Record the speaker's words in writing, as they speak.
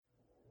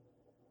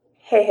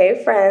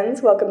Hey,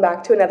 friends. Welcome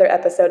back to another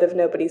episode of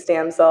Nobody's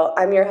Damsel.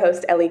 I'm your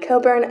host, Ellie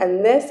Coburn,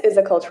 and this is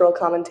a cultural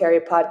commentary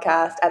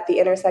podcast at the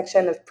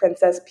intersection of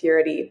princess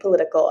purity,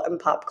 political,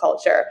 and pop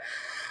culture.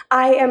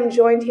 I am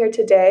joined here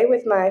today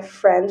with my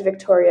friend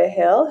Victoria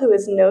Hill, who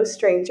is no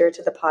stranger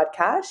to the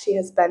podcast. She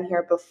has been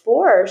here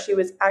before. She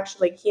was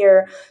actually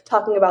here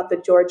talking about the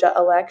Georgia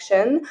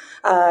election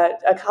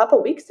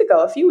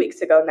a few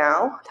weeks ago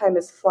now. Time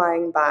is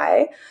flying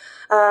by.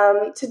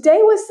 Today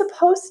was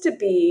supposed to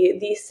be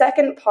the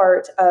second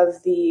part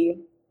of the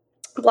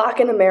Black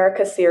in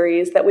America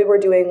series that we were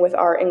doing with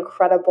our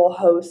incredible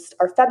host,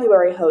 our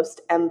February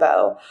host,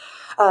 Embo.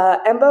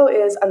 Embo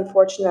is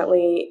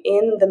unfortunately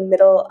in the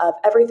middle of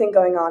everything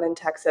going on in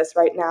Texas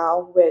right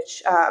now,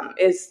 which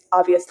is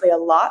obviously a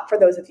lot for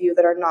those of you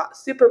that are not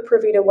super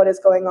privy to what is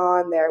going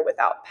on. They're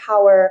without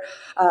power.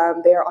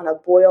 They are on a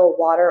boil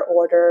water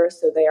order,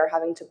 so they are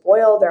having to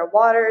boil their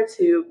water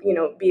to,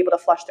 be able to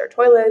flush their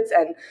toilets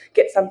and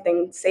get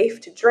something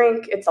safe to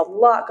drink. It's a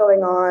lot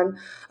going on.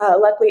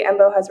 Luckily,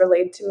 Embo has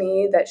relayed to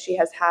me that she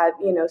has had,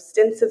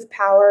 stints of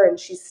power and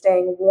she's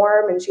staying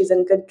warm and she's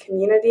in good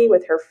community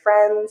with her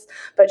friends,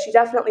 but she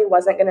definitely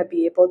wasn't going to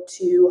be able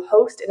to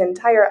host an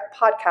entire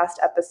podcast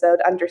episode,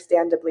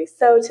 understandably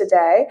so,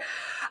 today.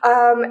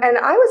 And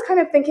I was kind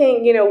of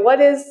thinking, what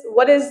is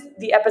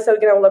the episode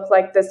going to look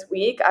like this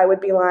week? I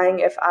would be lying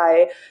if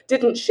I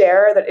didn't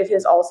share that it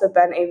has also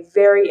been a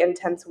very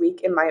intense week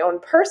in my own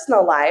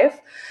personal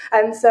life.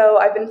 And so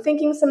I've been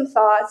thinking some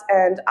thoughts,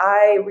 and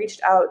I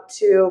reached out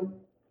to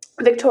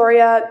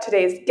Victoria,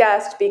 today's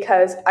guest,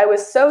 because I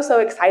was so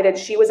excited.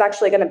 She was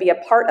actually going to be a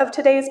part of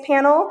today's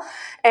panel,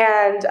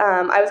 and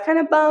I was kind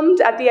of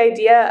bummed at the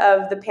idea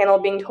of the panel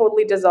being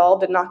totally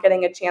dissolved and not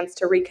getting a chance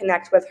to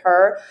reconnect with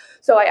her.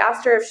 So I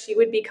asked her if she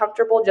would be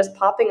comfortable just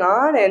popping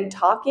on and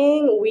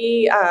talking.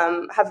 We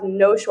have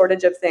no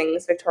shortage of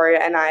things, Victoria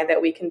and I,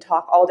 that we can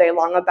talk all day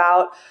long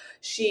about.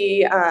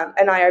 She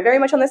and I are very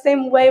much on the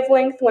same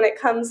wavelength when it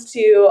comes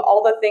to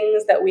all the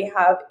things that we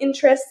have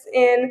interests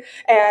in,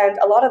 and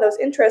a lot of those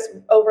interests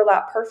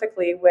overlap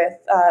perfectly with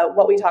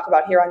what we talk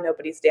about here on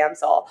Nobody's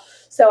Damsel.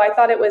 So I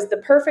thought it was the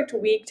perfect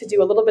week to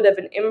do a little bit of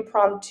an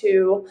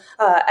impromptu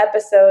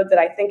episode that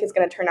I think is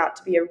going to turn out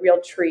to be a real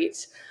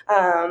treat.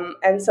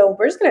 And so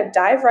we're just going to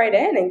dive right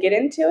in and get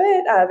into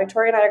it.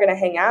 Victoria and I are going to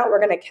hang out. We're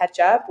going to catch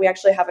up. We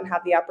actually haven't had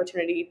the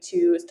opportunity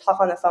to talk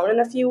on the phone in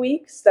a few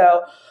weeks,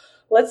 so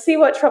let's see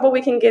what trouble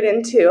we can get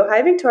into.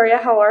 Hi, Victoria.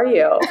 How are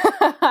you?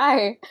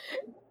 Hi.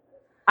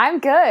 I'm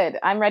good.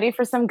 I'm ready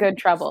for some good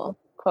trouble.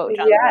 Quote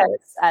John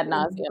Lewis ad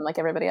nauseum, like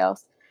everybody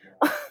else.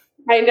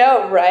 I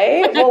know,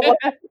 right? Well,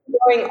 what's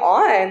going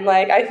on?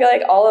 I feel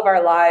like all of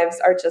our lives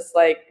are just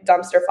like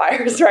dumpster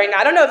fires right now.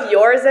 I don't know if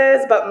yours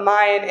is, but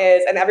mine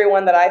is, and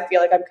everyone that I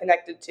feel like I'm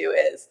connected to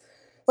is.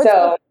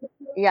 Well,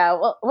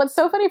 what's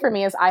so funny for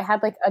me is I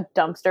had like a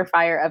dumpster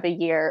fire of a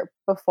year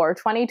before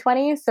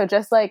 2020. So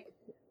just like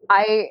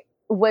I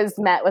was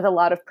met with a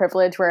lot of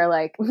privilege where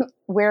like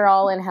we're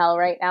all in hell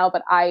right now,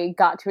 but I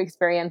got to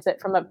experience it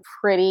from a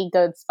pretty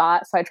good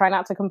spot. So I try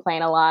not to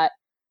complain a lot.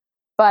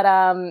 But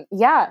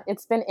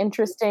it's been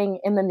interesting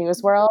in the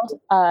news world.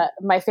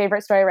 My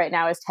favorite story right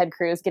now is Ted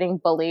Cruz getting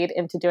bullied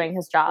into doing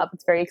his job.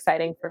 It's very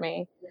exciting for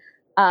me.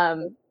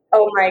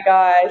 Oh my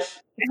gosh.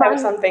 I have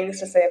some things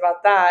to say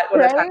about that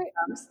when the time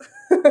comes.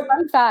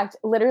 Fun fact,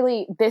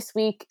 literally this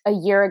week, a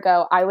year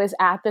ago, I was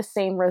at the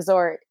same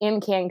resort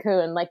in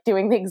Cancun, like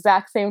doing the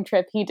exact same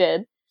trip he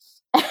did.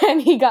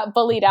 And he got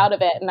bullied out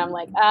of it. And I'm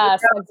like,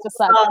 sucks to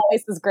suck.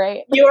 This is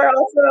great. You were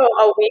also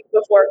a week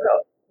before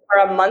COVID,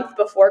 or a month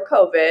before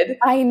COVID.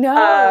 I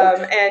know.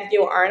 And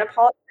you aren't a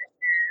politician.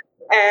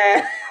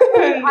 And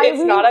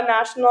it's not a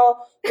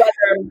national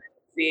weather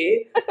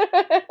emergency.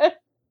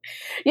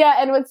 Yeah,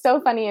 and what's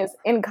so funny is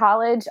in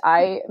college,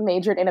 I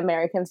majored in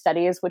American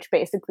Studies, which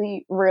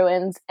basically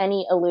ruins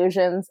any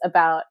illusions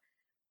about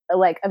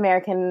like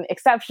American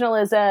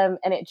exceptionalism,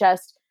 and it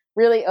just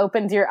really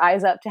opens your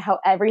eyes up to how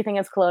everything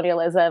is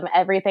colonialism,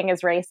 everything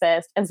is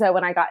racist. And so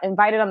when I got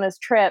invited on this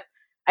trip,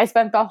 I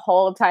spent the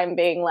whole time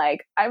being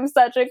like, I'm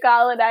such a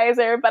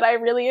colonizer, but I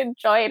really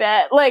enjoyed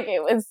it. Like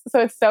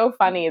it's so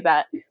funny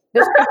that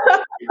this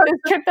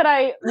trip that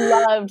I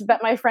loved,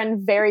 that my friend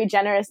very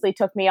generously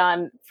took me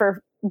on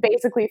for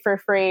basically for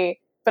free,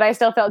 but I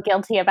still felt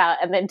guilty about.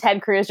 And then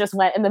Ted Cruz just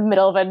went in the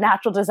middle of a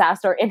natural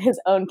disaster in his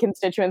own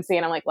constituency.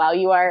 And I'm like, wow,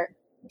 you are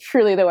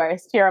truly the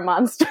worst. You're a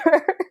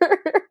monster.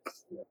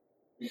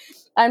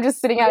 I'm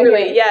just sitting out here.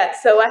 Yeah.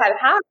 So what had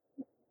happened?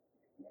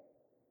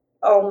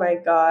 Oh my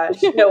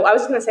gosh. No, I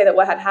was going to say that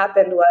what had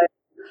happened was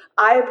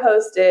I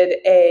posted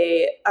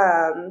a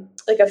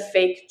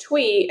fake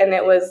tweet, and I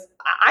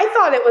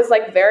thought it was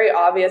like very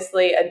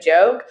obviously a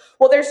joke.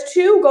 Well, there's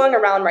two going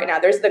around right now.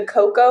 There's the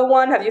Coco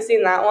one. Have you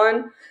seen that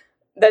one?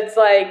 That's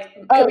like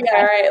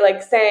comparing,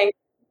 like saying,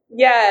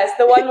 yes,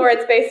 the one where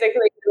it's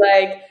basically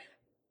like,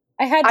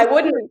 I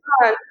wouldn't have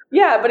done.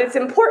 Yeah, but it's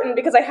important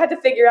because I had to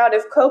figure out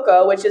if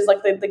Coco, which is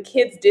like the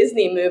kids'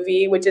 Disney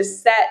movie, which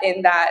is set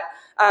in that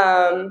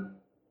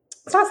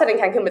it's not set in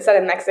Cancun, but set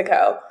in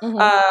Mexico.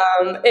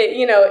 Mm-hmm.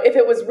 If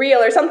it was real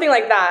or something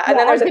like that. And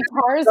then there's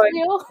guitars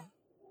real.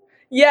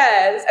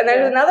 Yes, and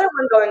there's another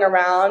one going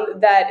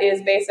around that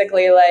is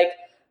basically like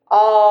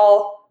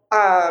all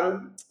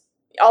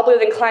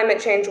believe in climate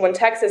change when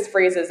Texas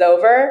freezes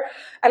over.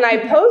 And I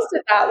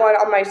posted that one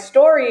on my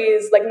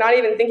stories, like not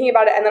even thinking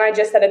about it. And then I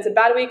just said, it's a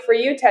bad week for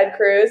you, Ted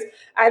Cruz.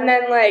 And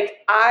then like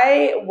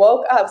I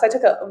woke up, so I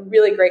took a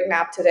really great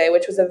nap today,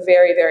 which was a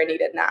very, very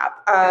needed nap.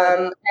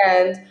 And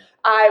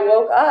I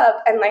woke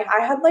up and like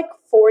I had like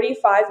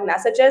 45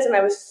 messages and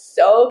I was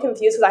so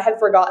confused because I had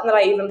forgotten that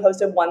I even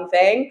posted one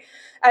thing.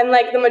 And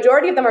like the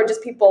majority of them are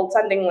just people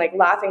sending like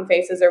laughing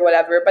faces or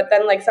whatever. But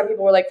then like some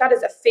people were like, that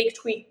is a fake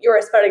tweet. You're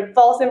spreading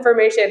false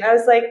information. And I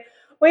was like,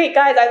 wait,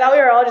 guys, I thought we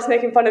were all just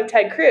making fun of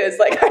Ted Cruz.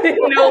 Like I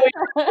didn't know.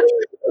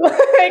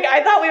 Like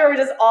I thought we were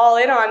just all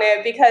in on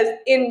it because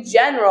in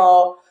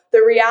general,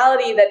 the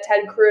reality that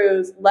Ted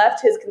Cruz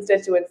left his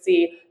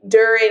constituency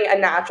during a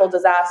natural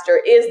disaster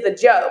is the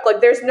joke.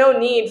 Like there's no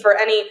need for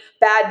any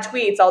bad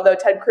tweets, although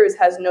Ted Cruz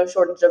has no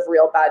shortage of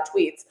real bad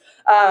tweets.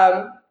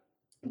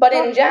 But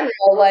in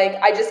general, like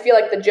I just feel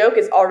like the joke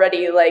is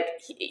already like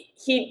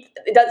he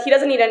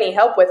doesn't need any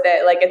help with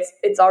it. Like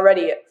it's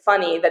already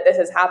funny that this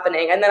is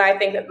happening. And then I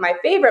think that my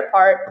favorite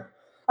part,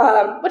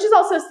 which is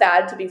also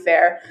sad to be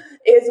fair,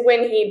 is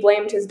when he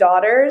blamed his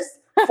daughters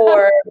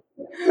for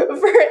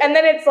and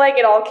then it's like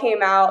it all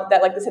came out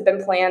that like this had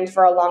been planned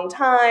for a long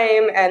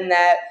time and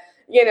that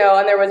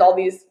and there was all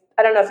these,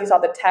 I don't know if you saw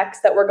the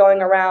texts that were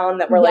going around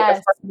that were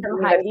like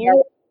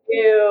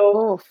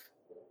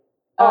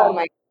oh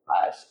my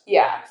gosh.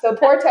 Yeah. So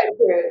poor Ted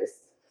Cruz.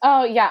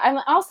 Oh yeah. I'm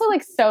also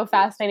like so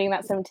fascinating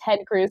that some Ted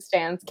Cruz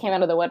fans came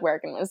out of the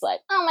woodwork and was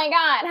like, oh my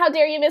God, how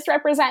dare you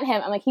misrepresent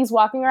him? I'm like, he's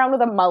walking around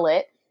with a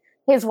mullet.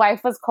 His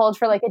wife was cold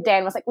for like a day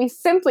and was like, we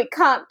simply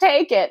can't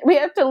take it. We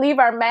have to leave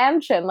our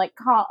mansion. Like,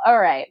 all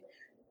right.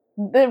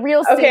 The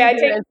real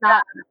savior is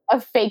not a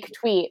fake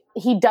tweet.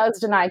 He does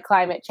deny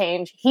climate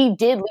change. He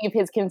did leave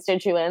his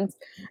constituents.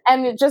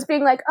 And just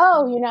being like,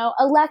 oh,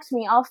 elect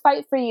me. I'll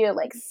fight for you.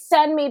 Like,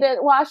 send me to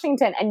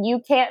Washington. And you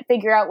can't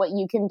figure out what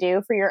you can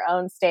do for your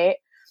own state.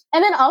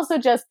 And then also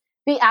just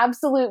the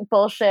absolute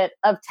bullshit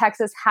of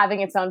Texas having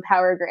its own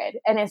power grid.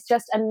 And it's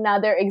just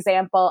another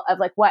example of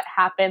like what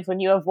happens when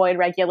you avoid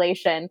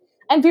regulation.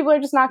 And people are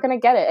just not going to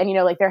get it. And,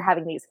 like they're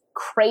having these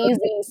crazy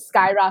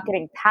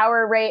skyrocketing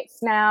power rates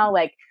now.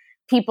 Like,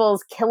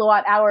 people's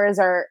kilowatt hours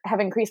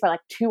have increased by like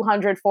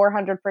 200,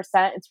 400%.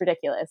 It's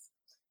ridiculous.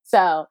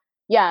 So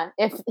yeah,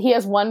 if he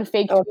has one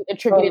fake tweet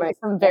attributed to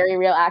some very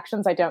real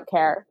actions, I don't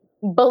care.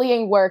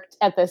 Bullying worked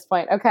at this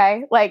point.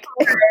 Okay. Like,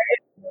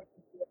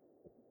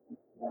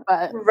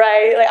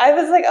 right. Like I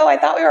was like, I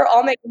thought we were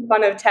all making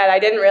fun of Ted. I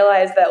didn't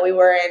realize that we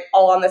weren't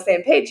all on the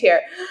same page here.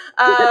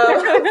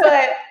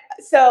 But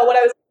so what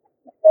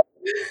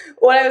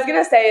I was going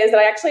to say is that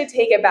I actually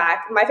take it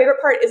back. My favorite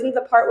part isn't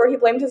the part where he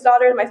blamed his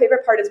daughter. My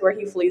favorite part is where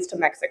he flees to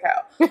Mexico,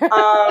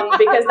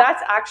 because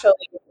that's actually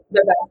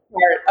the best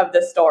part of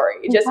the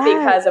story, just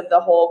because of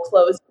the whole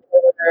closed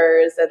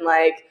borders and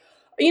like,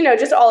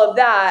 just all of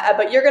that.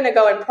 But you're going to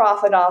go and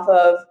profit off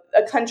of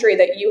a country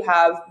that you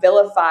have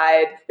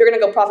vilified. You're going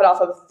to go profit off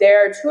of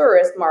their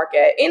tourist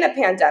market in a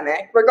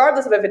pandemic,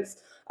 regardless of if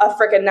it's a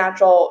freaking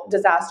natural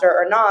disaster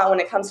or not when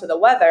it comes to the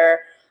weather.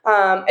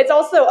 It's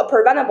also a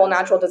preventable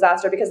natural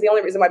disaster because the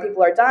only reason why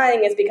people are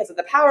dying is because of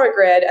the power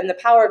grid, and the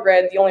power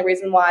grid, the only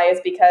reason why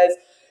is because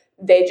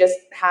they just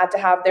had to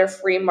have their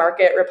free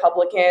market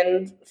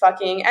Republican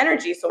fucking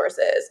energy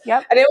sources.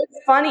 Yep. And it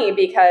was funny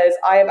because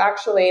I have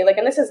actually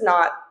and this is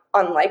not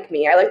unlike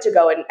me. I like to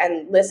go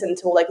and listen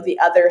to like the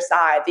other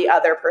side, the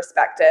other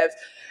perspective.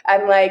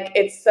 And like,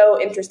 it's so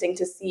interesting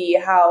to see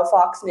how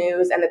Fox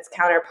News and its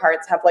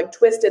counterparts have like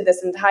twisted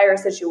this entire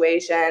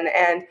situation.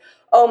 And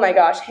oh my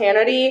gosh,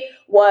 Hannity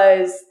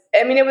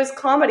it was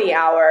comedy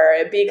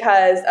hour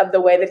because of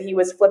the way that he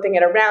was flipping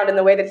it around and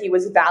the way that he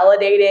was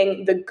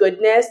validating the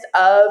goodness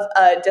of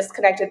a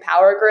disconnected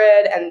power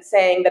grid and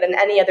saying that in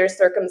any other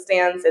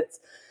circumstance, it's,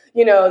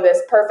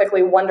 this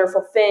perfectly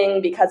wonderful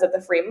thing because of the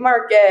free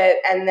market.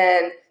 And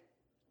then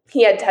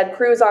he had Ted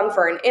Cruz on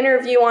for an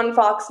interview on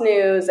Fox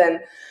News, and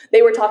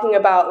they were talking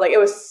about, like, it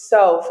was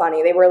so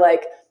funny. They were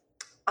like,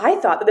 I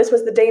thought that this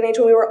was the day and age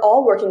when we were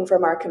all working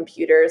from our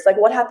computers. Like,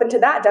 what happened to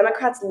that?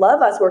 Democrats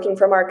love us working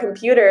from our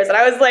computers. And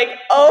I was like,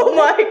 oh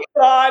my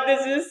God,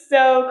 this is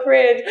so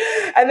cringe.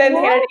 And then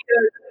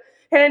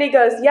Hannity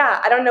goes,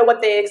 yeah, I don't know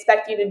what they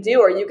expect you to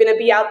do. Are you going to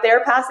be out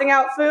there passing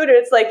out food? And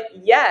it's like,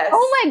 yes.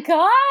 Oh my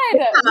God.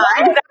 Yeah,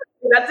 exactly.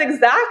 That's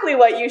exactly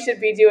what you should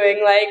be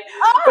doing. Like,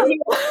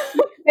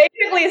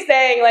 basically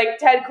saying, like,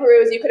 Ted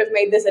Cruz, you could have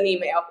made this an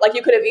email. Like,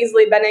 you could have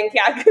easily been in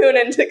Cancun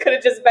and could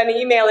have just been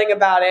emailing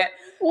about it.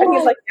 Yeah. And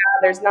he's like, yeah,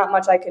 there's not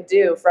much I could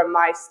do from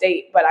my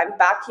state, but I'm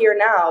back here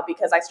now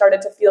because I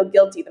started to feel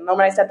guilty the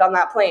moment I stepped on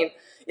that plane.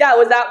 Yeah,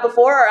 was that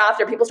before or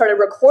after people started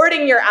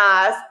recording your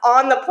ass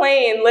on the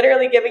plane,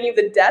 literally giving you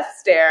the death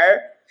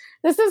stare?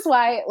 This is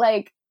why,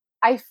 like,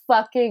 I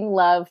fucking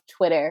love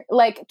Twitter.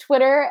 Like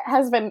Twitter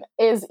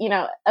is,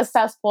 a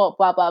cesspool,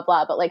 blah, blah,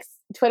 blah. But like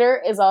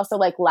Twitter is also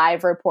like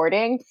live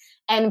reporting,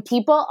 and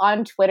people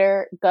on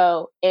Twitter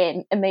go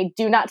in and they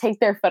do not take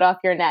their foot off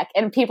your neck.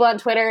 And people on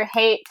Twitter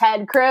hate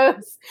Ted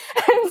Cruz.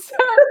 And so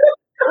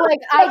like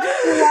I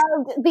just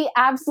loved the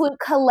absolute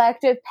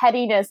collective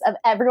pettiness of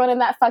everyone in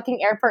that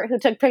fucking airport who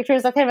took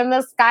pictures of him in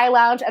the Sky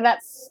Lounge and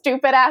that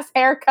stupid ass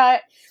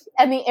haircut,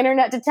 and the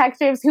internet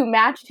detectives who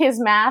matched his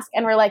mask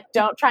and were like,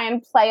 don't try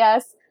and play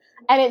us.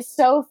 And it's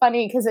so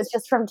funny because it's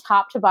just from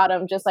top to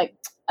bottom, just like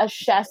a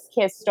chef's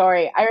kiss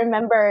story. I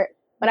remember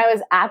when I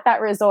was at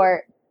that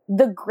resort,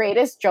 the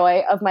greatest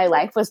joy of my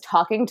life was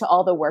talking to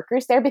all the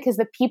workers there, because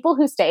the people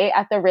who stay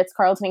at the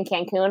Ritz-Carlton in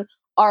Cancun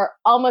are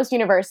almost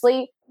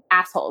universally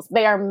assholes.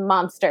 They are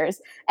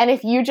monsters. And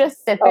if you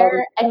just sit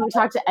there and you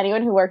talk to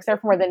anyone who works there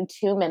for more than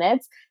 2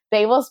 minutes,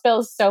 they will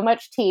spill so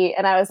much tea.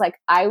 And I was like,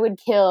 I would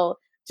kill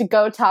to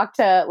go talk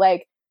to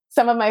like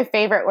some of my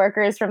favorite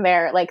workers from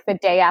there, like the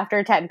day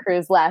after Ted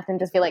Cruz left, and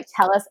just be like,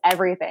 tell us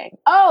everything.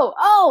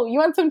 Oh, you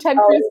want some Ted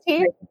Cruz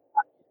tea?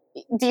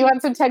 Do you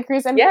want some Ted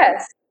Cruz?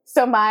 Yes.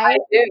 So I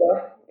do.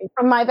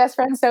 My best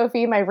friend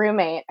Sophie, my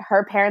roommate,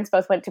 her parents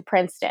both went to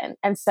Princeton.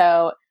 And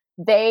so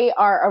they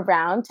are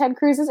around Ted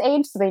Cruz's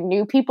age, so they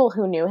knew people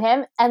who knew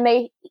him. And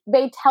they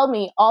tell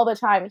me all the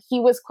time he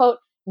was, quote,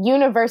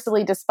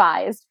 universally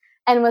despised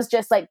and was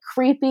just like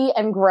creepy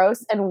and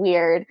gross and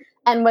weird,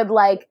 and would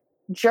like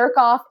jerk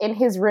off in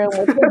his room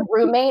with his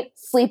roommate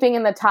sleeping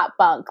in the top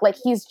bunk. Like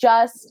he's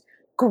just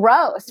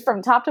gross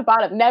from top to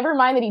bottom. Never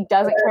mind that he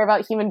doesn't care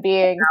about human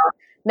beings.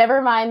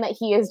 Never mind that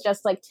he is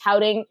just like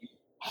touting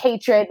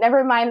hatred.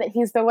 Never mind that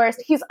he's the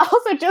worst. He's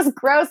also just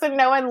gross and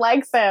no one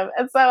likes him.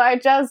 And so I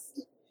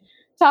just,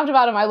 top to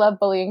bottom, I love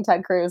bullying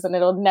Ted Cruz, and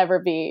I'll never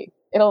get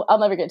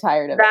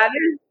tired of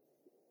it.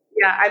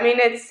 Yeah, I mean,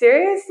 it's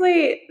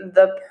seriously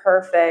the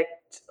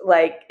perfect,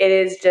 like, it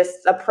is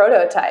just a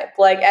prototype.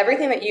 Like,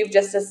 everything that you've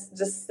just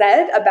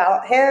said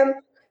about him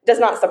does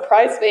not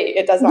surprise me.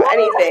 It does not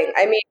anything.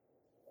 I mean,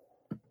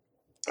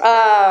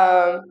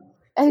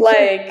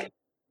 like,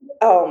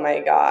 oh my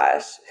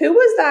gosh. Who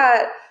was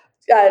that?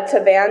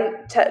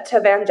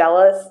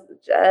 Televangelist?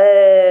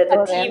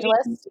 The TV.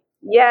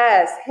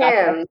 Yes,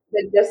 him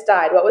that just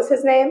died. What was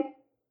his name?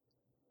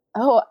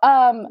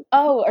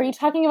 Are you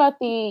talking about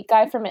the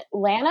guy from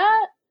Atlanta?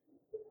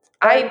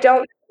 I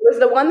don't. It was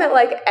the one that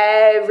like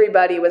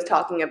everybody was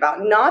talking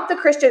about, not the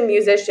Christian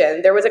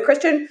musician. There was a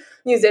Christian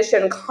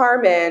musician,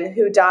 Carmen,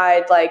 who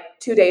died like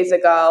 2 days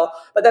ago.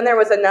 But then there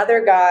was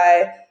another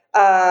guy.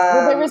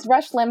 Well, there was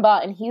Rush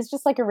Limbaugh, and he's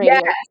just like a radio.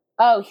 Yes.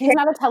 Oh, he's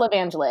not a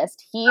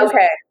televangelist. He's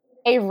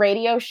a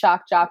radio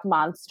shock jock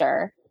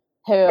monster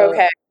who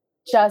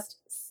just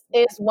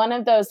is one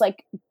of those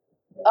like,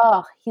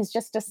 he's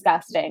just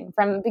disgusting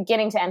from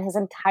beginning to end. His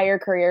entire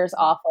career is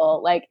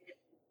awful. Like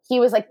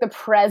he was like the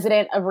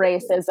president of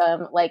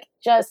racism, like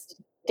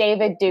just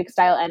David Duke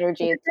style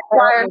energy.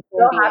 I'm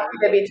so happy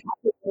to be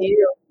talking to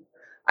you.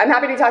 I'm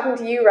happy to be talking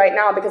to you right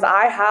now because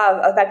I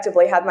have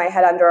effectively had my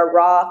head under a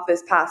rock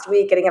this past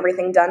week, getting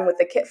everything done with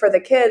for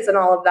the kids and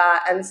all of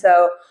that. And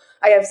so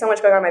I have so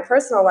much going on in my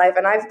personal life,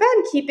 and I've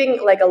been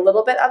keeping like a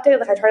little bit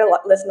updated. Like I try to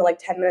listen to like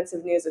 10 minutes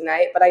of news a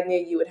night, but I knew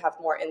you would have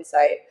more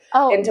insight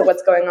into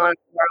what's going on in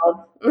the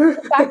world.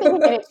 The fact that you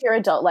get into your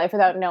adult life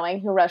without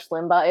knowing who Rush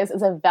Limbaugh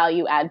is a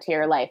value add to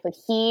your life. Like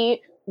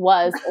he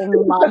was a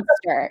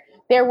monster.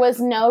 There was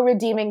no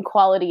redeeming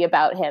quality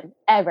about him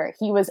ever.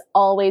 He was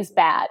always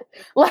bad.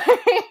 Like,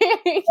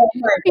 oh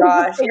my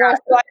gosh. Yeah.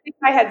 So I think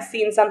I had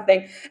seen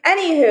something.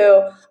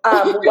 Anywho,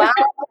 while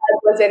Ted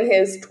was in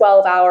his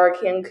 12-hour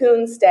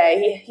Cancun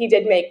stay, he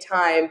did make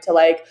time to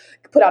like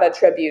put out a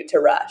tribute to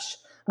Rush.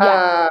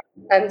 Yeah.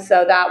 And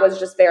so that was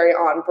just very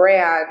on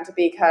brand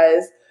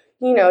because,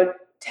 you know,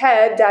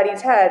 Daddy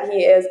Ted,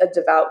 he is a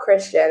devout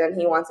Christian and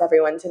he wants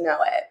everyone to know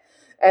it.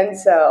 And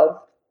so,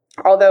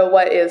 although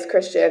what is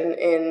Christian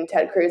in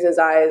Ted Cruz's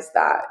eyes,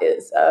 that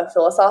is a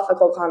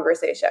philosophical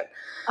conversation.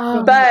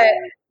 But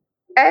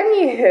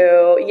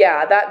anywho,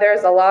 yeah, that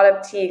there's a lot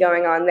of tea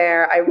going on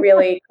there. I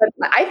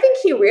think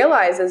he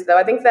realizes, though,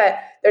 I think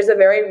that there's a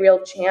very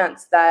real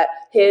chance that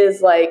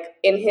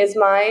in his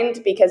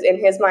mind, because in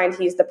his mind,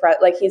 he's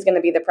he's going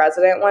to be the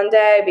president one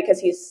day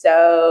because he's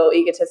so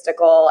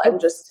egotistical and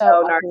just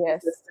so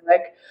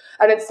narcissistic.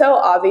 And it's so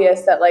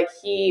obvious that like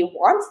he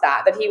wants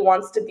that he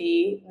wants to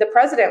be the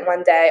president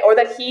one day, or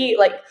that he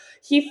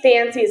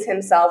fancies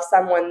himself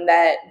someone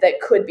that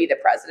could be the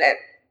president.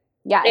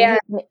 Yeah, and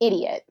he's an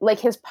idiot. Like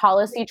his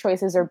policy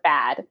choices are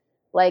bad.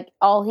 Like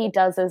all he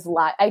does is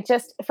lie.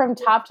 From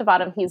top to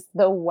bottom, he's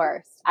the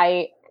worst.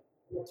 I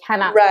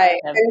cannot stand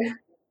him.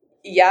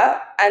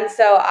 And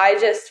so I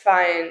just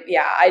find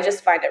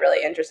it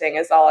really interesting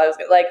is all I was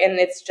like, and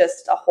it's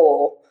just a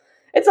whole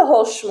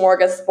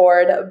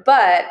smorgasbord.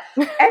 But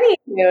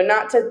anywho,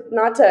 not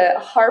to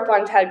harp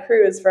on Ted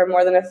Cruz for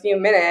more than a few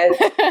minutes.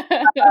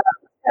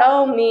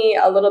 Tell me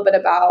a little bit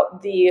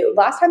about the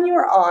last time you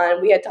were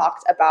on. We had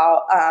talked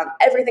about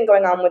everything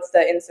going on with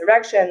the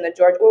insurrection,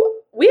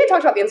 we had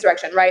talked about the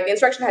insurrection, right? The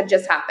insurrection had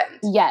just happened.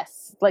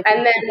 Yes. like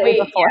and then the day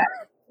before.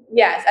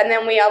 Yes. And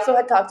then we also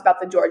had talked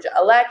about the Georgia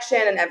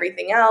election and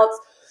everything else.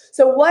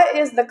 So what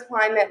is the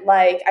climate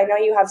like? I know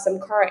you have some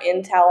current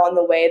intel on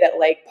the way that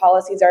like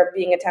policies are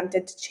being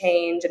attempted to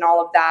change and all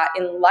of that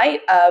in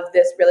light of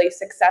this really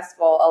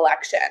successful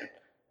election.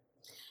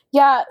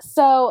 Yeah.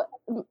 So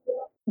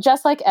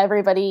just like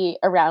everybody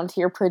around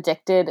here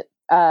predicted,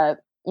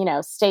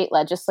 state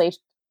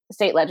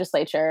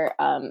legislature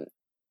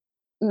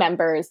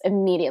members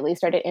immediately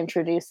started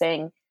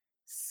introducing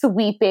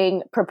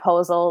sweeping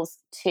proposals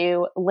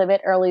to limit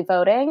early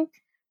voting.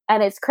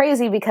 And it's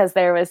crazy because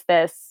there was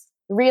this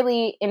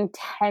really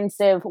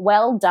intensive,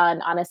 well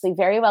done, honestly,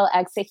 very well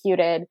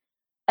executed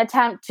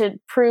attempt to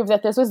prove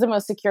that this was the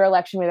most secure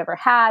election we've ever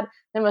had,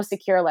 the most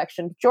secure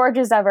election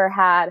Georgia's ever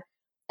had.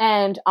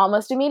 And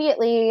almost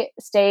immediately,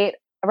 state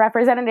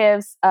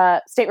representatives,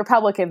 state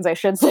Republicans, I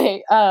should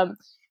say,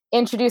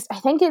 introduced,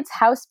 I think it's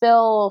House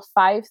Bill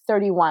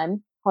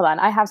 531. Hold on,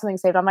 I have something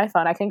saved on my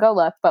phone. I can go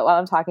look, but while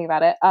I'm talking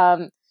about it,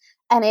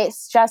 and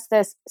it's just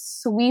this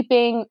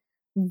sweeping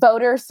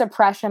voter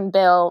suppression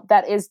bill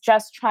that is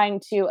just trying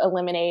to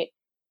eliminate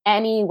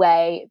any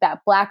way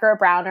that Black or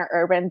brown or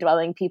urban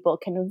dwelling people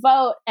can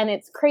vote. And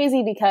it's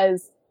crazy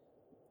because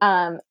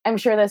I'm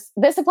sure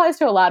this applies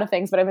to a lot of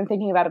things, but I've been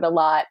thinking about it a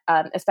lot,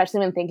 especially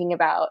when thinking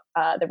about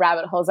the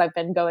rabbit holes I've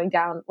been going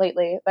down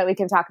lately that we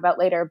can talk about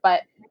later.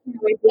 But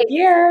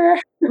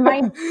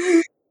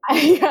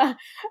I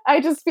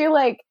just feel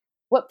like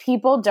what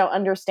people don't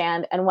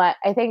understand, and what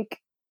I think,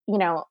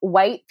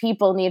 white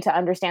people need to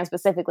understand,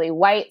 specifically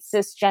white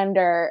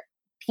cisgender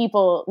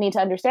people need to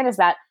understand, is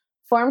that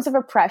forms of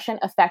oppression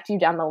affect you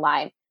down the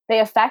line. They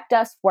affect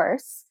us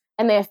worse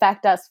and they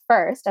affect us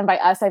first. And by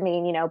us, I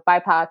mean,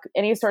 BIPOC,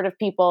 any sort of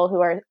people who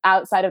are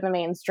outside of the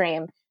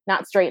mainstream,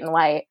 not straight and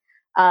white.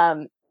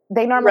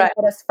 They normally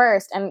hit us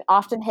first and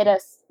often hit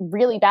us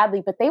really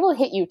badly, but they will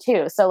hit you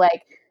too. So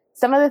like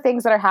some of the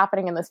things that are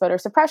happening in this voter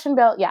suppression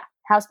bill,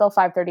 House Bill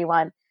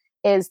 531,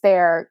 is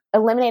they're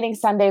eliminating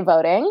Sunday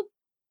voting,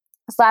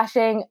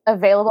 slashing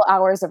available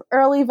hours of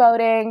early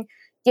voting,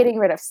 getting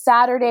rid of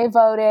Saturday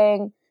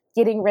voting,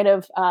 getting rid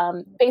of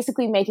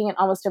basically making it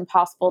almost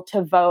impossible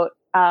to vote,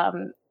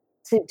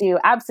 to do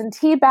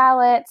absentee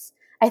ballots.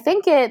 I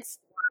think it's,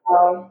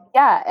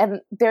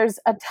 and there's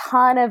a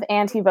ton of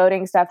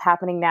anti-voting stuff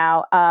happening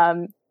now,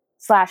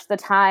 slash the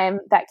time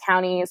that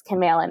counties can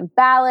mail in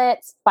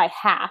ballots by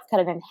half, cut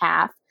it in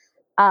half,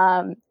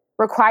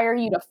 require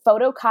you to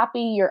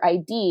photocopy your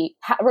ID.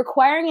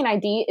 Requiring an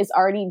ID is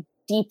already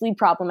deeply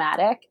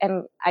problematic,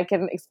 and I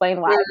can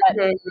explain why, but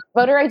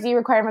voter ID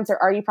requirements are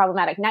already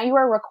problematic. Now you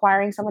are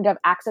requiring someone to have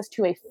access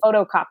to a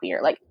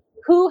photocopier. Like,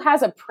 who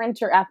has a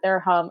printer at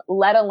their home,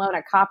 let alone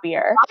a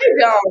copier? I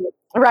don't.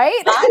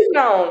 Right? I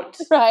don't.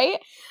 Right?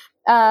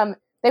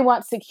 They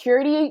want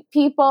security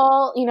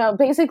people,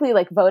 basically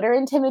like voter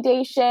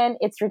intimidation.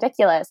 It's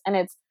ridiculous. And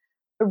it's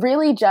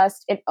really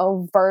just an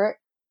overt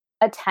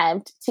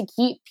attempt to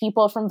keep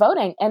people from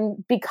voting.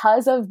 And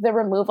because of the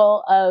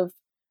removal of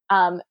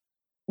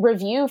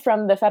review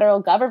from the federal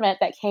government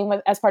that came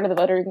as part of the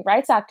Voting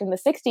Rights Act in the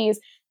 60s,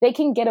 they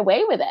can get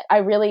away with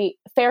it.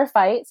 Fair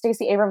fight.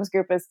 Stacey Abrams'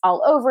 group is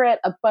all over it.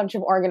 A bunch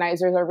of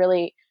organizers are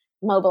really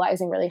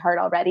mobilizing really hard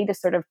already to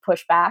sort of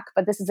push back.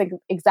 But this is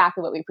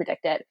exactly what we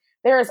predicted.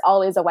 There is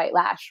always a white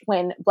lash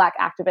when Black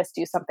activists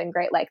do something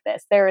great like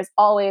this. There is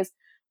always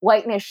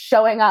whiteness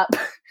showing up,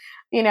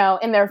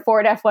 in their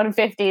Ford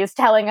F-150s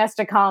telling us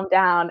to calm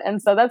down.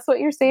 And so that's what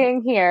you're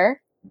seeing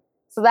here.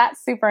 So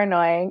that's super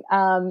annoying.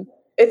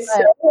 It's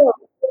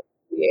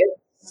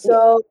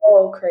so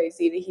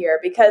crazy to hear,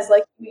 because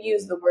like you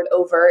use the word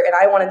overt and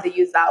I wanted to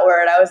use that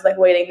word. I was like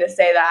waiting to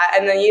say that,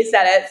 and then you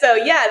said it. So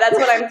yeah, that's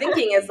what I'm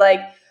thinking is like,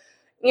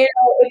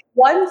 it's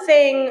one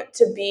thing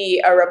to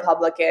be a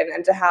Republican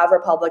and to have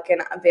Republican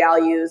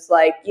values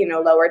like,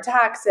 lower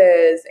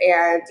taxes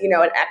and,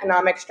 an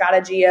economic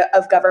strategy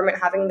of government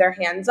having their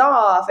hands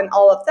off and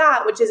all of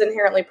that, which is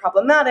inherently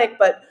problematic,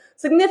 but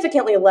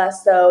significantly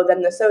less so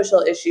than the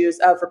social issues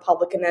of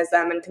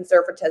republicanism and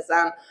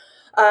conservatism.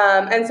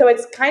 And so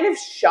it's kind of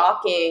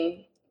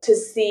shocking to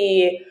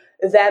see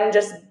them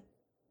just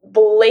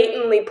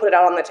blatantly put it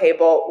out on the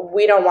table.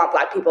 We don't want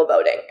Black people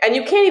voting. And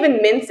you can't even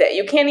mince it.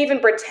 You can't even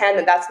pretend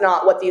that that's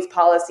not what these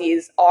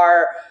policies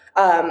are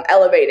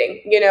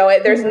elevating.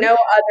 There's no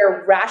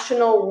other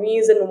rational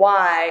reason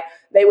why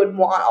they would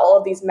want all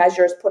of these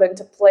measures put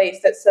into place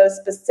that so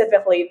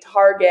specifically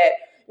target,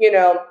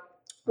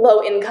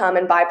 low income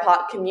and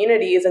BIPOC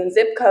communities and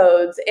zip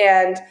codes.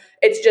 And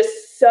it's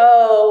just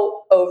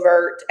so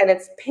overt and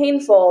it's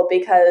painful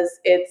because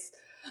it's,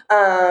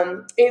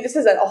 this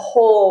is a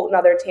whole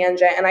nother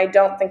tangent, and I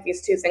don't think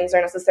these two things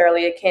are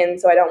necessarily akin,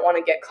 so I don't want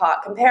to get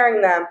caught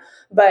comparing them,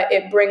 but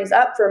it brings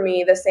up for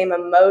me the same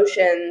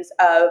emotions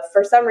of,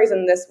 for some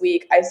reason this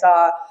week, I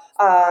saw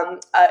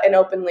an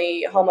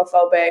openly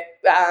homophobic,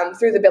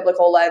 through the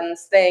biblical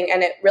lens thing,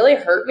 and it really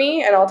hurt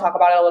me, and I'll talk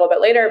about it a little bit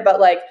later, but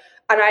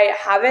and I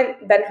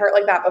haven't been hurt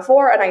like that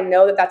before, and I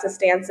know that that's a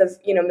stance of,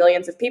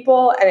 millions of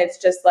people, and it's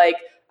just like,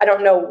 I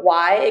don't know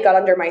why it got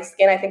under my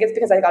skin. I think it's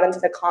because I got into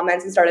the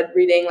comments and started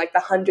reading like the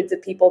hundreds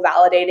of people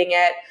validating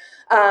it.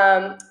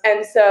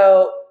 And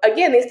so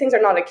again, these things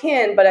are not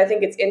akin, but I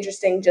think it's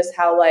interesting just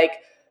how like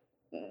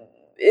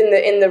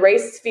in the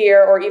race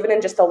sphere or even in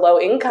just the low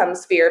income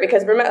sphere,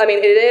 because remember, I mean,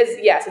 it is,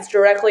 yes, it's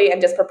directly and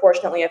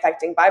disproportionately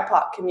affecting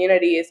BIPOC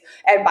communities,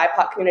 and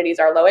BIPOC communities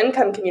are low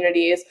income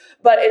communities,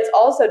 but it's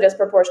also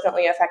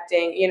disproportionately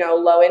affecting, you know,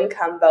 low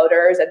income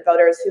voters and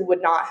voters who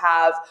would not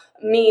have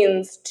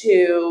means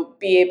to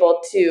be able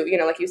to, you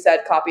know, like you said,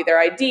 copy their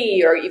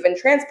ID or even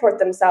transport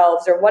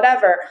themselves or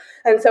whatever.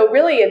 And so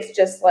really it's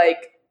just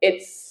like,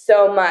 it's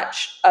so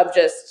much of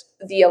just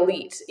the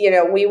elite. You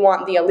know, we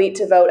want the elite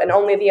to vote and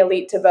only the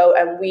elite to vote,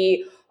 and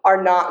we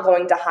are not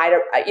going to hide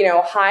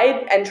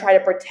and try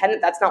to pretend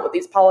that that's not what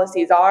these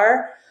policies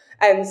are.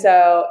 And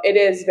so it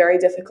is very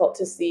difficult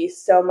to see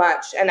so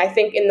much. And I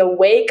think in the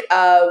wake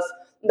of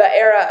the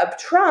era of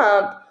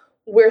Trump,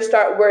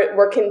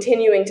 we're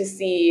continuing to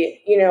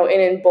see, you know, an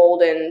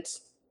emboldened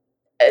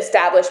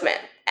establishment.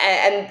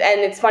 And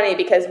it's funny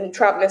because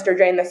Trump, Mr.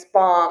 Drain the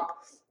Swamp,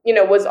 you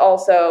know, was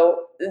also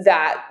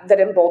that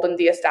emboldened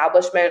the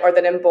establishment, or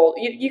that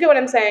you get what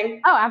I'm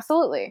saying? Oh,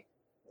 absolutely.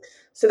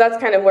 So that's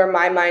kind of where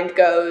my mind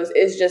goes,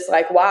 is just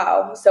like,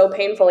 wow, so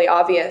painfully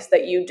obvious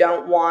that you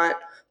don't want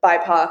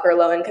BIPOC or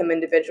low-income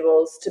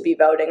individuals to be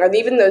voting, or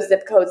even those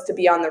zip codes to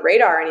be on the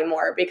radar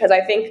anymore. Because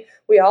I think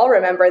we all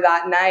remember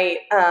that night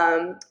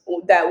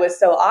that was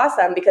so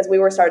awesome, because we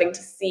were starting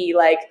to see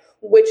like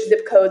which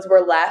zip codes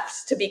were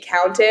left to be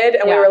counted,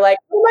 and we were like,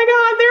 oh my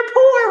God, they're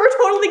poor, we're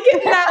totally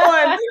getting that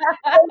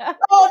one.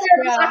 Oh,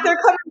 they're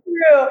coming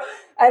through,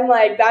 and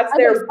like that's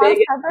their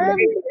biggest.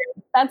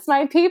 That's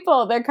my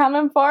people. They're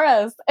coming for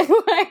us.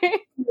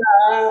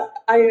 Yeah,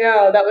 I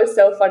know. That was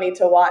so funny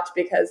to watch,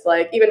 because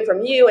like even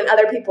from you and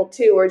other people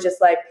too were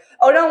just like,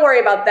 oh, don't worry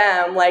about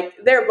them. Like,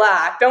 they're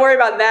Black. Don't worry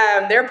about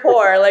them. They're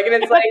poor. Like, and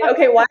it's like,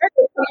 okay, why are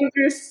they coming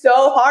through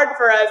so hard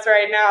for us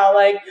right now?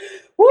 Like,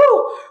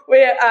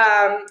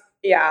 woo.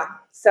 Yeah.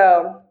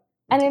 So,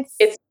 and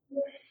it's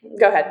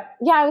go ahead.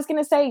 Yeah, I was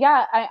going to say,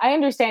 I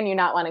understand you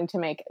not wanting to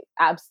make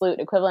absolute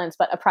equivalence,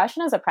 but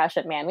oppression is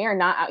oppression, man. We are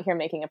not out here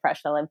making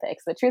oppression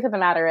Olympics. The truth of the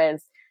matter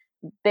is,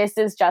 this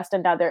is just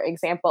another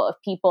example of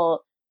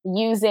people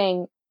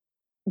using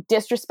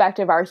disrespect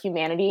of our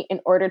humanity in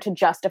order to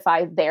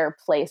justify their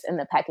place in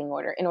the pecking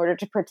order, in order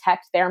to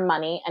protect their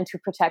money and to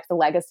protect the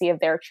legacy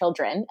of their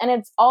children. And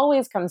it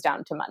always comes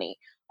down to money.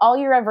 All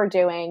you're ever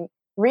doing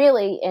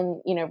really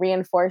in, you know,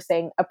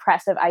 reinforcing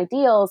oppressive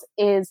ideals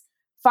is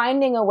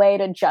finding a way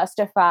to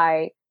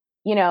justify,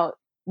 you know,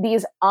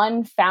 these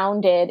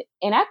unfounded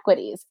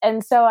inequities.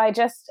 And so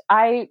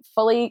I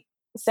fully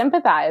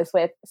sympathize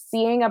with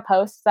seeing a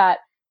post that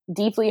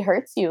deeply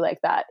hurts you like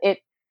that.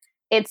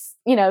 It's,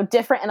 you know,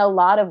 different in a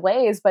lot of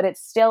ways, but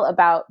it's still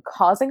about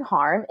causing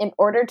harm in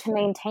order to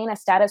maintain a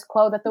status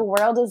quo that the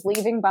world is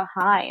leaving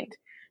behind.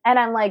 And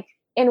I'm like,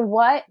 in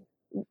what?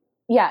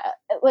 Yeah,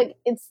 like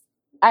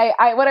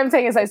I what I'm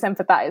saying is I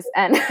sympathize,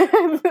 and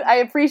I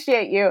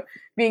appreciate you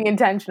being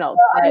intentional,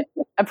 but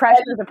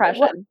oppression is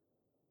oppression.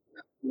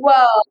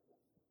 Well,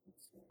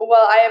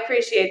 I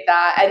appreciate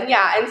that. And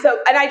yeah,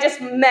 and I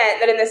just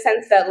meant that in the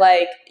sense that,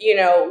 like, you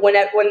know,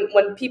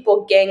 when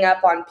people gang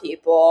up on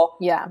people,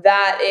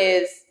 that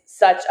is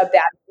such a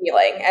bad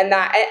feeling. And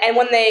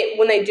when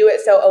they do it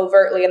so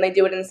overtly and they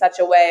do it in such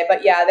a way.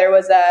 But yeah, there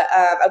was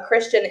a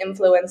Christian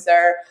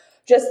influencer,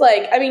 just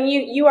like, I mean,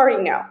 you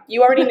already know.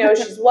 You already know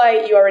she's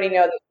white. You already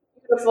know that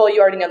she's beautiful. You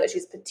already know that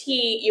she's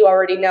petite. You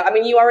already know. I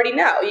mean, you already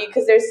know,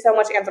 because there's so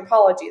much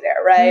anthropology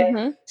there, right?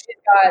 Mm-hmm. She's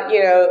got,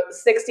 you know,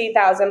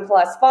 60,000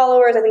 plus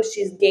followers. I think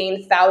she's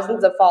gained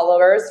thousands of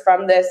followers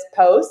from this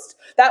post.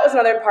 That was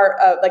another part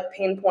of, like,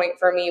 pain point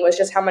for me, was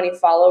just how many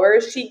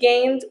followers she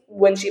gained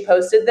when she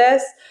posted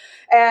this.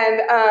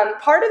 And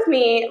part of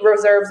me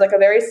reserves, like, a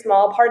very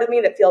small part of me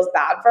that feels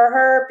bad for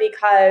her,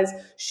 because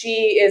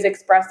she is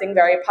expressing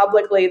very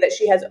publicly that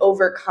she has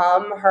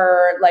overcome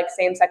her, like,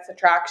 same-sex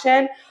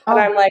attraction. And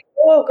I'm like,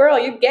 oh, girl,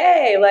 you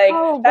gay. Like,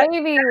 oh,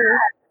 baby.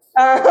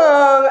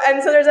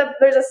 And so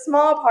there's a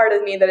small part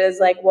of me that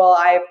is like, well,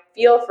 I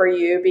feel for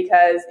you,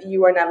 because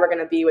you are never going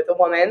to be with a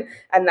woman,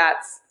 and that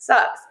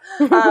sucks.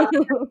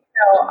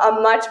 A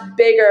much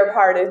bigger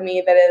part of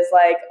me that is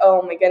like,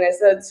 oh my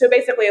goodness. So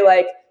basically,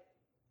 like,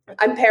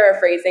 I'm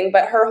paraphrasing,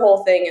 but her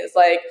whole thing is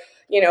like,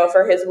 you know,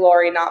 for his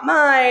glory, not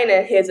mine,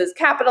 and his is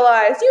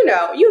capitalized. You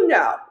know,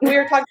 we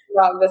were talking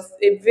about this,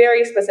 a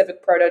very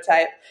specific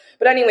prototype.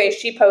 But anyway,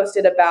 she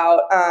posted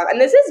about, and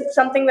this is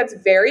something that's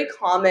very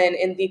common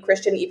in the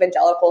Christian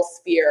evangelical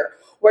sphere,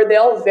 where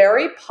they'll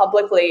very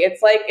publicly,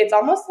 it's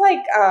almost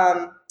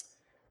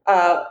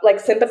like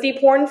sympathy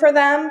porn for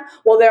them.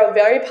 Well, they'll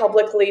very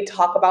publicly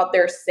talk about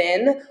their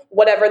sin,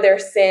 whatever their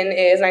sin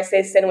is. And I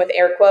say sin with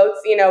air quotes,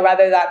 you know,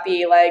 rather that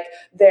be like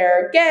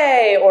they're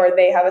gay, or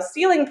they have a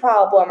stealing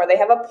problem, or they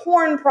have a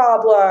porn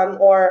problem,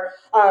 or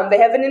they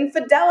have an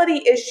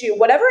infidelity issue,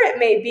 whatever it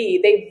may be.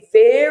 They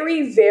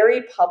very,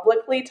 very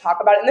publicly talk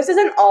about it. And this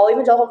isn't all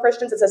evangelical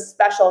Christians. It's a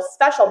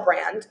special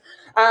brand.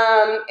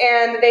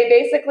 And they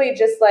basically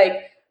just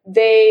like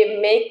they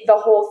make the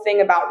whole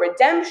thing about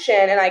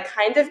redemption, and I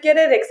kind of get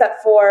it,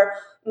 except for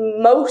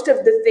most of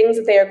the things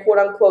that they are quote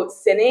unquote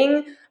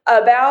sinning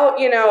about,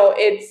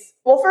 it's,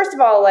 well, first of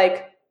all,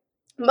 like,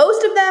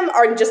 most of them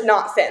are just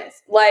not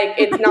sins. Like,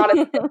 it's not a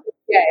sin to be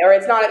gay, or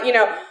it's not,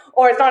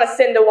 or it's not a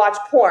sin to watch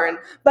porn.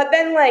 But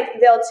then, like,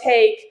 they'll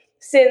take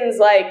sins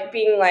like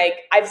being like,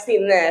 I've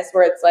seen this,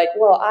 where it's like,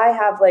 well, I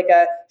have like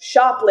a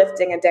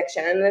shoplifting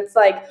addiction. And it's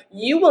like,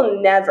 you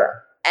will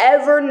never,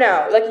 ever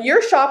know. Like,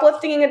 your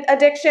shoplifting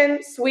addiction,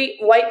 sweet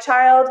white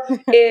child,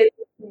 is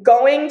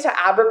going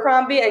to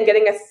Abercrombie and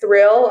getting a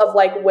thrill of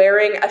like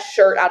wearing a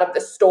shirt out of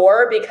the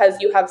store because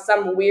you have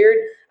some weird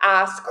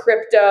ass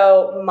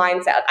crypto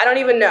mindset. I don't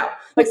even know.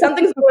 Like,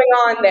 something's going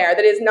on there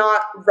that is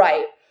not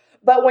right.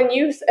 But when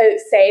you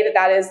say that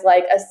that is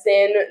like a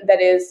sin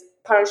that is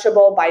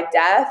punishable by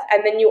death,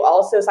 and then you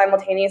also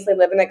simultaneously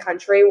live in a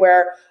country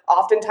where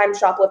oftentimes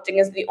shoplifting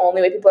is the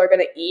only way people are going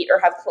to eat or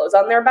have clothes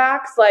on their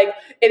backs, like,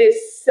 it is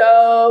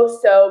so,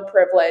 so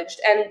privileged.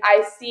 And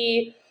I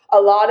see a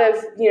lot of,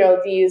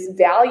 these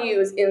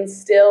values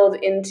instilled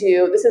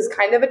into, this is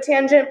kind of a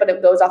tangent, but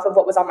it goes off of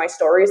what was on my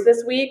stories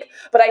this week.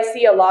 But I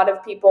see a lot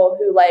of people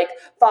who like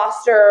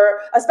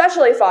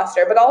especially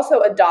foster, but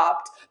also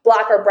adopt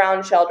Black or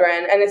brown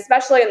children. And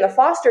especially in the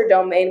foster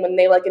domain, when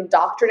they like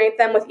indoctrinate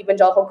them with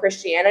evangelical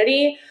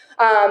Christianity,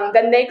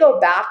 then they go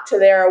back to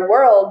their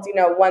world,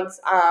 once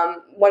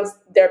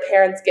their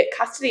parents get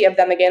custody of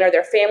them again, or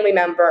their family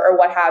member or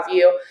what have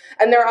you.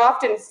 And they're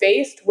often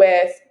faced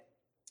with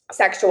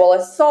sexual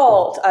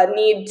assault, a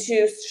need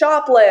to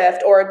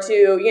shoplift, or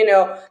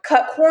to,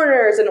 cut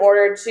corners in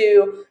order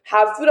to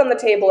have food on the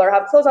table or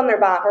have clothes on their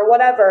back or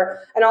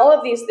whatever. And all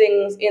of these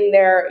things in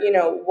their,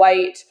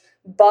 white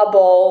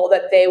bubble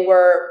that they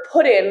were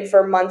put in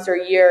for months or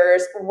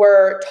years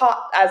were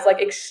taught as like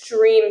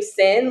extreme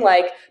sin,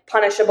 like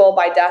punishable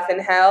by death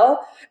and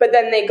hell. But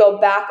then they go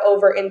back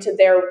over into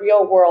their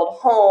real world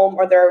home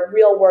or their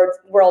real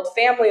world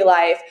family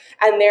life,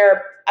 and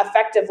they're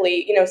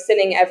effectively,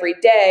 sinning every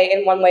day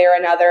in one way or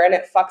another, and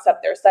it fucks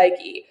up their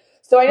psyche.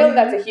 So I know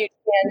that's a huge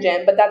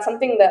tangent, but that's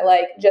something that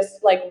like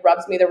just like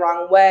rubs me the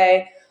wrong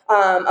way.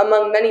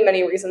 Among many,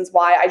 many reasons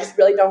why I just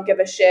really don't give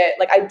a shit.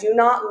 Like, I do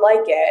not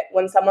like it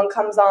when someone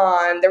comes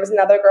on. There was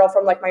another girl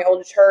from like my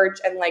old church,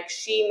 and like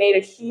she made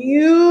a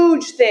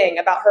huge thing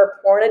about her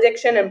porn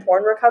addiction and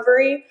porn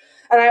recovery.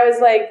 And I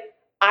was like,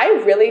 I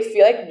really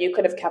feel like you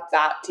could have kept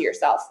that to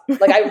yourself.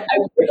 Like, I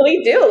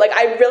really do. Like,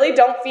 I really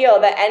don't feel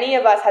that any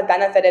of us have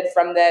benefited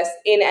from this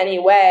in any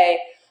way.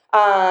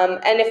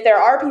 And if there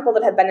are people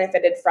that have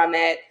benefited from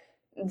it,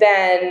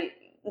 then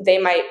they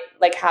might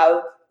like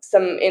have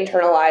some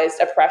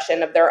internalized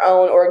oppression of their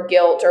own, or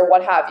guilt, or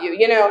what have you,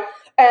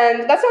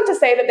 And that's not to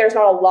say that there's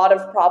not a lot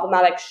of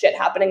problematic shit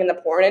happening in the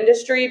porn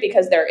industry,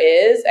 because there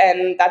is,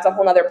 and that's a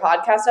whole nother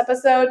podcast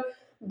episode.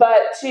 But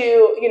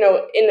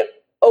to, in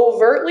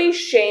overtly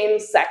shame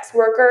sex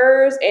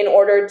workers in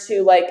order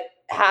to like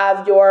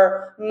have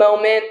your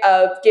moment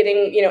of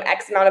getting,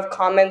 X amount of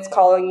comments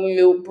calling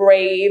you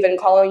brave and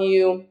calling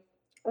you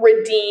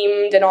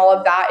redeemed and all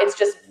of that, it's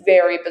just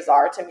very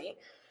bizarre to me.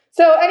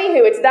 So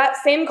anywho, it's that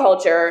same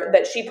culture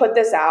that she put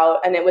this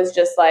out, and it was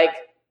just like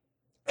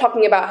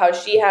talking about how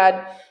she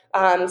had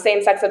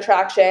same-sex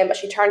attraction, but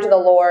she turned to the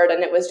Lord,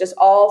 and it was just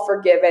all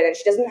forgiven, and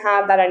she doesn't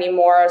have that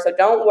anymore, so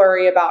don't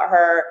worry about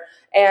her.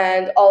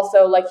 And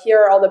also, like, here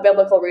are all the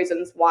biblical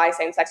reasons why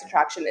same-sex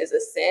attraction is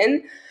a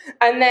sin.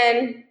 And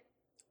then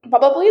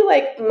probably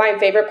like my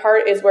favorite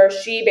part is where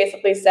she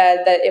basically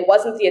said that it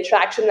wasn't the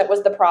attraction that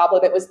was the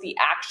problem, it was the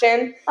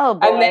action. Oh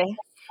boy. And then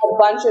a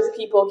bunch of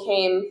people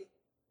came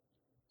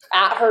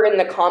at her in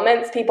the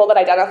comments, people that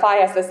identify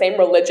as the same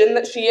religion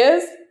that she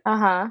is. They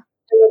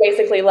were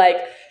basically like,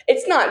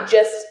 it's not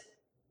just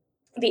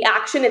the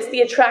action, it's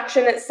the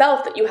attraction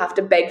itself that you have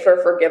to beg for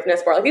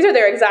forgiveness for. Like, these are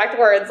their exact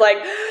words. Like,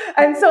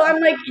 and so I'm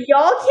like,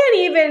 y'all can't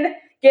even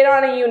get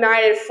on a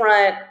united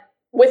front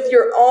with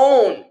your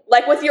own,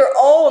 like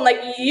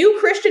you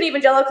Christian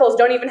evangelicals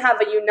don't even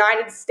have a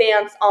united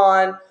stance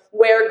on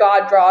where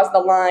God draws the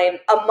line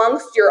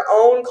amongst your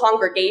own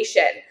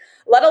congregation,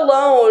 let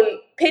alone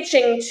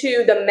pitching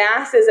to the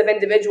masses of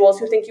individuals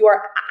who think you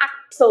are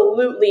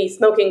absolutely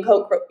smoking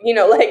coke, like,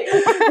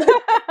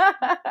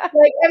 I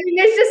mean,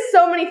 there's just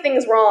so many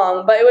things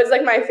wrong. But it was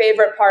like, my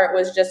favorite part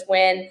was just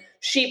when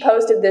she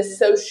posted this,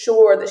 so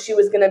sure that she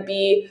was going to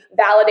be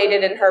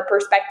validated in her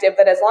perspective,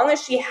 that as long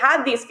as she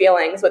had these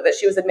feelings that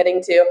she was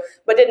admitting to,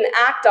 but didn't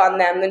act on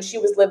them, then she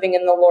was living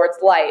in the Lord's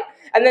light.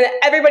 And then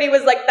everybody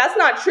was like, that's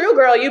not true,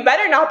 girl. You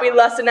better not be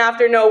lusting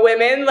after no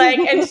women. Like,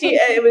 and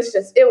it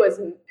was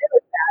bad.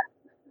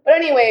 But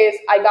anyways,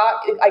 I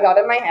got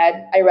in my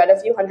head. I read a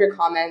few hundred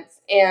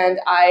comments, and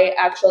I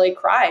actually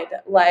cried,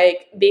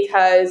 like,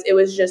 because it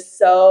was just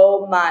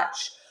so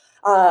much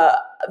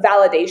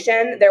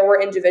validation. There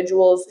were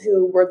individuals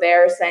who were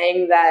there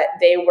saying that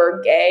they were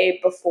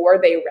gay before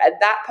they read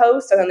that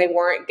post, and then they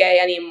weren't gay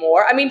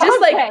anymore. I mean, just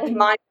like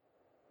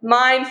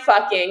mind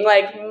fucking.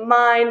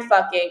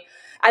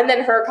 And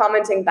then her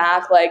commenting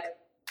back like,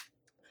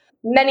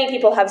 many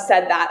people have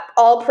said that.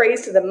 All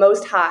praise to the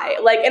Most High.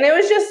 Like, and it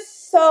was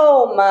just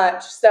so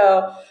much.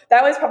 So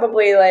that was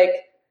probably like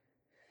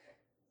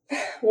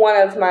one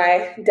of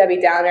my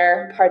Debbie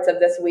Downer parts of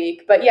this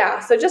week. But yeah,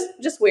 so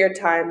just weird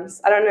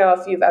times. I don't know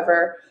if you've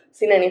ever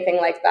seen anything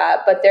like that,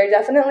 but they're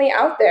definitely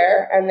out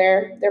there and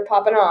they're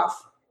popping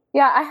off.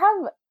 Yeah, I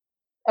have.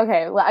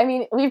 Okay, well, I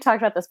mean, we've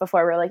talked about this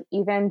before, where like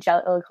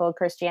evangelical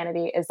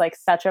Christianity is like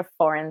such a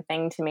foreign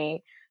thing to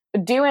me,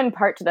 due in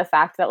part to the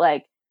fact that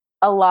like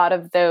a lot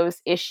of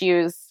those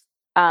issues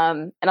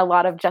and a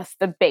lot of just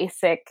the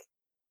basic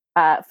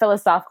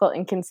philosophical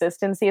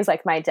inconsistencies,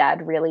 like my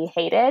dad really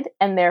hated,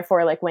 and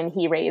therefore, like when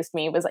he raised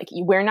me, was like,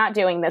 we're not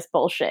doing this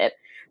bullshit.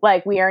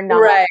 Like we are not.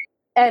 Right.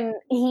 And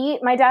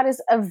my dad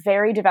is a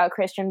very devout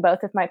Christian.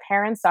 Both of my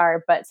parents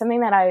are, but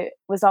something that I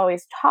was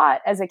always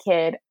taught as a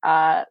kid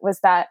was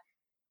that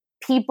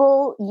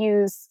people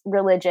use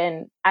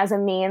religion as a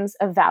means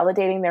of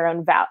validating their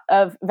own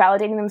of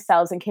validating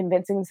themselves and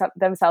convincing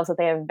themselves that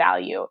they have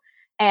value.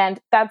 And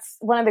that's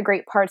one of the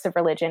great parts of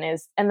religion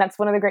and that's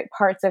one of the great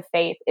parts of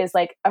faith is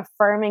like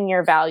affirming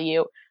your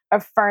value,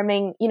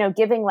 affirming,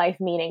 giving life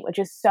meaning, which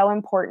is so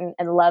important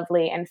and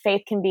lovely. And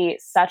faith can be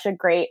such a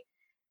great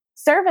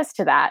service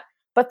to that.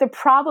 But the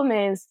problem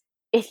is,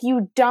 if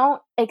you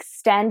don't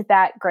extend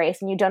that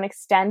grace and you don't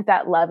extend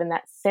that love and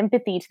that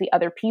sympathy to the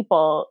other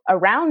people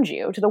around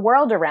you, to the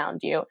world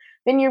around you,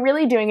 then you're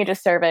really doing a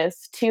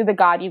disservice to the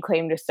God you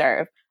claim to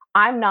serve.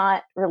 I'm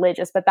not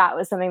religious, but that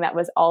was something that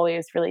was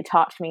always really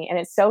taught to me. And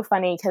it's so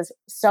funny because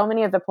so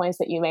many of the points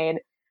that you made,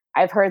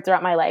 I've heard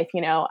throughout my life.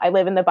 I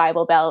live in the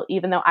Bible Belt,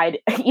 even though I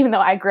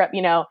grew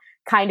up,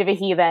 kind of a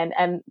heathen,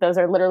 and those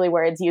are literally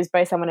words used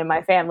by someone in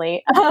my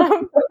family.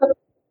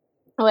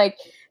 Like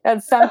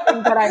that's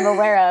something that I'm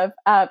aware of.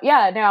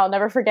 I'll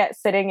never forget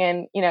sitting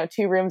in,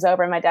 2 rooms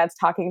over, and my dad's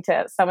talking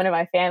to someone in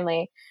my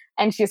family,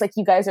 and she's like,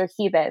 "You guys are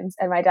heathens."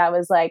 And my dad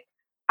was like,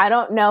 "I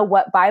don't know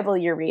what Bible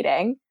you're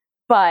reading,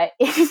 but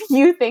if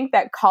you think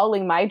that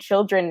calling my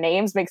children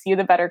names makes you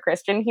the better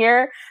Christian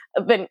here,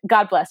 then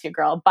God bless you,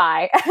 girl.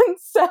 Bye." And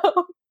so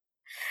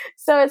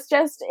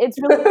it's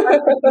really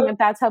frustrating that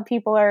that's how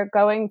people are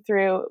going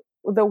through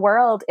the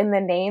world in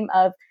the name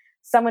of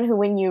someone who,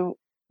 when you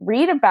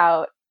read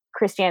about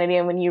Christianity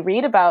and when you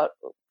read about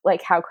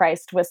like how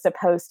Christ was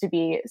supposed to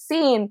be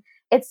seen,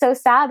 it's so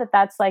sad that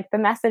that's like the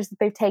message that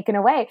they've taken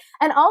away.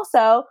 And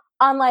also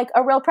on like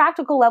a real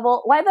practical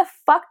level, why the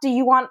fuck do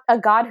you want a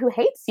God who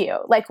hates you?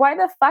 Like, why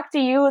the fuck do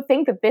you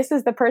think that this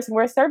is the person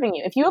we're serving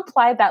you? If you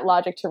applied that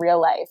logic to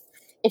real life,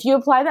 if you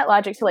apply that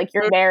logic to like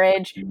your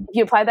marriage, if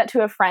you apply that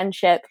to a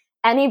friendship,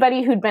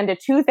 anybody who'd been to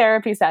 2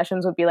 therapy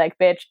sessions would be like,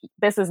 "Bitch,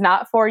 this is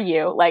not for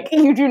you. Like,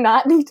 you do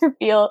not need to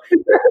feel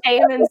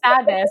shame and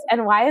sadness.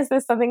 And why is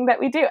this something that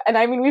we do?" And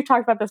I mean, we've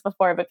talked about this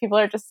before, but people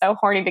are just so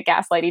horny to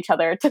gaslight each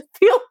other to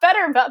feel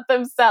better about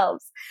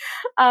themselves.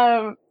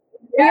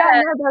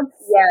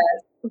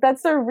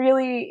 That's a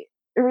really,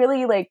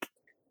 really like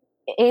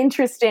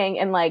interesting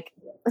and like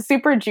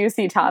super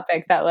juicy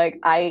topic that like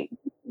I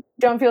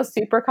don't feel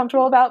super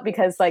comfortable about,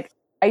 because like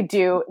I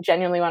do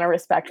genuinely want to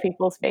respect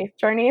people's faith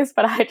journeys,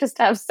 but I just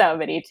have so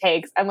many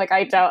takes. I'm like,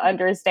 I don't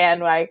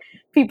understand why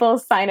people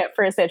sign up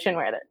for a situation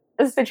where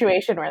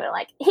they're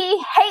like, "He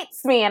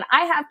hates me and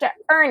I have to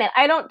earn it.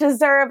 I don't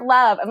deserve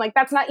love." I'm like,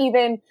 that's not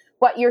even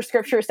what your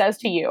scripture says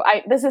to you.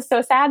 This is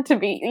so sad to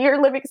me.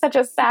 You're living such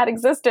a sad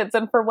existence,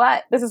 and for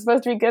what? This is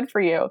supposed to be good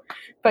for you.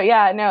 But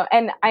yeah, no.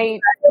 And I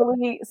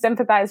totally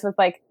sympathize with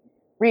like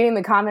reading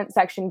the comment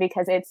section,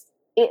 because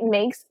it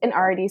makes an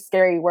already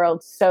scary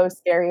world so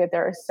scary that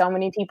there are so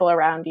many people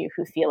around you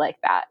who feel like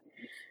that.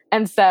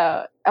 And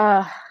so,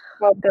 oh,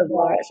 good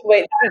Lord.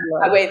 Wait,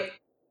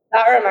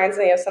 that reminds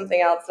me of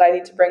something else that I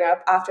need to bring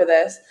up after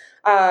this.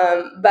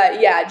 But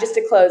yeah, just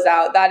to close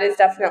out, that is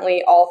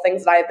definitely all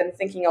things that I've been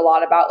thinking a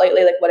lot about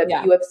lately, like what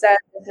you have said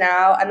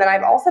now. And then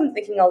I've also been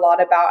thinking a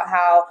lot about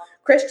how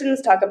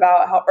Christians talk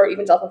about or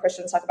evangelical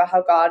Christians talk about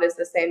how God is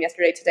the same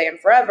yesterday, today, and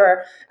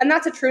forever. And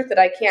that's a truth that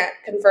I can't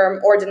confirm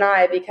or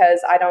deny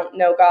because I don't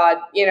know God,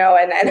 I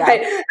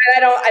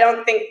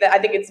don't think that, I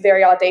think it's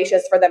very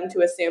audacious for them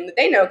to assume that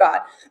they know God.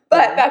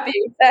 But that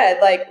being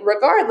said, like,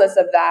 regardless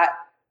of that,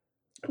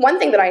 one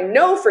thing that I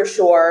know for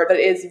sure that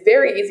is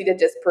very easy to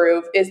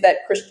disprove is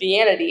that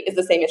Christianity is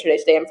the same yesterday,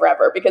 today, and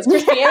forever, because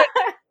Christianity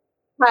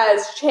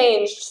has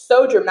changed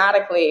so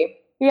dramatically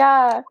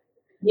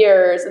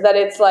years that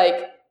it's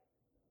like,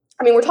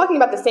 I mean, we're talking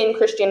about the same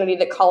Christianity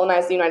that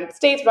colonized the United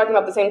States. We're talking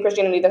about the same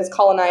Christianity that has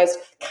colonized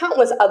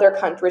countless other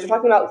countries. We're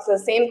talking about the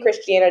same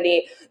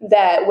Christianity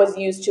that was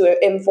used to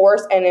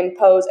enforce and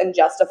impose and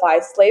justify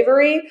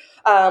slavery.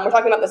 We're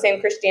talking about the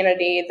same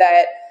Christianity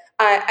that,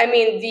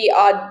 the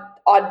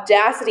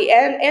audacity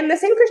and the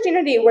same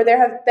Christianity where there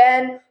have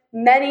been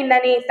many,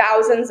 many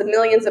thousands of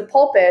millions of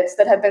pulpits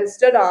that have been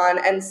stood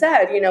on and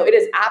said, it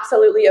is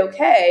absolutely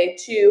okay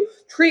to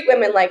treat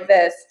women like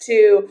this,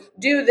 to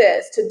do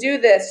this, to do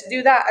this, to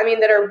do that. I mean,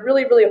 that are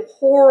really, really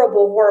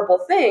horrible, horrible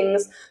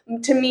things.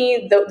 To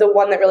me, the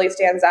one that really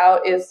stands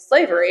out is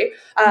slavery,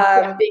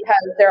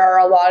 because there are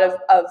a lot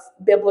of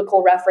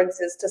biblical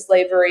references to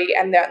slavery,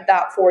 and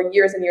that for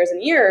years and years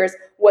and years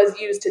was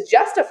used to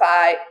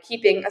justify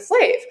keeping a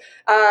slave.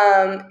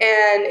 And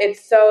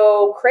it's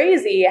so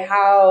crazy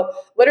how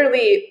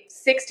literally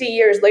 60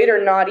 years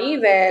later, not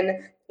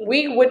even,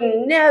 we would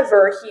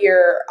never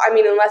hear, I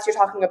mean, unless you're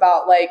talking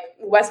about like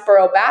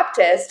Westboro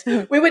Baptist,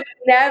 we would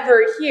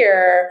never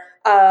hear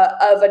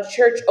of a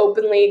church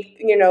openly,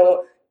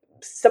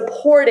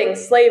 supporting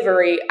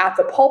slavery at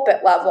the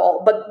pulpit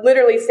level. But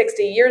literally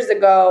 60 years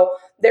ago,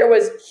 there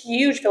was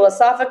huge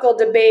philosophical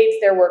debates,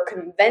 there were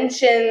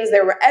conventions,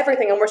 there were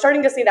everything. And we're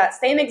starting to see that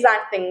same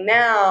exact thing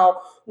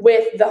now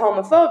with the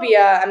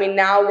homophobia. I mean,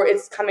 now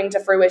it's coming to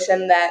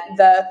fruition that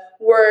the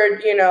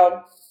word,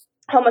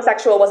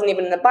 homosexual wasn't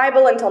even in the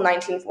Bible until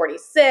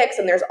 1946.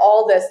 And there's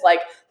all this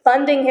like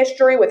funding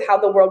history with how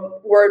the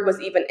word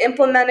was even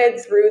implemented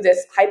through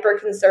this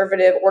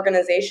hyper-conservative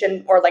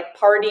organization or like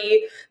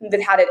party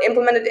that had it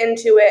implemented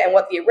into it, and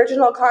what the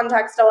original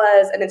context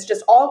was. And it's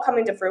just all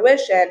coming to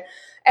fruition.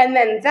 And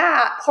then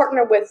that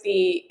partnered with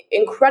the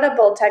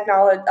incredible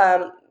technology,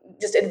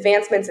 just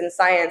advancements in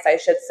science, I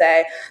should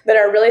say, that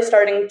are really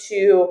starting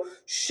to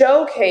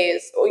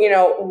showcase,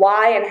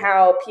 why and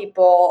how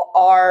people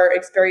are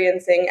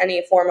experiencing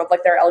any form of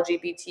like their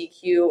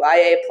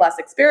LGBTQIA plus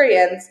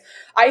experience.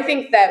 I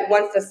think that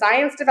once the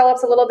science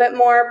develops a little bit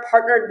more,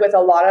 partnered with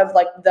a lot of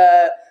like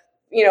the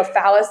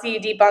fallacy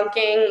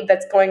debunking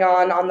that's going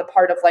on the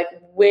part of like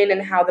when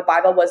and how the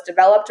Bible was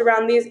developed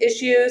around these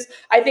issues,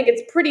 I think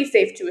it's pretty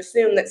safe to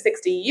assume that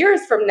 60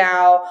 years from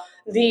now,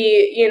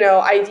 the,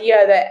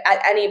 idea that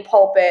at any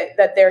pulpit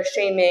that they're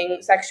shaming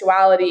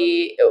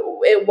sexuality,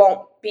 it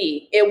won't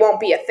be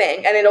a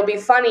thing. And it'll be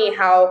funny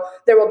how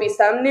there will be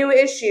some new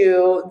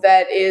issue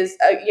that is,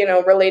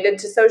 related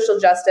to social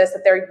justice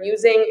that they're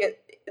using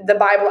the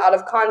Bible out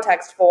of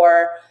context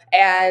for,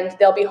 and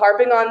they'll be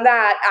harping on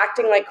that,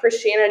 acting like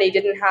Christianity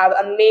didn't have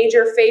a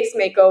major face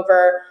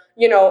makeover,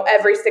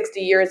 every 60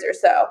 years or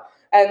so.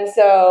 And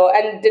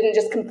didn't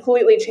just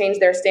completely change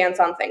their stance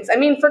on things. I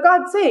mean, for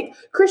God's sake,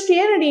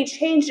 Christianity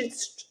changed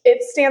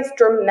its stance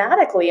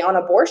dramatically on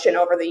abortion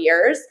over the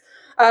years.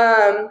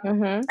 And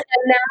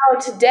now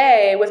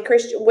today, with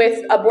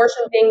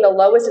abortion being the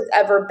lowest it's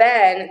ever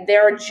been,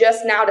 they're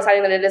just now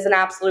deciding that it is an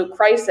absolute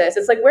crisis.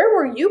 It's like, where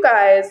were you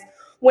guys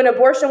when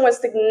abortion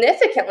was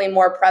significantly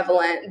more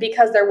prevalent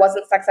because there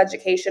wasn't sex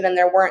education and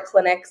there weren't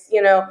clinics?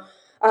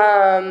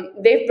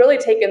 They've really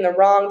taken the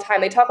wrong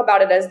time. They talk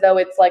about it as though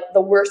it's like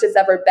the worst it's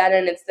ever been,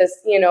 and it's this,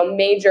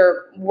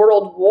 major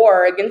world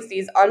war against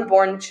these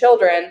unborn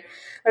children.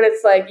 And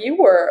it's like, you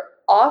were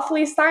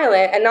awfully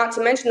silent, and not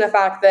to mention the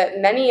fact that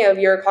many of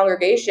your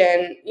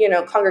congregations,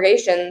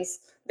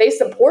 they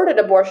supported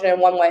abortion in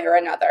one way or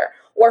another,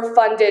 or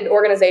funded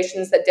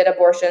organizations that did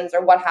abortions or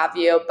what have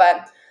you.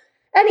 But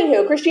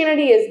anywho,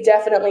 Christianity is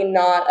definitely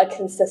not a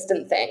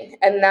consistent thing,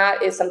 and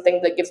that is something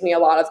that gives me a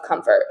lot of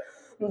comfort.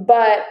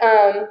 But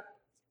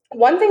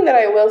one thing that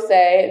I will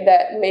say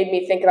that made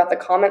me think about the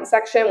comment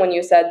section when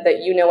you said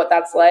that you know what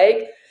that's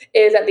like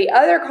is that the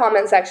other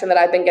comment section that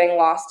I've been getting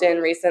lost in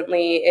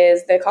recently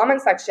is the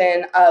comment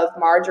section of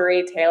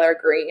Marjorie Taylor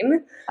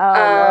Greene.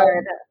 Oh,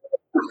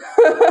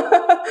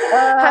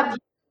 Lord.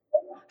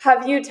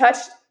 Have you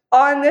touched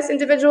on this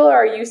individual, or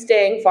are you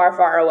staying far,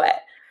 far away?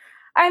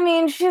 I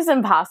mean, she's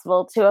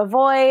impossible to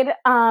avoid.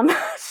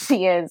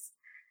 She is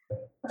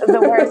the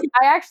worst.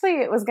 I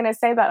actually was going to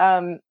say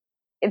that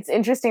it's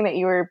interesting that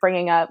you were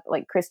bringing up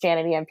like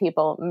Christianity and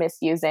people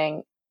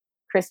misusing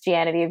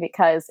Christianity,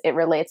 because it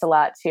relates a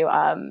lot to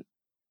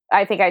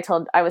I think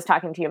I was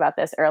talking to you about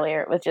this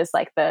earlier with just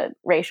like the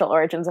racial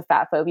origins of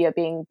fat phobia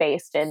being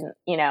based in,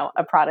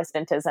 a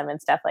Protestantism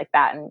and stuff like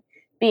that, and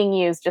being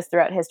used just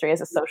throughout history as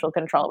a social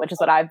control, which is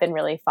what I've been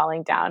really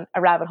falling down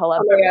a rabbit hole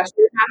of. Oh my gosh,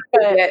 we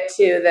have to get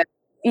to that.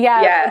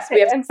 Yeah, yes, we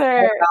have to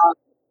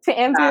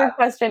answer your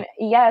question,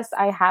 yes,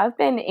 I have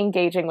been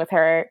engaging with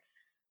her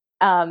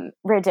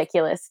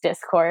ridiculous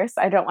discourse.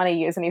 I don't want to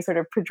use any sort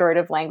of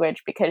pejorative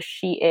language because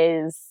she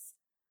is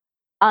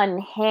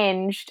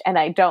unhinged, and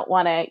I don't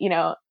want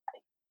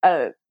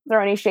to,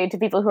 throw any shade to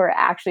people who are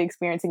actually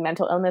experiencing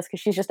mental illness, because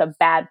she's just a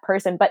bad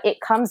person. But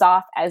it comes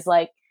off as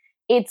like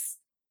it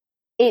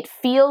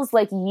feels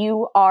like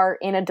you are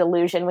in a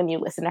delusion when you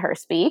listen to her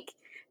speak.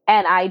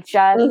 And I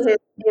just,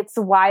 it's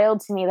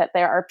wild to me that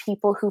there are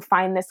people who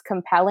find this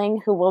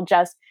compelling, who will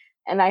just,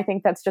 and I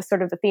think that's just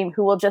sort of the theme,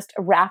 who will just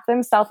wrap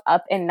themselves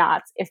up in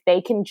knots if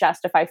they can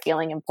justify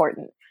feeling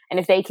important, and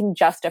if they can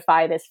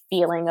justify this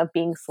feeling of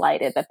being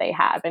slighted that they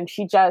have. And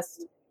she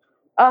just,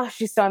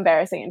 she's so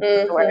embarrassing and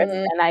the worst.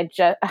 And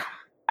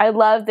I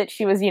love that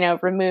she was,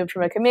 removed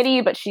from a committee,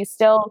 but she's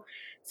still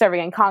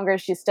serving in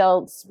Congress. She's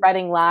still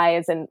spreading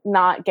lies and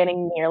not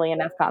getting nearly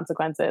enough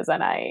consequences.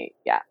 And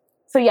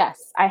So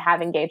yes, I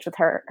have engaged with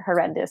her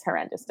horrendous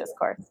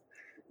discourse.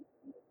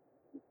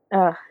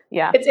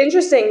 Yeah. It's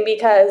interesting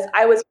because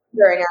I was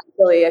wondering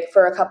actually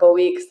for a couple of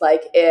weeks,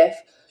 like if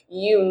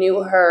you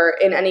knew her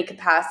in any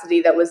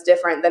capacity that was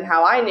different than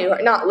how I knew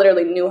her. Not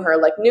literally knew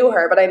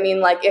her, but I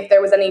mean like if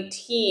there was any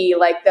tea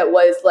like that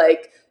was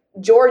like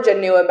Georgia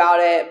knew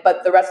about it,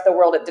 but the rest of the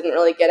world it didn't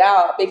really get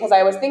out, because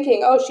I was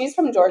thinking, oh, she's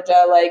from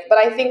Georgia, like, but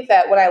I think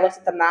that when I looked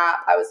at the map,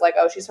 I was like,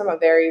 oh, she's from a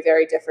very,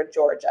 very different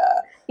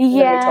Georgia than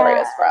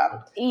Victoria's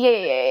from.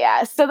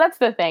 Yeah. So that's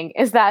the thing,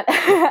 is that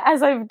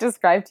as I've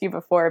described to you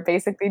before,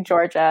 basically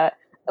Georgia,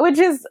 which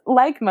is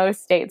like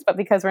most states, but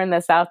because we're in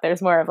the South,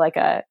 there's more of like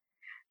a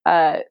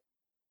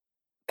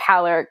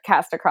pallor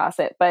cast across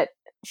it. But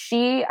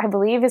she, I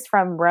believe, is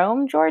from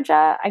Rome,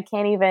 Georgia.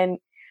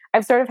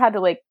 I've sort of had to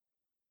like,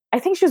 I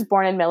think she was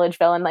born in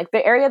Milledgeville, and like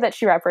the area that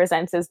she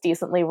represents is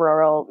decently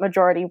rural,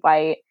 majority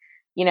white,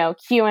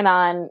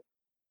 QAnon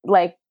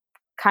like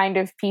kind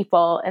of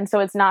people. And so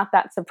it's not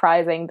that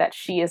surprising that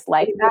she is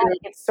like that.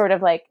 It's sort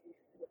of like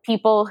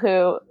people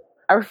who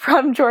are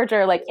from Georgia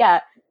are like, yeah,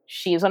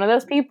 she's one of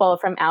those people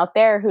from out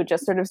there who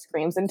just sort of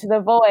screams into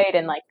the void,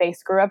 and like they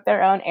screw up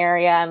their own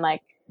area, and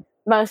like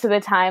most of the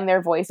time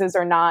their voices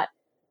are not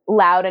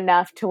loud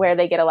enough to where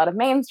they get a lot of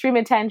mainstream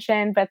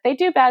attention, but they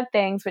do bad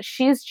things. But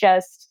she's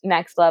just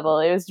next level.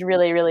 It was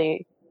really,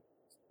 really,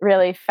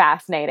 really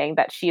fascinating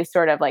that she's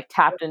sort of like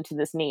tapped into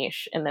this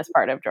niche in this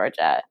part of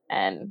Georgia.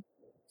 And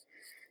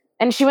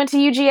she went to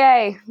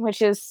UGA,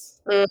 which is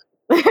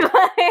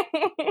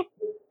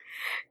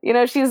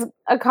she's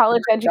a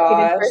college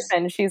educated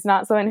person. She's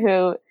not someone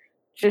who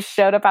just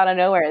showed up out of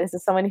nowhere. This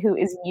is someone who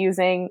is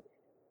using,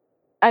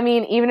 I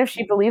mean, even if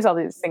she believes all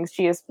these things,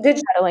 she is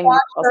peddling.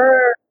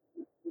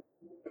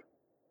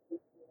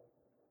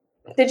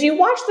 Did you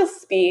watch the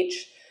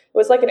speech? It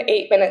was like an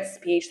 8-minute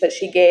speech that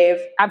she gave.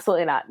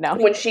 Absolutely not. No.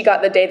 When she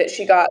got the day that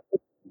she got.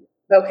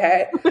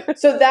 Okay.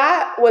 So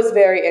that was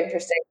very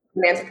interesting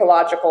from an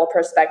anthropological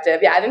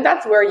perspective. Yeah, I think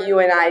that's where you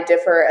and I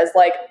differ, as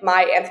like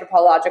my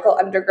anthropological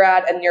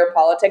undergrad and your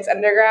politics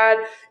undergrad.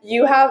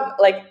 You have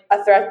like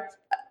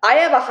I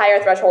have a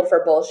higher threshold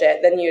for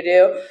bullshit than you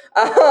do,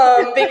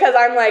 because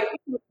I'm like,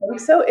 I'm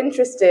so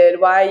interested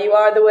why you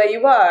are the way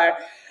you are.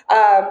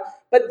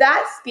 But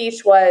that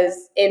speech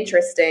was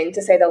interesting,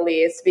 to say the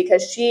least,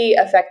 because she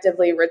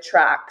effectively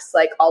retracts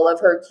like all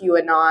of her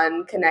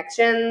QAnon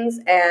connections.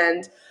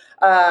 And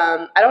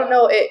I don't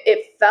know,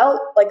 it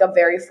felt like a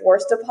very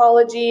forced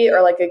apology,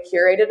 or like a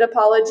curated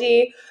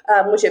apology,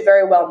 which it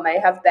very well may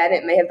have been.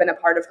 It may have been a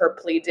part of her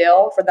plea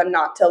deal for them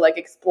not to like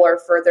explore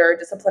further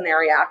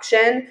disciplinary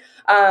action,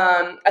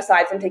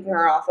 aside from taking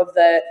her off of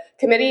the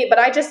committee. But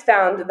I just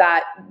found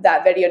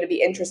that video to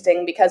be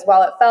interesting, because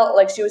while it felt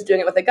like she was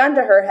doing it with a gun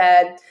to her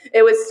head,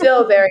 it was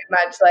still very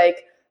much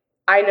like,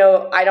 I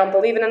know I don't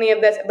believe in any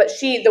of this, but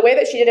the way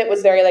that she did it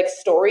was very like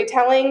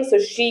storytelling. So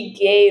she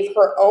gave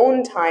her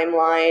own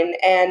timeline,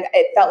 and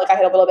it felt like I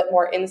had a little bit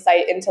more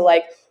insight into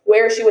like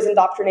where she was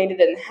indoctrinated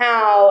and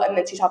how. And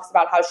then she talks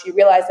about how she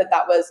realized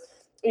that was,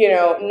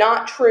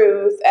 not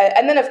truth.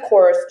 And then of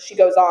course she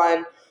goes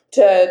on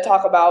to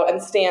talk about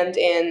and stand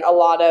in a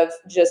lot of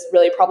just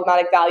really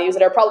problematic values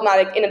that are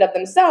problematic in and of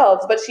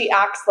themselves, but she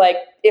acts like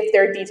if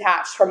they're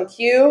detached from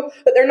Q,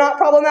 that they're not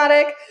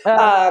problematic.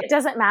 It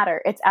doesn't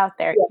matter. It's out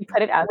there. Yeah. You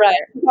put it out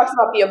there. She talks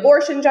about the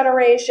abortion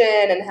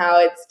generation and how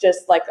it's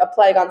just like a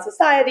plague on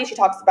society. She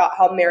talks about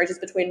how marriage is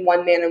between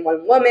one man and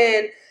one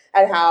woman,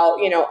 and how,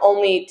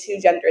 only two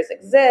genders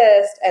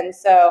exist. And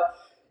so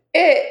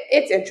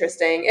it's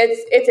interesting.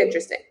 It's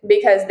interesting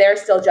because they're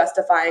still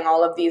justifying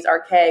all of these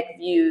archaic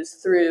views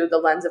through the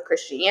lens of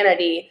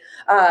Christianity,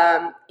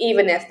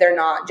 even if they're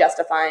not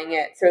justifying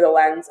it through the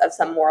lens of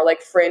some more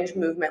like fringe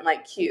movement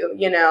like Q,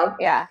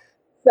 Yeah.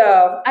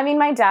 So, I mean,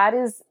 my dad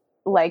is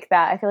like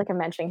that. I feel like I'm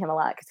mentioning him a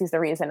lot because he's the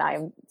reason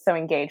I'm so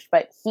engaged,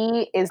 but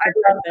he's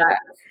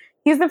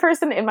the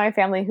person in my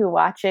family who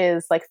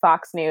watches like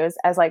Fox News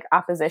as like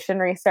opposition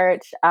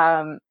research.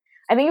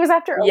 I think it was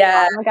after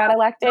Obama got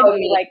elected.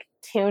 He like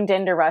tuned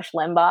into Rush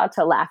Limbaugh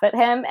to laugh at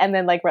him, and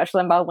then like Rush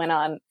Limbaugh went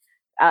on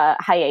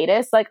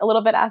hiatus like a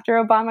little bit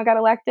after Obama got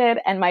elected,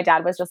 and my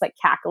dad was just like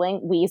cackling,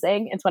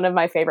 wheezing. It's one of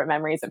my favorite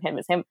memories of him,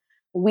 is him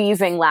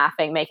wheezing,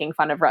 laughing, making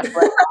fun of Rush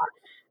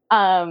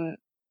Limbaugh.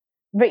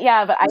 But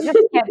I just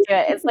can't do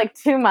it. It's like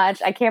too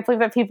much. I can't believe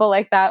that people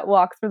like that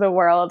walk through the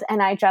world.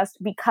 And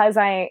because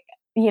I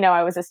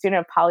was a student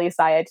of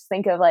poli-sci, I just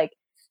think of like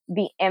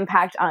the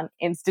impact on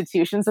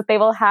institutions that they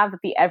will have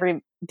that the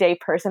everyday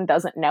person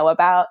doesn't know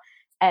about.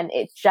 And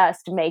it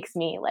just makes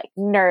me like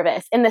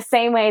nervous, in the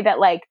same way that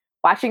like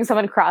watching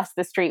someone cross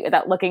the street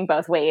without looking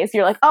both ways,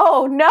 you're like,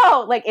 oh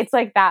no, like it's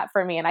like that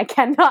for me, and I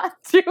cannot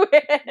do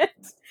it.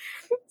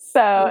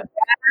 So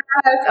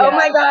yes. Oh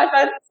my gosh,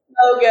 that's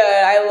so good.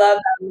 I love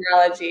that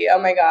analogy. Oh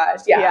my gosh.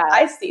 Yeah,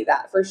 I see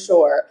that for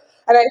sure.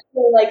 And I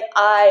feel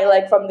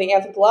like from the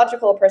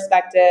anthropological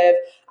perspective,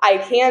 I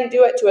can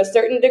do it to a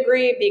certain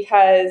degree,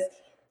 because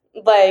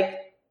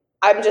like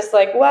I'm just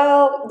like,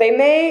 well, they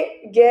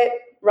may get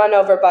run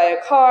over by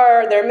a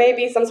car. There may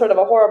be some sort of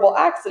a horrible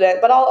accident,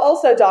 but I'll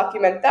also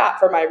document that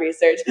for my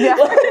research. Yeah.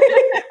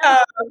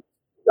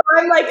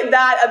 I'm like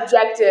that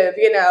objective,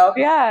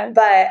 Yeah.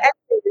 But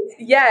anyways,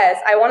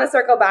 yes, I want to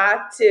circle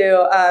back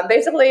to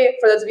basically,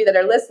 for those of you that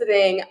are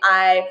listening,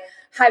 I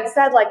had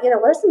said, like, what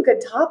are some good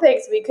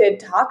topics we could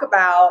talk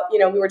about? We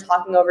were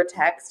talking over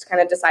text,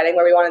 kind of deciding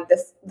where we wanted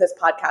this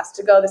podcast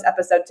to go, this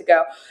episode to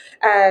go.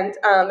 And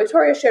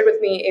Victoria shared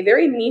with me a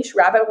very niche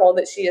rabbit hole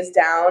that she is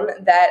down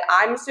that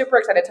I'm super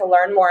excited to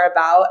learn more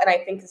about, and I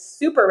think is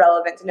super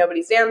relevant to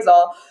Nobody's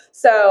Damsel.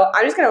 So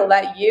I'm just going to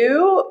let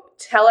you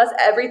tell us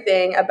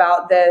everything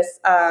about this,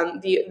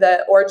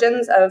 the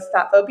origins of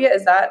fat phobia.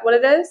 Is that what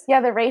it is? Yeah,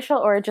 the racial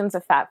origins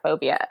of fat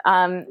phobia.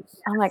 Oh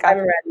my gosh. I'm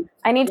ready.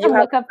 I need to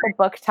look up the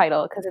book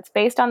title because it's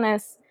based on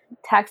this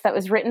text that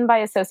was written by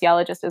a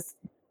sociologist.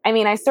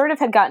 I sort of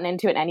had gotten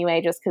into it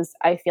anyway, just because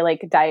I feel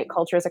like diet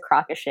culture is a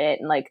crock of shit.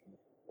 And like,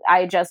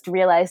 I just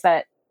realized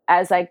that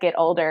as I get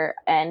older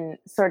and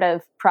sort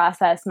of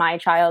process my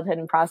childhood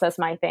and process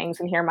my things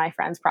and hear my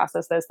friends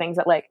process those things,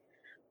 that like,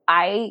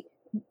 I,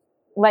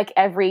 like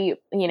every,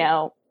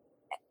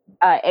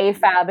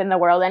 AFAB in the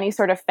world, any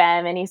sort of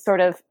femme, any sort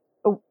of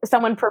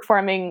someone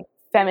performing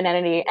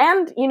femininity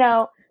and,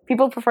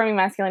 people performing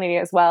masculinity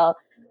as well.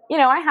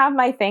 I have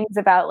my things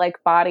about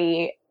like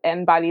body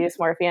and body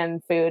dysmorphia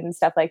and food and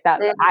stuff like that.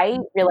 But I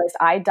realized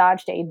I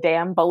dodged a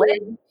damn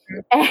bullet.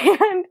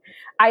 And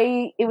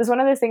it was one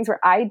of those things where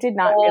I did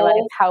not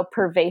realize how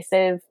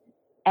pervasive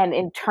and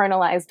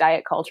internalized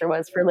diet culture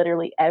was for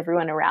literally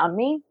everyone around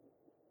me.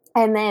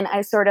 And then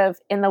I sort of,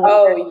 in the way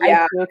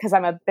I do, because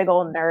I'm a big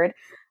old nerd,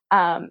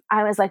 I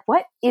was like,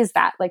 what is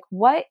that? Like,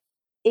 what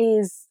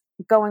is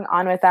going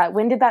on with that?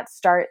 When did that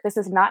start? This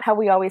is not how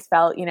we always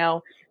felt.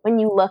 When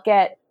you look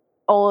at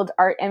old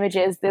art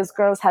images, those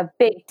girls have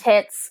big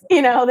tits,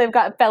 they've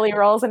got belly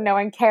rolls and no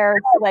one cares.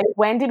 Like,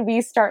 when did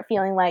we start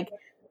feeling like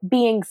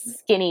being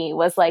skinny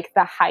was like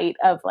the height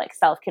of like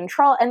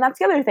self-control? And that's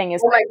the other thing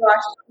is, oh my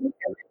gosh.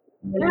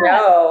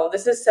 No,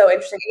 this is so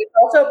interesting. It's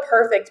also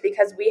perfect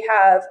because we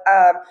have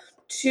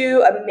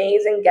two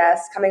amazing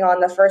guests coming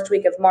on the first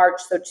week of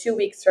March, so 2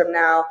 weeks from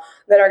now,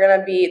 that are going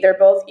to be, they're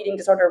both eating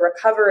disorder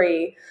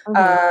recovery, and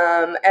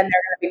they're going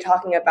to be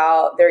talking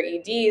about their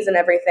EDs and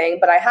everything,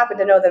 but I happen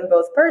to know them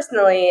both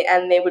personally,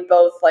 and they would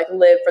both like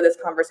live for this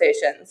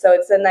conversation. So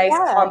it's a nice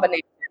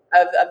combination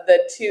of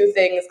the two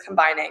things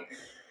combining.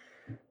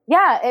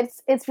 Yeah,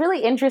 it's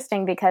really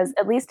interesting because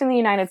at least in the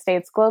United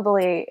States,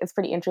 globally, it's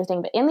pretty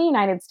interesting. But in the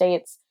United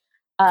States,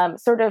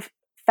 sort of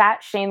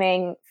fat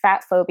shaming,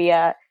 fat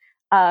phobia,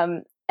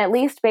 at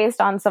least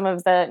based on some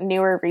of the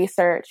newer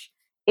research,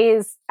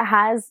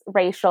 has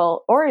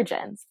racial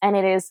origins, and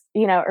it is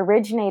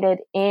originated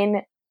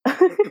in,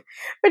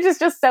 which is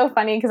just so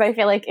funny because I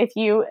feel like if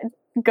you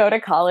go to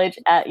college,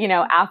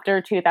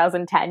 after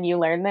 2010, you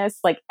learn this,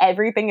 like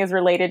everything is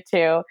related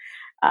to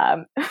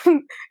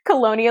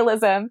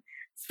colonialism.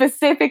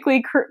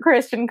 Specifically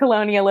Christian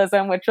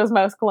colonialism, which was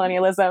most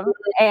colonialism,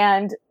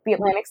 and the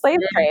Atlantic slave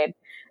trade.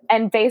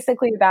 And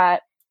basically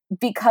that,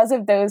 because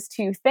of those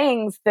two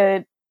things,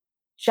 the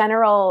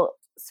general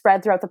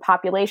spread throughout the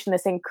population,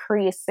 this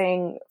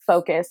increasing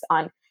focus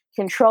on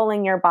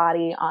controlling your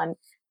body, on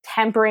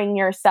tempering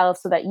yourself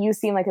so that you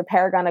seem like a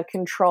paragon of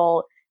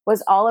control,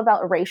 was all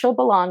about racial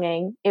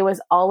belonging. It was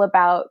all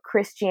about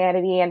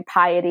Christianity and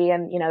piety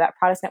and, that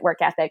Protestant work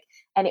ethic.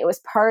 And it was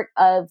part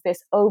of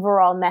this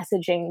overall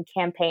messaging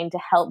campaign to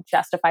help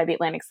justify the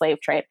Atlantic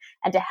slave trade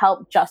and to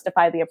help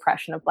justify the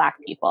oppression of Black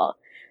people.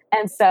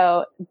 And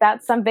so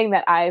that's something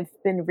that I've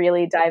been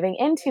really diving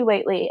into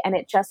lately. And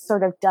it just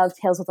sort of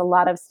dovetails with a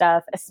lot of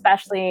stuff,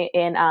 especially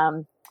in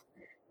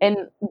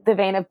the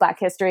vein of Black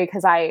history.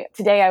 Because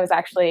today I was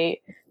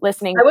actually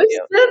listening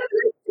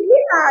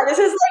this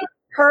is like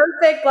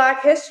perfect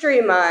Black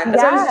History Month.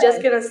 That's what I was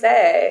just going to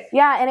say.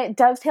 Yeah, and it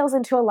dovetails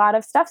into a lot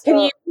of stuff.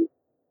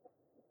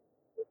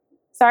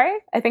 Sorry?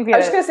 I was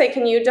just going to say,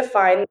 can you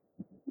define...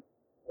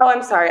 Oh,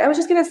 I'm sorry. I was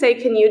just going to say,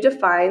 can you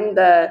define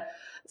the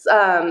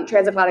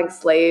transatlantic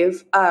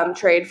slave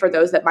trade for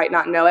those that might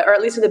not know it, or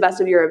at least to the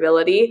best of your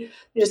ability?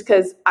 Just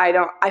because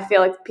I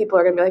feel like people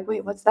are going to be like,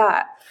 wait, what's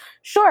that?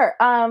 Sure.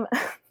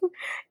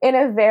 In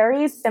a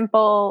very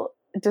simple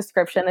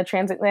description, the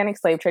transatlantic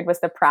slave trade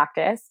was the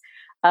practice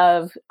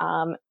of,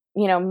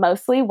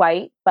 mostly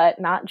white,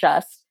 but not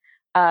just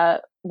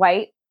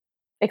white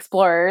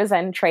explorers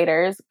and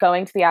traders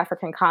going to the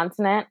African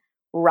continent,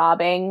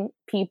 robbing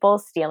people,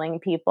 stealing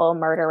people,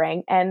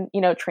 murdering, and,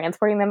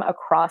 transporting them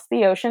across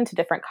the ocean to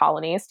different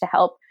colonies to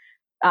help,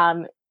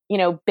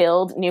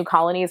 build new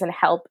colonies and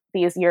help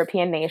these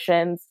European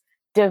nations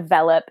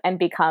develop and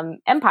become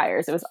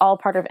empires. It was all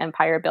part of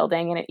empire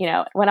building. And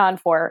it, went on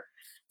for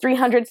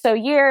 300 so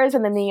years.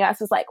 And then the US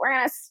was like, we're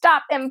going to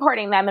stop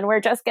importing them and we're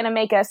just going to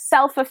make a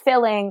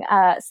self-fulfilling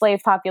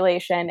slave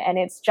population. And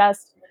it's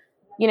just,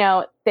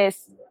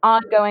 this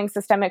ongoing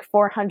systemic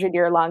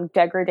 400-year-long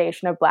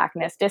degradation of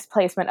Blackness,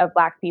 displacement of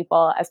Black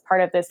people as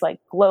part of this like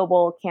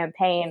global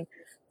campaign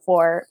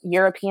for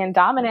European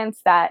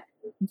dominance that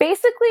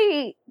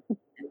basically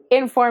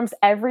informs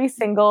every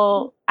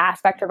single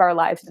aspect of our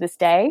lives to this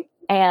day.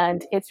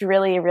 And it's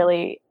really,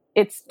 really,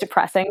 it's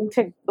depressing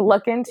to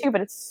look into,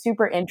 but it's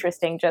super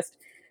interesting, just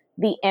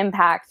the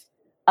impact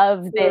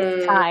of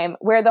this time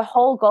where the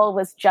whole goal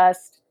was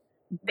just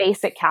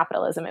basic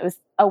capitalism. It was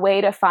a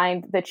way to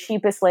find the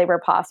cheapest labor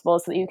possible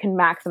so that you can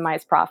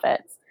maximize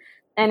profits.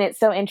 And it's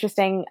so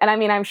interesting. And I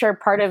mean, I'm sure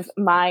part of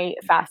my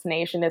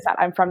fascination is that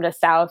I'm from the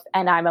South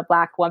and I'm a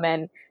Black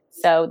woman.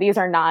 So these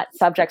are not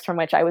subjects from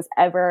which I was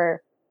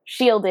ever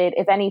shielded.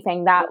 If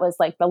anything, that was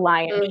like the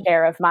lion's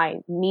share of my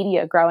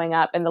media growing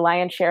up, and the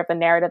lion's share of the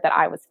narrative that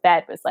I was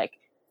fed was like,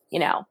 you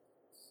know,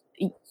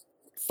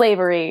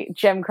 slavery,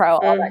 Jim Crow,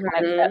 all that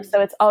kind of stuff.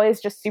 So it's always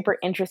just super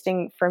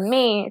interesting for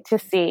me to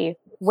see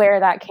where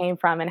that came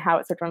from and how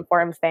it sort of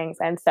informs things.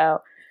 And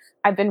so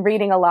I've been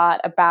reading a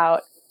lot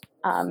about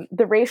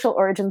the racial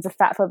origins of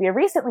fat phobia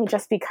recently,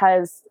 just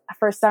because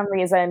for some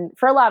reason,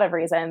 for a lot of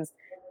reasons,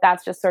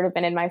 that's just sort of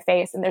been in my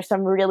face. And there's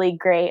some really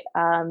great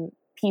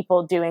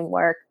people doing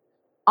work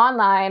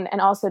online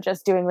and also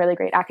just doing really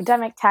great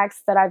academic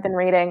texts that I've been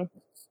reading.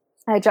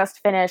 I just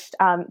finished,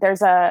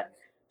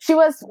 she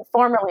was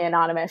formerly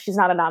anonymous. She's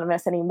not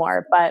anonymous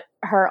anymore, but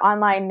her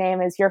online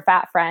name is Your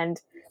Fat Friend.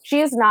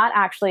 She is not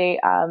actually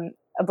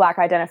a Black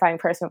identifying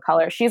person of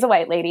color. She's a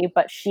white lady,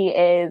 but she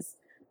is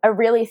a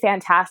really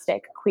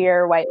fantastic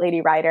queer white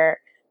lady writer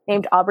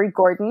named Aubrey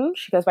Gordon.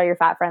 She goes by Your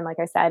Fat Friend, like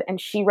I said. And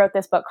she wrote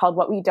this book called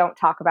What We Don't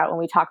Talk About When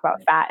We Talk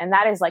About Fat. And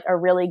that is like a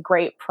really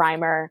great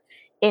primer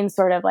in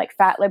sort of like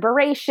fat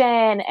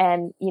liberation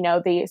and, you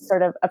know, the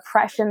sort of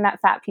oppression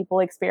that fat people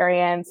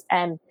experience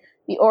and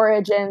the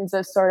origins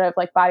of sort of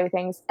like body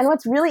things. And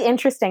what's really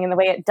interesting in the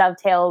way it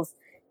dovetails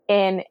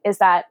in is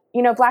that,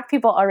 you know, Black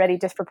people already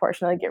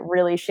disproportionately get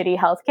really shitty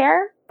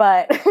healthcare,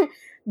 but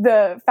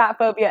the fat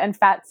phobia and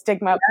fat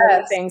stigma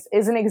things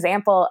is an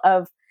example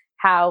of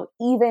how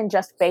even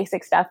just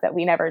basic stuff that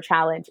we never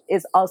challenge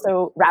is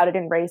also rooted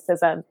in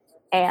racism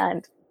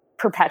and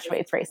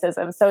perpetuates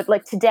racism. So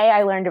like today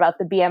I learned about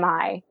the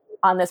BMI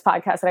on this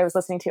podcast that I was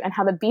listening to, and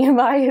how the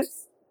BMI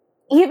is,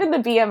 even the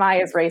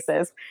BMI is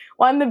racist.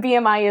 One, the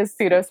BMI is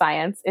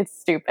pseudoscience. It's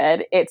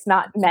stupid. It's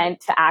not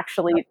meant to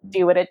actually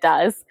do what it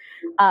does.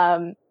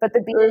 But the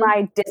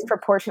BMI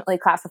disproportionately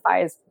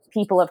classifies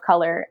people of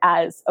color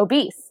as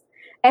obese.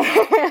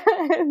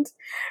 And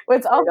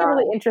what's also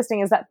really interesting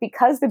is that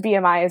because the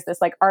BMI is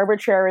this like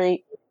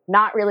arbitrary,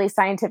 not really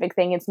scientific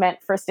thing, it's meant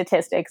for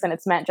statistics and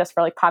it's meant just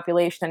for like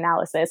population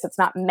analysis. It's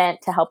not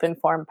meant to help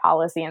inform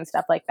policy and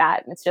stuff like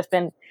that. And it's just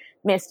been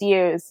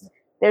misused.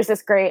 There's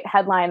this great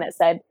headline that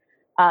said,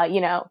 you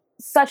know,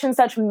 such and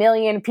such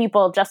million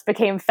people just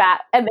became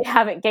fat and they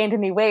haven't gained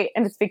any weight.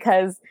 And it's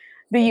because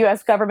the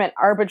US government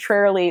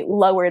arbitrarily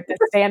lowered the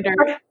standard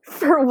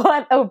for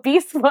what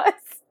obese was.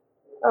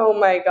 Oh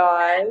my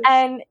gosh.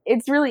 And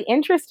it's really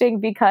interesting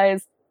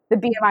because the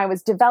BMI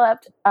was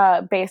developed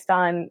based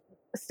on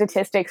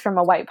statistics from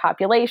a white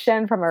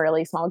population, from a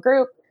really small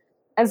group.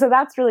 And so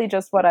that's really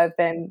just what I've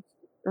been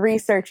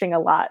researching a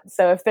lot.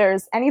 So if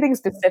there's anything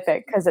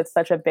specific, because it's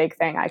such a big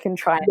thing, I can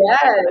try.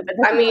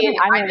 I mean,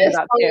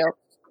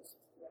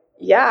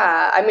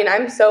 yeah, I mean,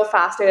 I'm so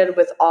fascinated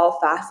with all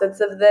facets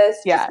of this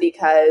just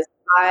because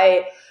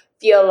I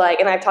feel like,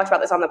 and I've talked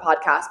about this on the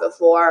podcast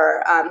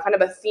before, kind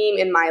of a theme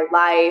in my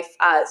life,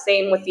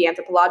 same with the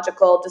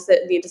anthropological,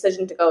 the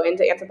decision to go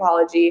into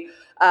anthropology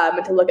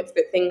and to look at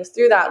things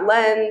through that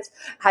lens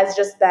has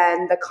just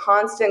been the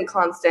constant,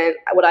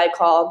 what I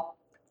call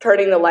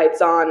turning the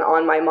lights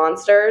on my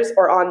monsters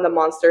or on the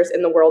monsters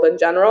in the world in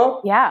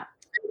general. Yeah.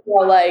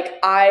 Well, like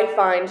I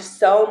find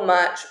so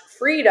much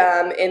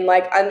freedom in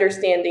like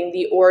understanding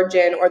the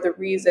origin or the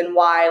reason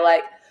why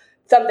like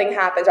something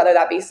happens, whether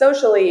that be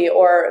socially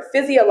or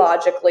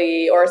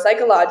physiologically or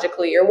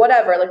psychologically or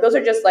whatever. Like those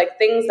are just like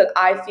things that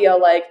I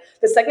feel like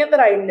the second that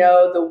I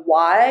know the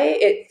why,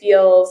 it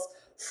feels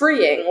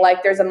freeing.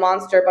 Like there's a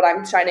monster, but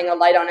I'm shining a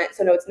light on it,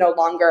 so no, it's no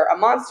longer a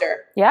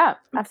monster. Yeah,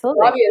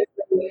 absolutely.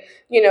 Obviously,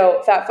 you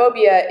know, fat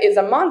phobia is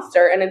a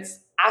monster and it's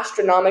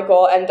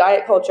astronomical, and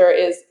diet culture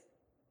is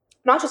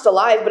not just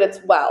alive, but it's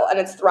well and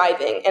it's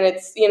thriving and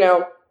it's, you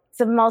know, it's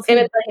a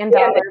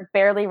multi-billion-dollar,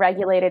 barely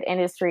regulated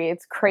industry.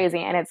 It's crazy,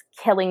 and it's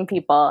killing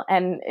people,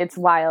 and it's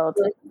wild.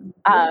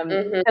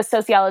 The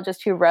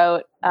sociologist who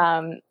wrote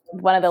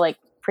one of the like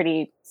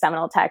pretty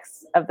seminal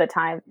texts of the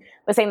time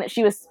was saying that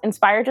she was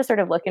inspired to sort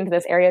of look into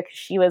this area because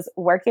she was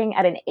working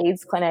at an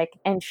AIDS clinic,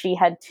 and she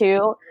had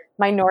two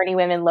minority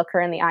women look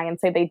her in the eye and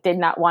say they did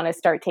not want to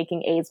start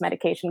taking AIDS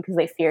medication because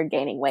they feared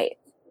gaining weight.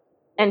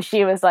 And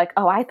she was like,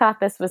 oh, I thought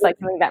this was like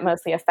something that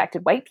mostly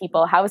affected white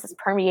people. How is this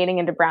permeating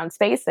into brown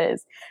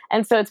spaces?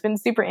 And so it's been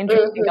super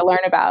interesting to learn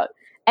about,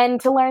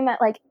 and to learn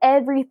that like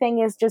everything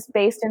is just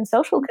based in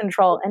social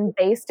control and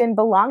based in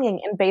belonging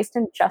and based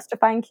in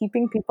justifying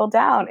keeping people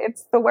down.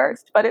 It's the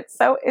worst, but it's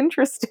so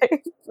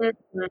interesting.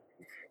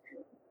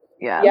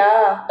 Yeah.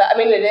 Yeah. I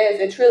mean, it is.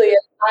 It truly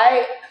is.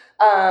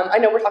 I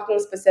know we're talking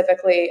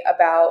specifically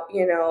about,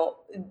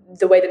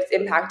 the way that it's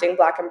impacting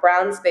Black and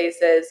brown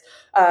spaces.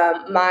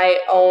 My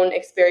own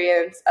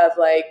experience of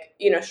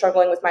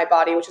struggling with my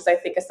body, which is, I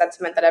think, a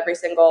sentiment that every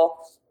single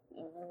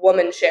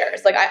woman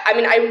shares. Like, I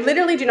mean, I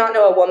literally do not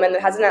know a woman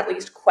that hasn't at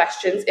least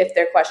questions if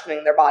they're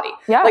questioning their body.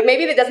 Yeah. Like,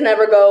 maybe it doesn't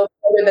ever go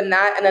further than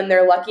that, and then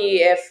they're lucky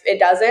if it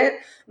doesn't.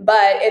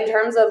 But in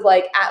terms of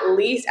at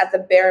least at the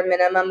bare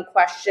minimum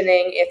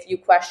questioning, if you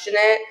question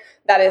it,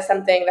 that is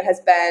something that has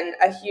been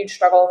a huge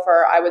struggle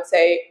for, I would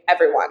say,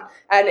 everyone.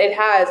 And it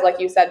has, like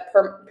you said,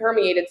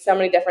 permeated so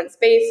many different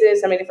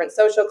spaces, so many different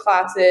social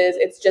classes.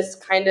 It's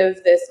just kind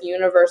of this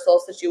universal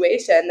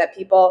situation that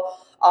people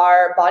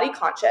are body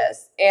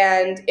conscious.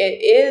 And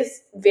it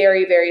is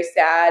very, very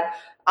sad.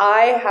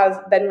 I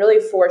have been really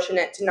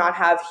fortunate to not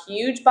have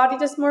huge body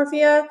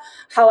dysmorphia.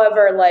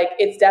 However,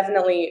 it's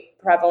definitely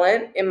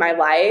prevalent in my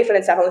life, and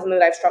it's definitely something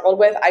that I've struggled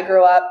with. I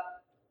grew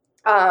up,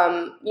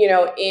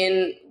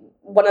 in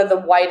one of the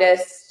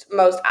whitest,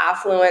 most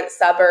affluent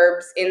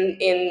suburbs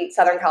in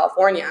Southern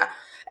California.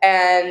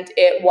 And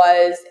it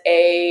was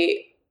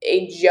a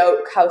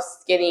joke how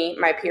skinny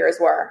my peers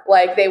were.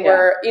 Like, they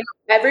were,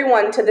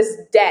 everyone to this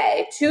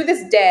day,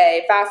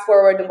 fast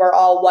forward, and we're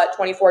all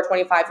 24,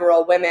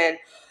 25-year-old women.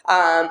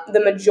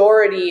 The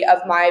majority of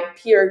my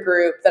peer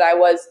group that I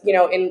was,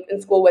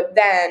 in school with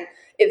then,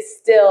 it's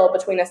still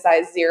between a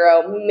size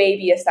 0,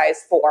 maybe a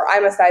size 4.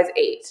 I'm a size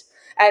 8.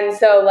 And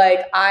so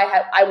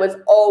I was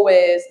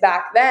always,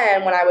 back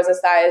then when I was a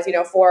size,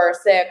 4 or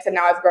 6, and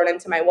now I've grown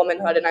into my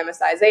womanhood and I'm a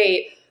size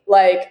 8,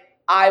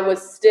 I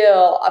was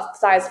still a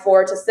size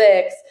 4 to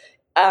 6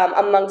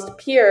 amongst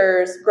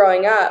peers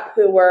growing up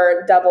who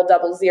were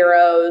double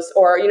zeros,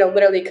 or,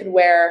 literally could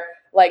wear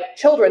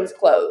children's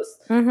clothes.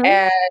 Mm-hmm.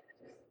 And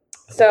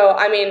so,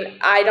 I mean,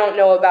 I don't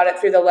know about it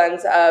through the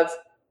lens of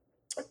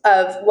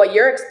what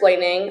you're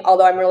explaining,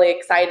 although I'm really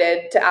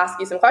excited to ask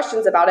you some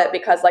questions about it,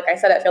 because like I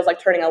said, it feels like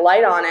turning a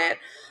light on it.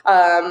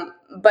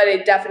 But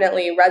it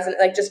definitely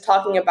resonates, just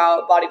talking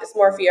about body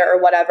dysmorphia or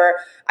whatever.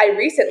 I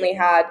recently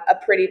had a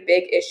pretty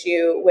big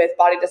issue with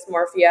body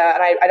dysmorphia,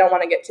 and I don't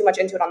want to get too much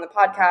into it on the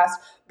podcast,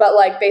 but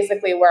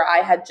basically where I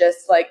had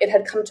just it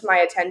had come to my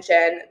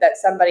attention that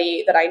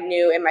somebody that I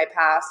knew in my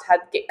past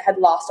had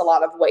lost a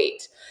lot of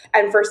weight.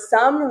 And for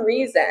some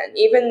reason,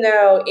 even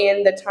though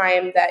in the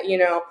time that,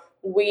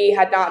 we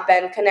had not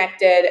been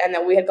connected and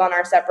that we had gone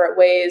our separate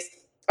ways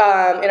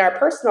in our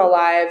personal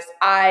lives,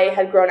 I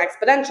had grown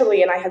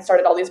exponentially, and I had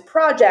started all these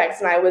projects,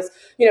 and I was,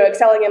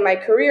 excelling in my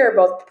career,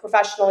 both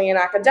professionally and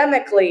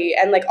academically,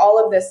 and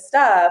all of this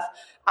stuff.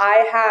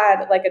 I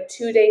had a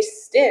 2-day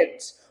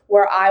stint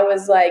where I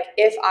was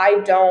if I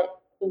don't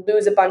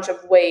lose a bunch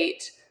of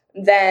weight,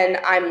 then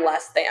I'm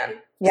less than.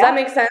 Does that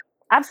make sense?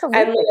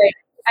 Absolutely.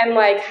 And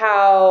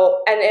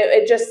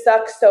it just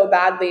sucks so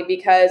badly,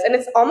 because, and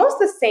it's almost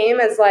the same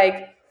as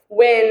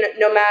when,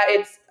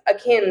 it's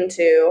akin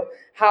to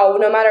how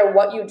no matter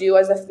what you do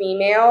as a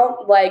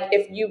female,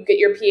 if you get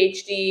your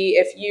PhD,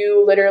 if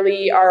you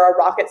literally are a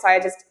rocket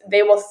scientist,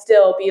 they will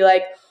still be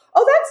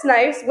oh, that's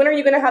nice, when are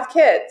you going to have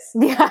kids?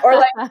 Yeah. Or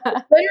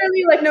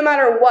literally no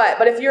matter what.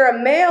 But if you're a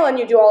male and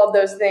you do all of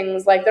those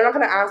things, they're not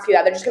going to ask you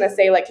that. They're just going to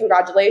say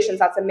congratulations,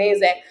 that's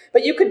amazing.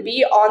 But you could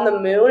be on the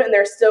moon and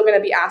they're still going to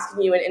be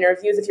asking you in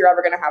interviews if you're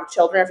ever going to have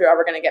children, if you're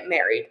ever going to get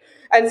married.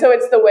 And so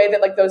it's the way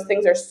that those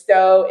things are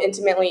so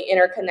intimately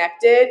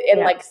interconnected, and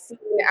seen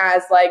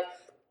as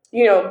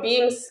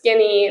being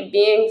skinny,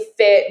 being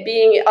fit,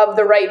 being of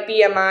the right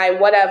BMI,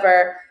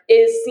 whatever,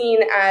 is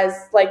seen as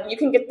you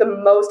can get the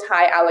most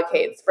high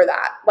allocates for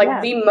that,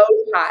 the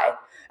most high.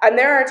 And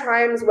there are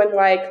times when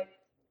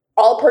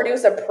I'll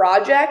produce a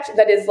project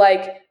that is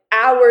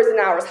hours and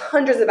hours,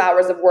 hundreds of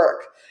hours of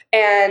work,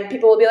 and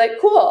people will be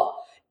cool.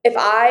 If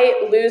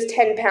I lose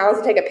 10 pounds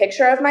and take a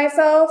picture of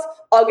myself,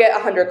 I'll get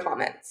 100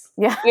 comments.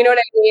 Yeah. You know what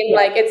I mean?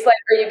 Yeah. It's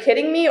are you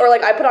kidding me? Or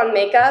I put on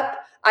makeup,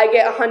 I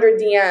get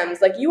 100 DMs.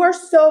 You are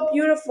so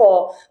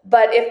beautiful.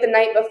 But if the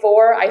night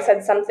before I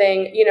said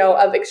something,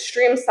 of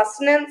extreme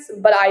sustenance,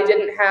 but I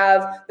didn't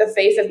have the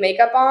face of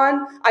makeup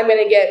on, I'm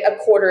going to get a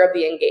quarter of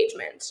the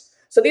engagement.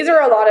 So these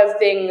are a lot of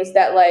things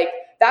that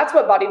that's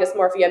what body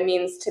dysmorphia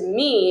means to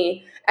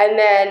me. And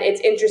then it's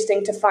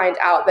interesting to find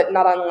out that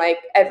not unlike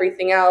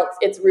everything else,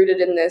 it's rooted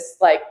in this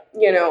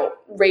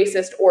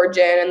racist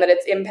origin, and that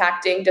it's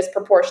impacting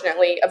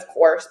disproportionately, of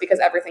course, because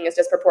everything is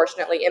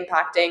disproportionately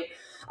impacting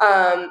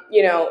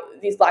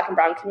these Black and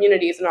brown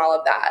communities and all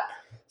of that.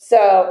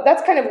 So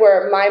that's kind of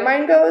where my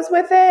mind goes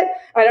with it.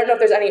 I don't know if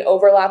there's any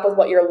overlap with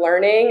what you're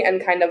learning,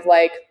 and kind of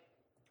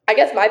I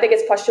guess my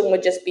biggest question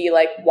would just be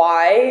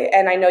why?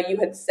 And I know you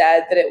had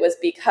said that it was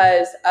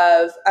because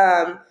of,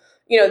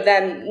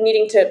 them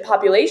needing to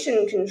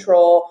population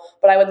control,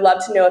 but I would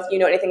love to know if you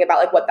know anything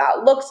about what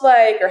that looks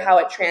like or how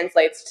it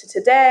translates to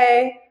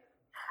today.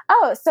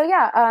 Oh, so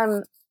yeah.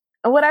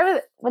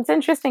 What's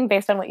interesting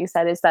based on what you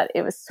said is that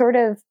it was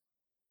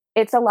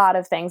it's a lot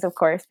of things, of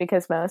course,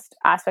 because most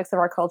aspects of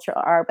our culture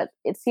are, but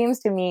it seems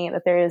to me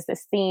that there is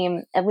this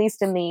theme, at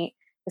least in the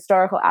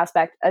historical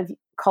aspect of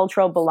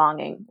cultural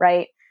belonging,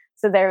 right?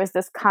 So there was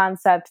this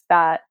concept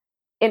that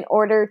in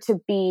order to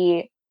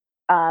be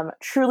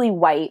truly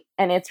white,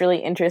 and it's really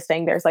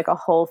interesting, there's like a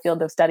whole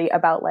field of study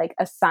about like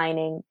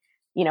assigning,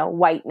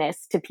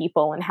 whiteness to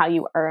people and how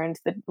you earned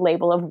the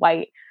label of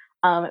white.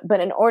 But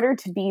in order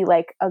to be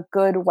like a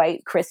good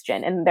white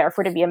Christian and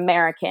therefore to be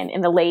American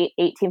in the late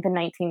 18th and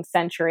 19th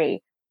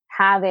century,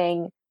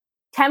 having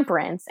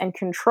temperance and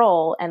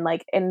control and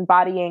like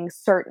embodying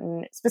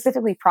certain,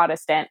 specifically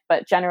Protestant,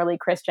 but generally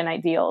Christian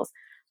ideals,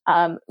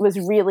 was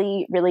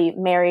really, really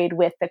married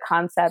with the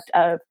concept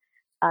of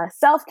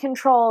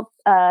self-control,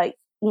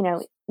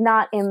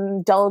 not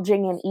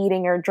indulging in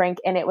eating or drink.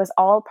 And it was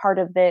all part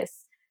of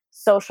this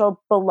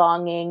social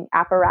belonging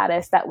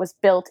apparatus that was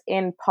built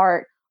in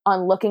part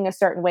on looking a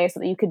certain way so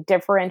that you could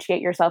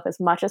differentiate yourself as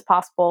much as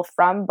possible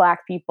from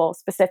Black people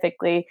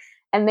specifically,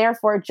 and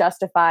therefore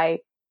justify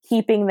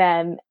keeping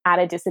them at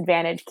a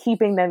disadvantage,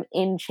 keeping them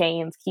in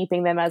chains,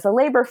 keeping them as a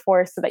labor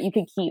force so that you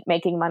could keep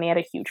making money at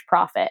a huge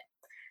profit.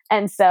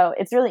 And so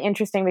it's really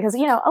interesting because,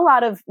 a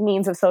lot of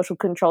means of social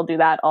control do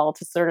that all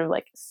to sort of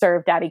like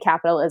serve daddy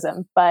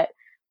capitalism. But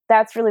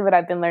that's really what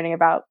I've been learning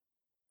about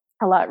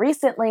a lot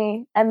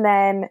recently. And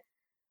then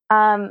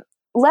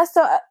less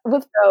so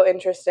with... So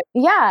interesting.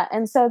 Yeah.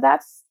 And so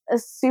that's a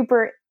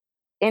super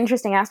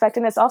interesting aspect.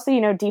 And it's also,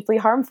 deeply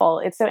harmful.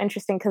 It's so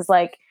interesting because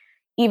like,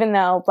 even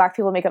though Black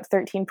people make up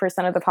 13%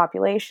 of the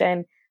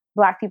population,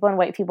 Black people and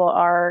white people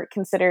are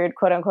considered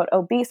quote unquote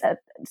obese at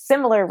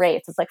similar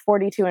rates. It's like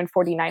 42 and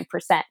 49%.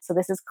 So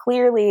this is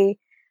clearly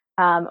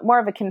more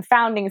of a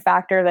confounding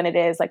factor than it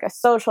is like a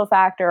social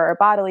factor or a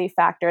bodily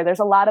factor. There's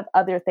a lot of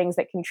other things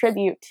that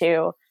contribute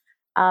to,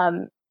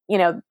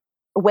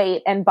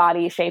 weight and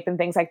body shape and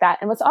things like that.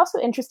 And what's also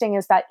interesting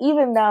is that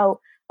even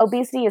though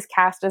obesity is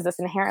cast as this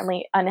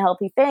inherently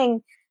unhealthy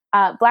thing,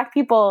 Black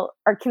people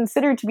are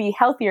considered to be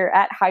healthier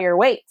at higher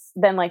weights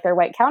than like their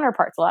white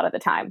counterparts a lot of the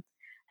time.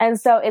 And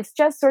so it's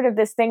just sort of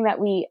this thing that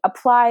we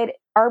applied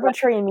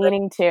arbitrary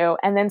meaning to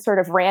and then sort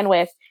of ran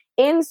with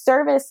in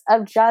service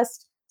of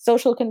just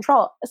social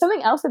control.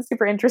 Something else that's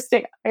super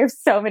interesting, I have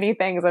so many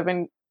things, I've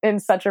been in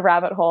such a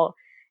rabbit hole,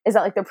 is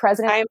that like the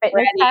president's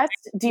fitness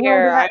test. Do you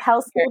remember that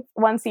Hellscape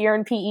once a year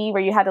in PE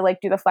where you had to like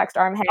do the flexed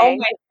arm hang? Oh my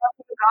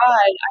God,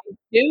 I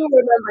do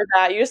remember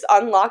that. You just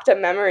unlocked a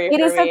memory for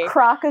me. It is a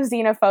crock of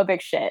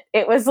xenophobic shit.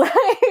 It was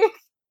like...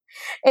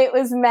 It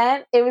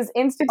was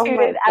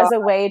instituted as a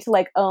way to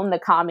like own the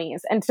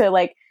commies and to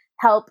like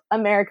help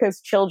America's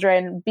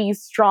children be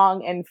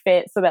strong and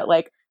fit so that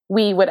like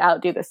we would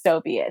outdo the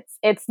Soviets.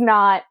 It's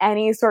not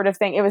any sort of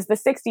thing. It was the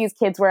 60s.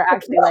 Kids were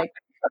actually like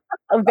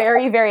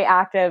very, very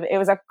active. It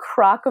was a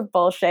crock of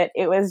bullshit.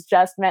 It was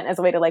just meant as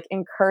a way to like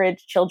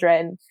encourage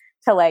children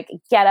to like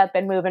get up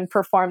and move and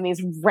perform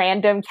these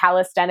random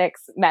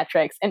calisthenics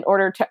metrics in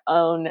order to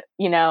own,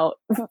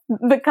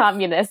 the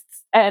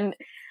communists. And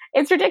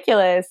it's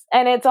ridiculous.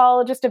 And it's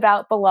all just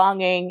about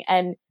belonging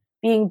and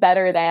being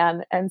better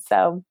than. And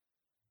so,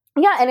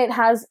 yeah, and it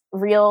has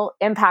real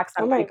impacts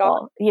on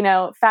people.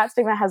 God. Fat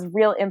stigma has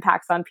real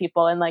impacts on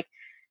people. And like,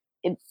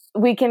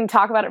 we can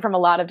talk about it from a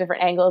lot of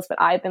different angles, but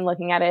I've been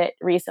looking at it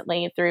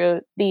recently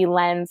through the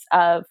lens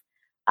of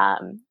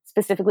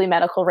specifically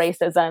medical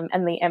racism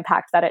and the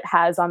impact that it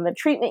has on the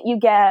treatment you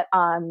get,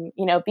 on,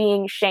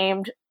 being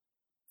shamed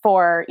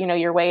for,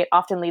 your weight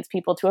often leads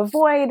people to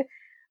avoid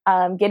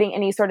getting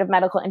any sort of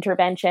medical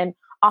intervention,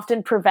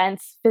 often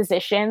prevents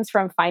physicians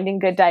from finding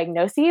good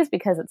diagnoses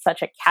because it's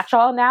such a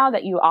catch-all now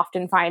that you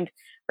often find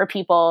where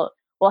people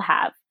will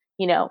have,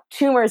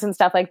 tumors and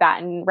stuff like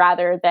that.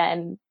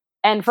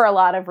 And for a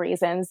lot of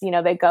reasons, they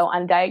go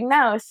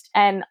undiagnosed,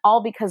 and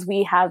all because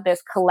we have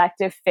this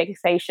collective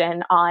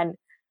fixation on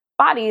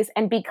bodies.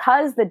 And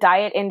because the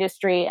diet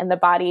industry and the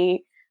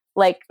body,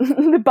 like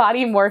the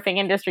body morphing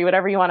industry,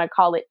 whatever you want to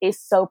call it, is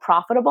so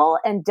profitable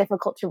and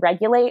difficult to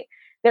regulate,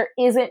 there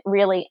isn't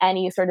really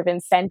any sort of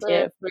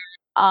incentive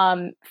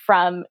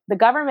from the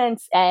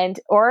governments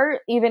or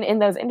even in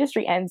those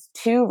industry ends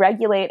to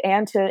regulate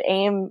and to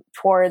aim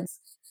towards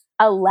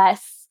a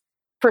less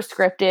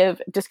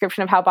prescriptive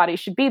description of how bodies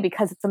should be,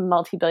 because it's a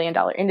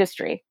multi-billion-dollar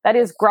industry that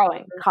is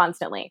growing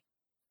constantly.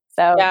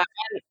 So yeah,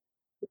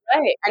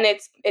 right, and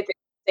it's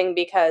interesting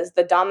because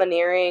the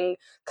domineering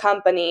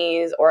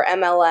companies or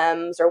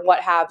MLMs or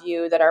what have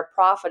you that are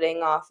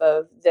profiting off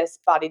of this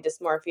body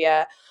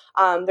dysmorphia,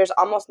 there's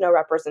almost no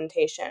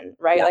representation,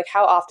 right? Yeah. Like,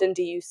 how often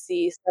do you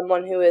see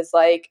someone who is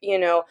like,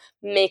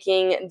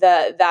 making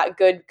that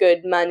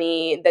good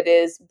money that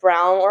is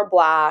brown or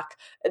Black,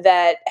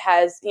 that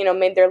has,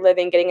 made their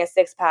living getting a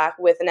six-pack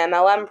with an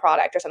MLM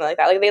product or something like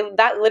that? Like,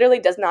 that literally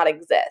does not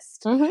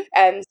exist. Mm-hmm.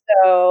 And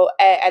so,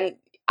 and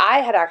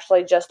I had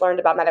actually just learned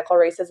about medical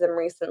racism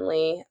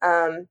recently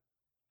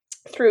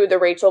through the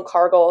Rachel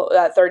Cargle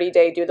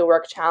 30-Day Do the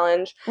Work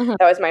Challenge. Mm-hmm.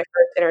 That was my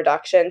first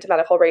introduction to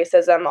medical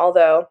racism,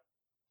 although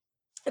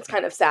it's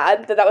kind of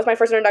sad that was my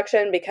first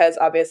introduction because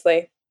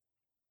obviously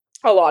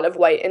a lot of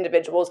white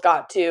individuals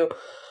got to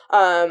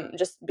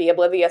just be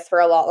oblivious for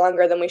a lot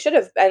longer than we should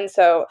have. And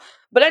so,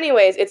 but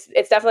anyways,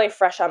 it's definitely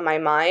fresh on my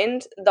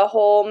mind, the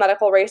whole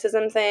medical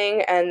racism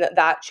thing, and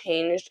that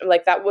changed.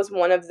 Like that was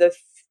one of the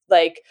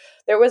like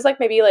there was like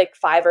maybe like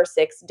 5 or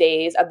 6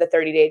 days of the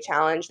 30-day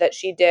challenge that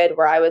she did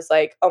where I was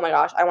like, oh my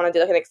gosh, I want to do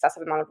like an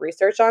excessive amount of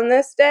research on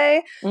this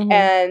day. Mm-hmm.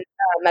 And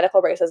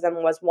medical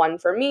racism was one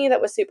for me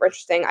that was super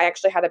interesting. I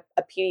actually had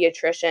a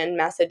pediatrician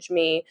message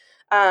me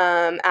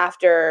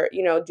after,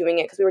 doing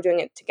it, because we were doing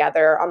it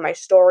together on my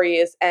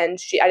stories, and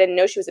I didn't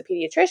know she was a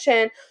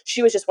pediatrician.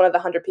 She was just one of the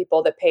 100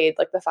 people that paid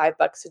like the $5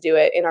 to do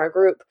it in our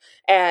group.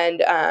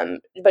 And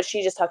but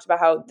she just talked about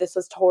how this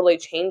was totally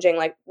changing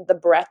like the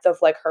breadth of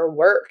like her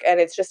work. And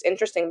it's just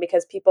interesting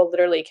because people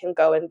literally can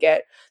go and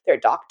get their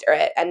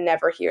doctorate and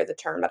never hear the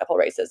term medical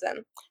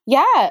racism.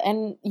 Yeah,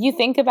 and you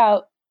think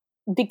about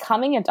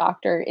becoming a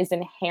doctor is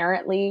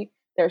inherently,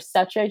 there's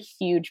such a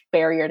huge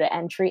barrier to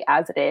entry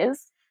as it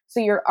is. So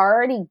you're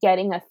already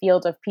getting a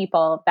field of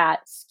people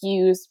that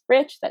skews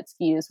rich, that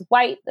skews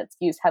white, that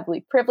skews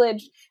heavily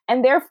privileged,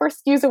 and therefore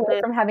skews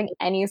away from having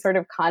any sort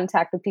of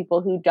contact with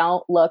people who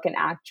don't look and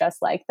act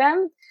just like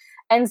them.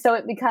 And so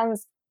it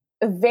becomes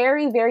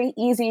very, very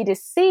easy to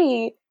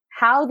see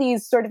how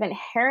these sort of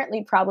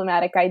inherently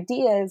problematic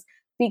ideas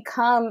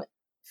become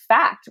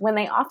fact when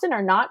they often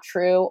are not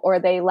true, or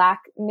they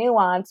lack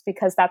nuance,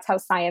 because that's how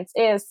science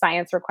is.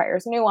 Science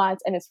requires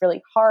nuance, and it's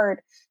really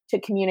hard to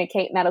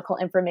communicate medical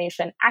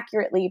information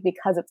accurately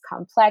because it's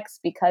complex,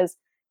 because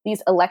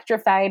these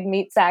electrified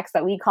meat sacks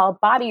that we call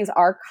bodies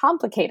are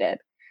complicated.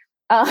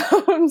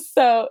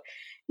 So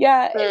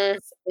yeah,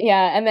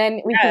 and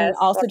then we can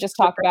also just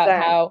talk 100%.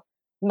 about how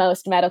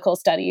most medical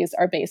studies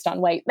are based on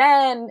white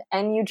men,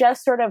 and you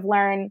just sort of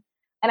learn.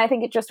 And I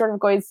think it just sort of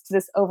goes to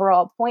this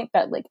overall point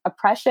that like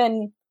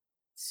oppression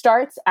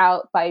starts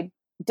out by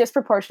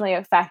disproportionately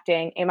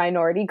affecting a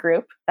minority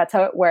group. That's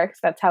how it works.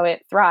 That's how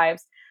it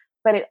thrives.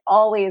 But it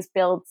always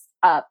builds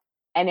up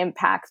and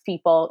impacts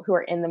people who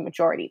are in the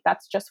majority.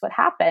 That's just what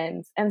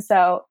happens. And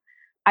so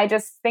I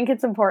just think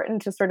it's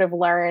important to sort of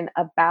learn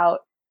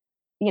about,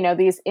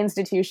 these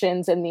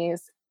institutions and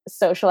these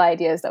social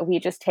ideas that we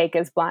just take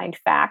as blind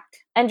fact,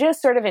 and just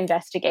sort of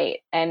investigate.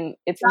 And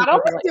it's not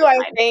only do I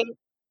think,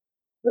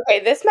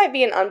 okay, this might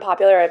be an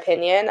unpopular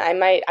opinion. I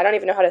don't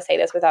even know how to say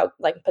this without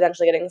like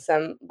potentially getting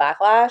some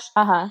backlash.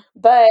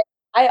 But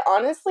I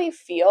honestly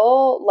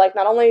feel like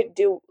not only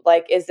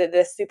is it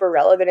this super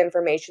relevant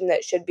information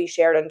that should be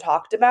shared and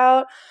talked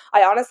about,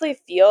 I honestly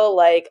feel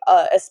like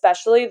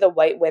especially the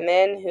white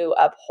women who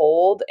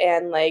uphold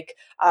and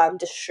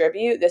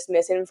distribute this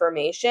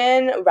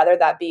misinformation, whether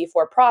that be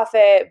for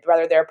profit,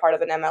 whether they're part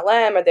of an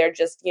MLM, or they're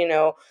just,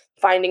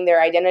 finding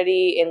their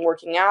identity in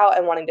working out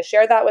and wanting to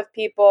share that with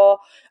people.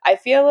 I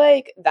feel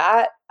like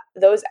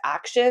those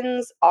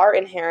actions are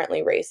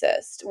inherently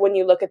racist when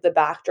you look at the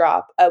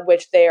backdrop of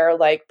which they are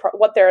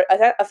what they're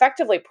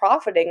effectively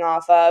profiting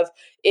off of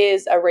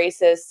is a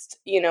racist,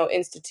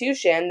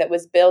 institution that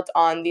was built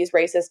on these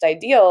racist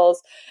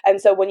ideals. And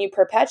so when you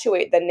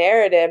perpetuate the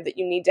narrative that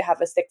you need to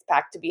have a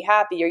six-pack to be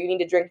happy, or you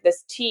need to drink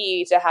this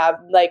tea to have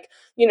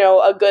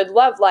a good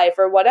love life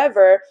or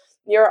whatever,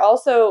 you're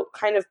also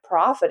kind of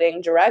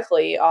profiting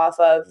directly off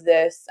of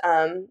this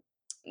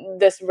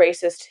this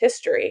racist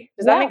history.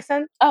 Does that make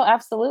sense? Oh,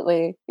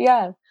 absolutely.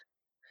 Yeah.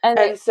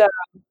 And so,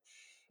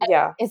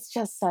 yeah. It's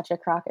just such a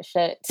crock of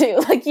shit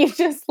too. Like you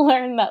just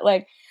learn that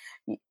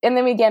and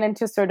then we get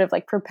into sort of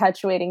like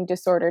perpetuating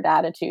disordered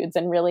attitudes,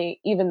 and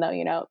really, even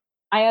though,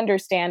 I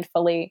understand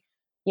fully,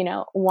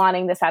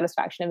 wanting the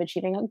satisfaction of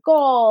achieving a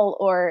goal,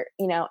 or,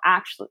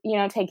 actually,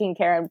 taking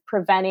care and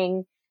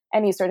preventing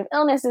any sort of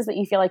illnesses that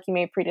you feel like you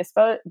may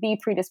be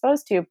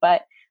predisposed to.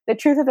 But the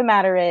truth of the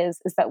matter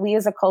is that we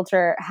as a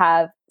culture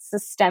have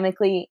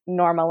systemically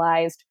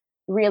normalized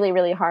really,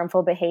 really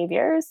harmful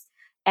behaviors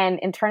and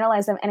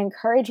internalize them and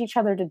encourage each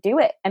other to do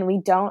it. And we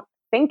don't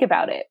think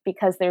about it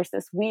because there's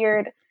this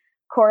weird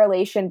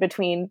correlation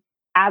between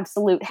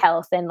absolute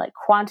health and like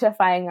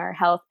quantifying our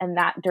health and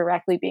that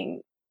directly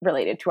being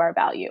related to our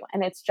value.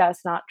 And it's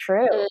just not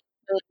true.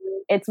 Mm-hmm.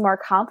 It's more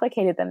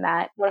complicated than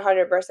that.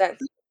 100%.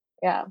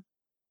 Yeah.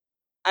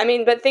 I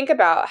mean, but think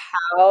about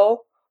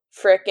how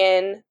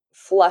frickin'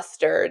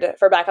 flustered,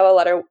 for lack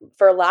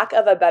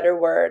of a better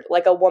word,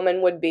 like a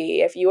woman would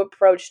be if you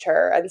approached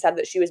her and said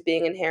that she was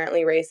being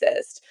inherently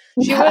racist.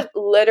 She would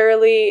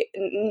literally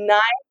 9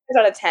 times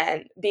out of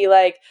 10 be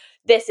like,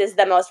 this is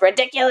the most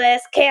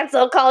ridiculous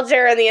cancel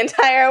culture in the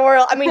entire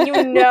world. I mean,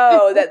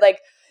 that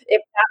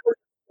if that was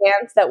a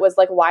stance that was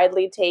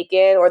widely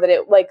taken, or that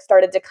it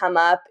started to come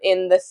up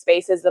in the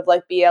spaces of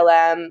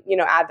BLM,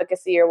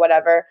 advocacy or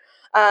whatever,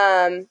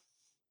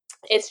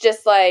 it's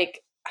just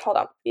hold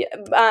on.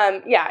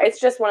 Yeah, it's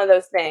just one of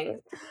those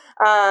things.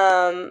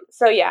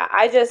 So yeah,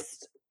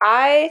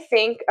 I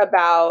think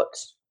about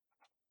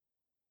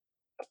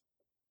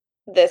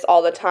this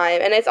all the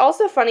time. And it's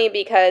also funny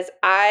because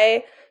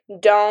I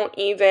don't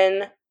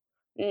even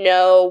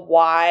know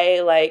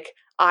why,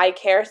 I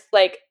care,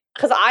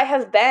 because I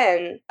have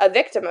been a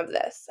victim of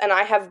this, and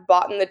I have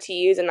bought in the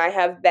teas, and I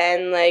have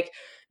been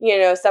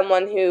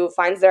someone who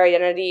finds their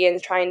identity and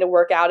is trying to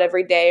work out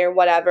every day or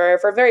whatever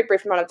for a very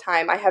brief amount of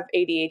time. I have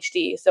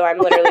ADHD, so I'm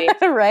literally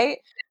right.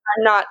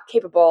 I'm not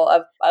capable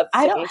of I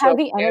sticking don't to have a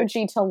the food.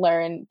 energy to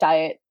learn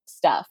diet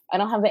stuff. I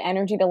don't have the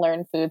energy to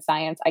learn food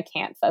science. I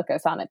can't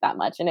focus on it that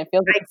much, and it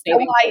feels like a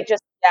saving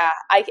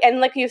grace. And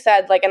like you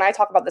said, like, and I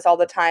talk about this all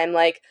the time,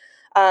 like,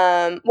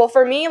 well,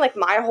 for me, like,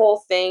 my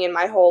whole thing and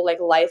my whole, like,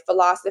 life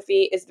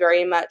philosophy is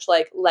very much,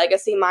 like,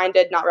 legacy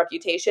minded, not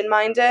reputation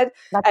minded.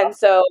 That's And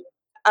so,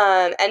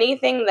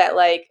 anything that,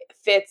 like,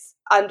 fits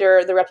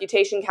under the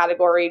reputation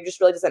category just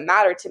really doesn't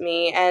matter to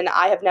me. And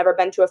I have never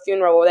been to a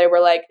funeral where they were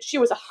like, she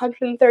was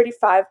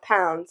 135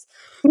 pounds.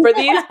 For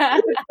these,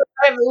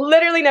 I've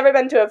literally never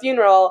been to a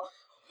funeral.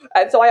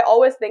 And so I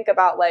always think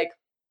about, like,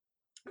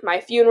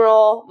 my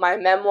funeral, my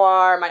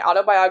memoir, my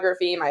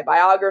autobiography, my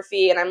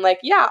biography, and I'm like,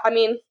 yeah, I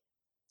mean,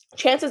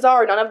 chances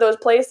are none of those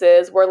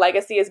places where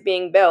legacy is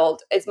being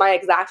built is my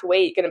exact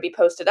weight going to be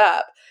posted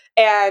up.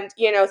 And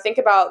think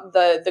about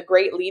the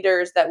great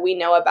leaders that we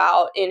know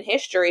about in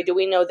history. Do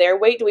we know their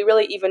weight? Do we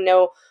really even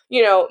know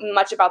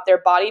much about their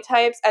body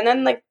types? And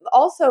then, like,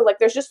 also, like,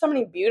 there's just so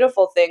many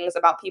beautiful things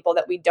about people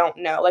that we don't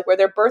know, like where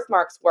their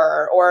birthmarks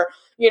were, or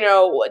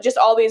just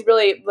all these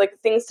really, like,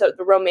 things to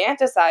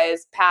romanticize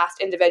past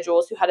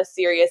individuals who had a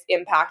serious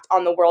impact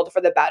on the world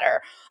for the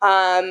better.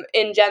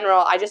 In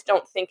general, I just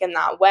don't think in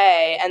that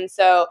way. And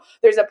so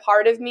there's a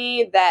part of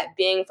me that,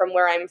 being from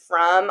where I'm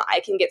from, I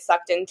can get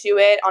sucked into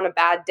it on a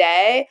bad day.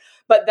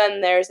 But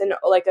then there's an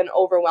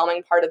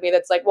overwhelming part of me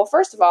that's like, well,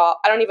 first of all,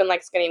 I don't even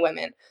like skinny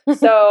women.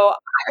 So,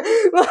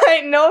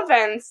 like, no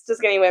offense to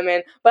skinny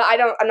women, but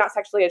I'm not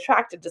sexually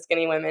attracted to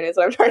skinny women, is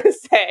what I'm trying to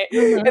say,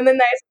 Mhm. in the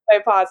nicest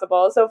way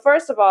possible. So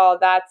first of all,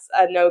 that's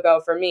a no-go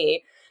for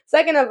me.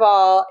 Second of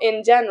all,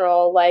 in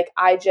general, like,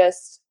 I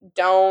just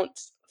don't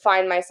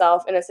find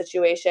myself in a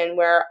situation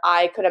where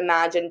I could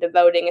imagine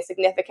devoting a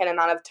significant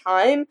amount of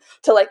time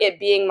to, like, it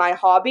being my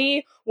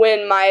hobby,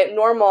 when my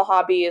normal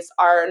hobbies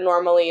are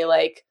normally,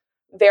 like,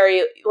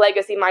 very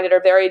legacy minded, or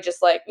very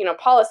just, like,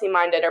 policy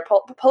minded, or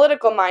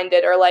political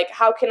minded, or like,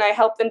 how can I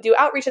help them do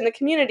outreach in the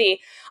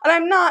community? And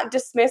I'm not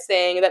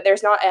dismissing that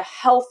there's not a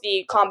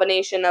healthy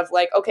combination of,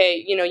 like,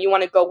 okay, you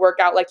want to go work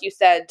out, like you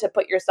said, to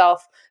put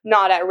yourself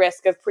not at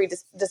risk of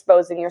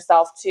predisposing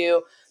yourself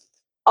to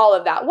all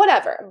of that,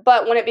 whatever.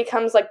 But when it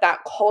becomes like that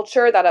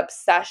culture, that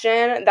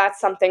obsession,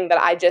 that's something that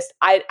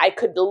I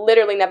could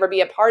literally never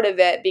be a part of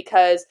it,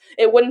 because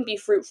it wouldn't be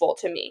fruitful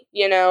to me,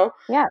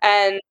 Yeah.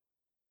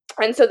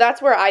 And so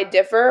that's where I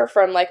differ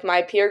from, like,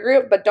 my peer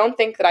group. But don't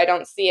think that I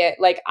don't see it.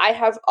 Like, I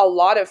have a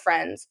lot of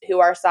friends who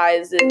are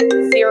size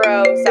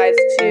 0, size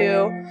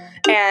 2,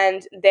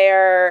 and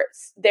they're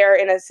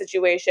in a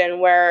situation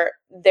where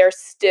they're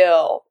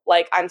still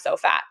like, I'm so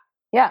fat.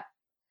 Yeah.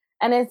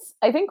 And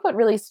I think what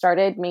really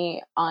started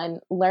me on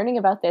learning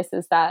about this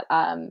is that,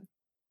 gosh,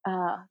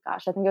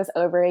 I think it was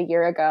over a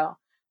year ago,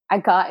 I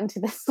got into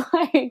this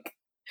like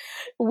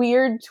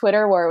weird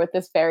Twitter war with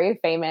this very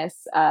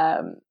famous,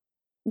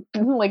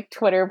 like,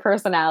 Twitter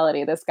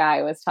personality. This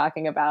guy was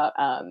talking about,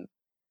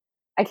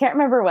 I can't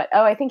remember what,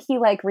 I think he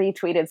like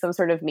retweeted some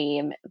sort of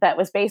meme that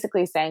was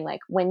basically saying, like,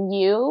 when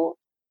you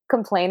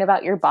complain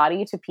about your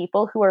body to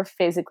people who are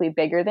physically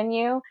bigger than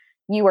you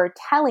are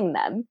telling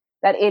them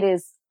that it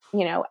is,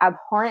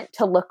 abhorrent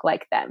to look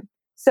like them.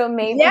 So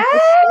maybe just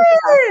think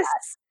about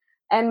Yes.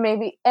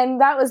 that.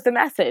 And that was the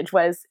message,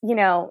 was,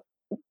 that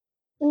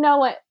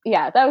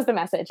was the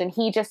message. And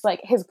he just,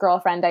 like, his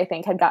girlfriend, I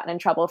think, had gotten in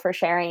trouble for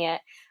sharing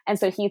it. And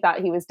so he thought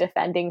he was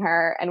defending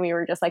her. And we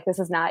were just like, this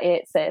is not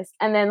it, sis.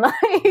 And then,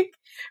 like,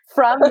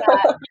 from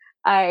that,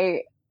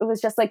 I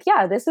was just like,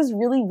 yeah, this is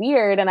really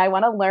weird. And I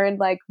want to learn,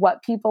 like,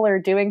 what people are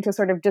doing to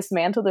sort of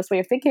dismantle this way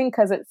of thinking,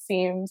 because it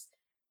seems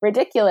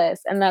ridiculous.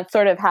 And that's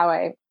sort of how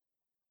I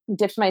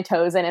dipped my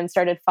toes in and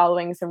started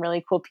following some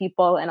really cool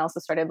people, and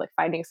also started, like,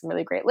 finding some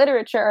really great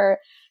literature.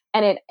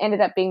 And it ended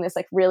up being this,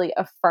 like, really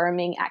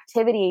affirming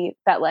activity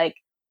that, like,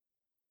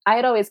 I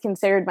had always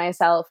considered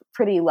myself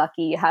pretty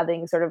lucky,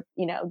 having sort of,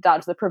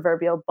 dodged the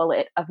proverbial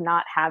bullet of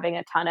not having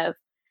a ton of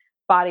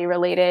body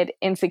related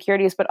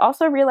insecurities, but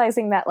also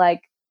realizing that,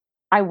 like,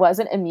 I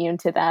wasn't immune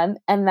to them,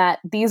 and that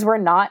these were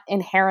not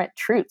inherent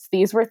truths.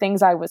 These were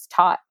things I was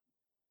taught.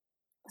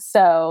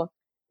 So,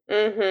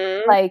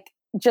 like,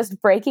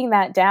 just breaking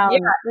that down. Yeah,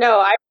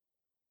 no,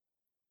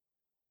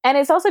 And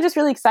it's also just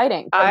really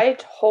exciting. I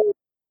totally.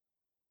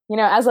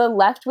 As a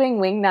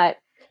left-wing wingnut,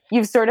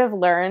 you've sort of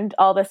learned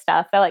all the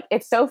stuff that, like,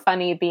 it's so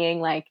funny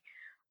being, like,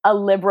 a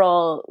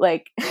liberal,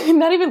 like,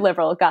 not even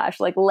liberal, gosh,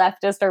 like,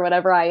 leftist or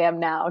whatever I am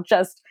now,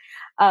 just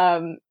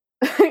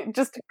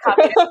just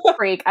communist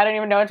freak. I don't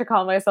even know what to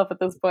call myself at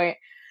this point.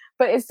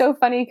 But it's so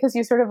funny because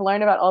you sort of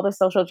learn about all the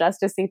social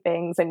justice-y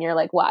things, and you're,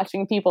 like,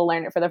 watching people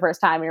learn it for the first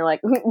time. And you're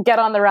like, get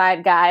on the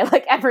ride, guy.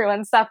 Like,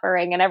 everyone's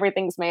suffering and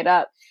everything's made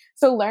up.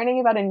 So learning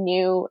about a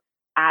new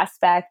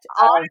aspect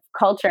of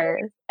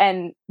culture,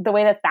 and the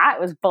way that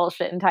was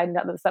bullshit and tied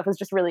into other stuff, was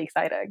just really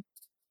exciting.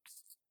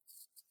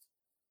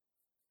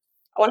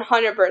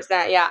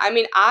 100%. Yeah. I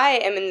mean, I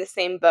am in the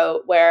same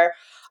boat where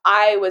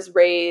I was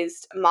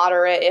raised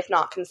moderate, if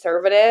not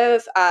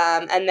conservative.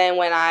 And then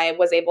when I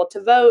was able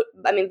to vote,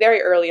 I mean,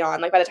 very early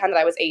on, like by the time that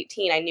I was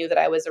 18, I knew that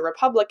I was a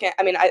Republican.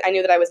 I mean, I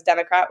knew that I was a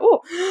Democrat. Ooh.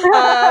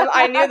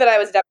 I knew that I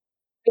was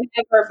I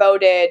never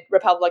voted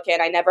Republican.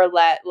 I never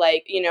let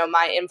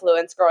my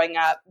influence growing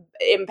up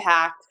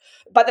impact.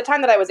 By the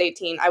time that I was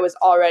 18, I was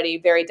already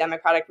very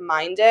Democratic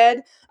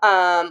minded,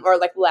 or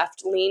like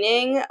left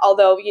leaning.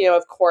 Although,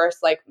 of course,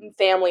 like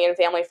family and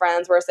family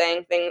friends were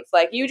saying things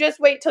like, "You just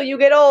wait till you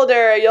get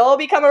older, you'll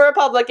become a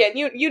Republican."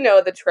 You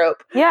know the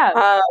trope.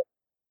 Yeah.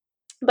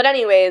 But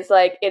anyways,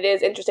 like it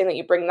is interesting that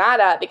you bring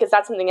that up because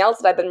that's something else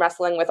that I've been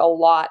wrestling with a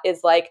lot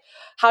is like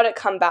how to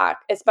come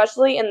back,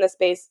 especially in the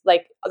space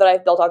like that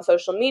I've built on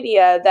social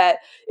media that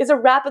is a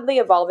rapidly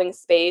evolving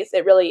space.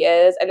 It really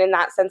is. And in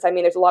that sense, I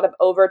mean, there's a lot of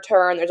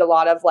overturn. There's a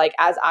lot of like,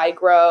 as I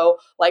grow,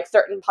 like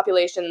certain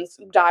populations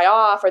die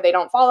off or they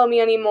don't follow me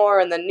anymore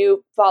and the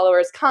new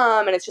followers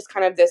come. And it's just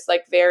kind of this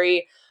like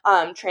very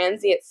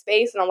transient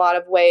space in a lot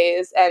of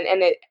ways. And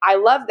I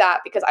love that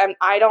because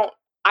I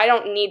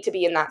don't need to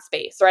be in that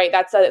space, right?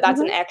 That's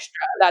an extra.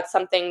 That's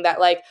something that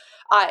like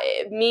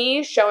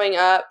me showing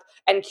up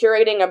and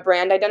curating a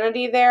brand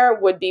identity there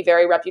would be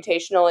very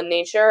reputational in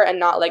nature and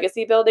not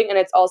legacy building. And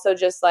it's also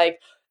just like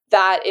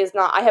that is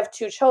not. I have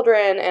 2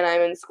 children and I'm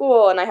in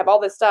school and I have all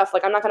this stuff.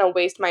 Like I'm not going to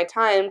waste my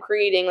time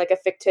creating like a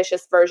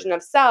fictitious version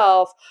of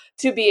self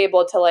to be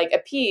able to like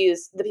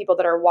appease the people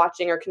that are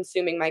watching or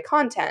consuming my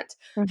content.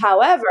 Mm-hmm.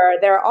 However,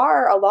 there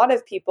are a lot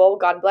of people,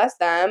 God bless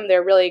them,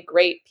 they're really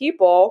great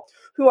people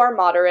who are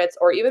moderates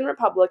or even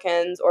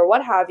Republicans or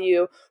what have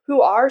you,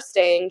 who are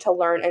staying to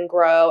learn and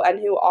grow and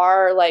who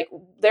are like,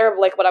 they're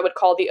like what I would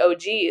call the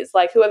OGs,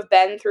 like who have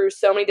been through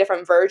so many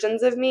different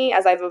versions of me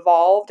as I've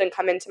evolved and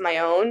come into my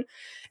own.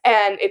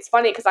 And it's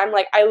funny because I'm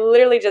like, I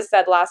literally just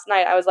said last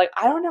night, I was like,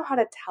 I don't know how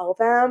to tell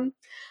them,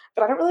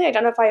 but I don't really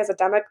identify as a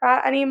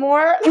Democrat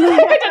anymore.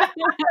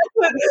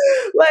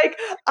 Like,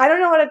 I don't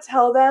know how to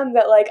tell them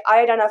that like I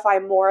identify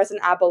more as an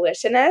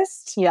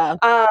abolitionist. Yeah.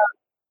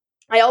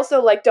 I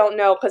also like don't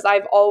know because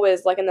I've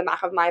always like in the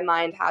back of my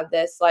mind had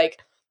this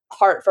like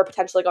heart for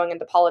potentially going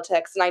into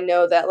politics, and I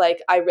know that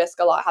like I risk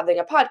a lot having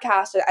a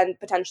podcast and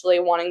potentially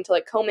wanting to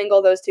like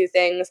commingle those two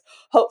things.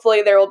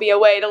 Hopefully there will be a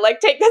way to like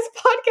take this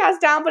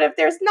podcast down, but if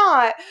there's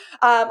not,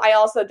 I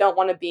also don't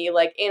want to be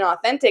like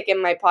inauthentic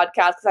in my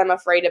podcast because I'm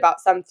afraid about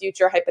some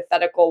future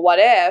hypothetical what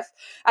if.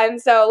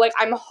 And so like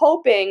I'm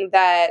hoping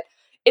that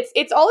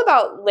it's all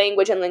about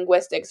language and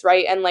linguistics,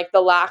 right? And like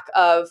the lack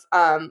of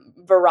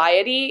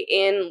variety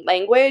in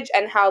language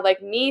and how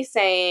like me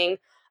saying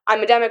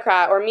I'm a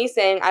Democrat or me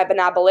saying I'm an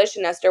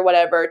abolitionist or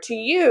whatever to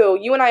you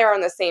and I are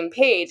on the same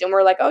page and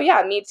we're like, oh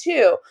yeah, me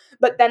too.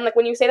 But then like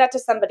when you say that to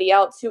somebody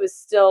else who is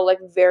still like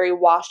very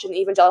washed in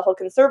evangelical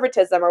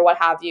conservatism or what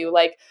have you,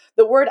 like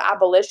the word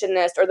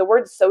abolitionist or the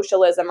word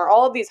socialism or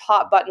all of these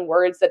hot button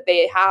words that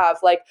they have,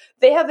 like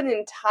they have an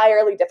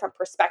entirely different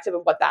perspective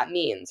of what that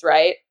means,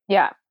 right?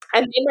 Yeah.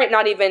 And they might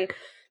not even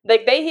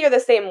like they hear the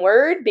same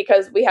word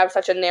because we have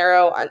such a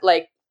narrow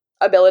like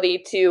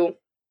ability to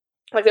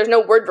like there's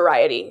no word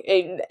variety.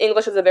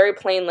 English is a very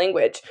plain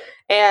language.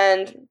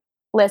 And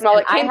listen,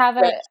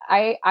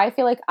 I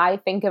feel like I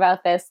think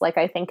about this like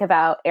I think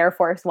about Air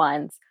Force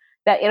Ones,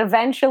 that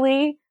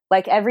eventually,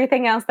 like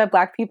everything else that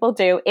Black people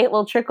do, it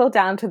will trickle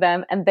down to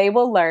them and they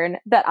will learn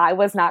that I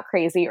was not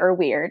crazy or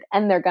weird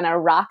and they're going to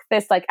rock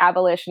this like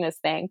abolitionist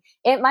thing.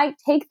 It might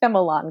take them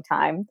a long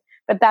time,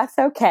 but that's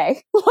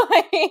okay.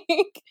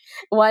 Like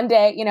one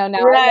day, now I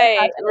wake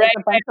up and there's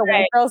a bunch of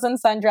white girls in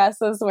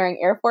sundresses wearing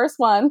Air Force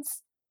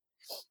Ones.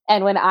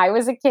 And when I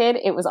was a kid,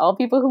 it was all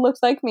people who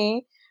looked like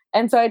me.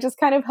 And so I just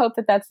kind of hope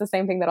that that's the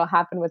same thing that'll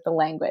happen with the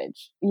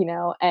language,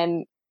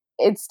 and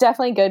it's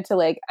definitely good to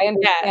like, I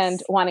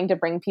understand wanting to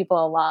bring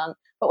people along.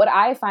 But what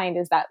I find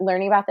is that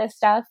learning about this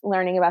stuff,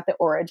 learning about the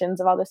origins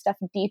of all this stuff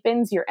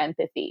deepens your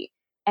empathy.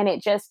 And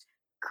it just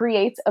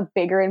creates a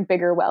bigger and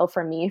bigger well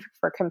for me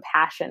for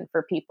compassion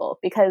for people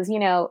because,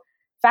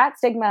 fat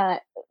stigma,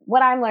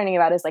 what I'm learning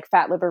about is like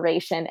fat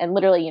liberation and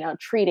literally,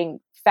 treating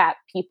fat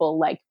people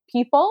like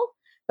people.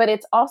 But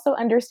it's also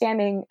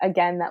understanding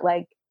again that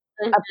like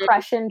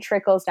oppression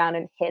trickles down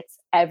and hits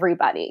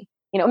everybody.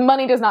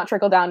 Money does not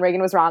trickle down.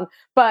 Reagan was wrong,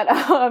 but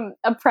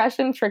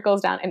oppression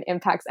trickles down and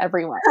impacts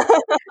everyone.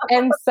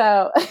 And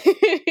so,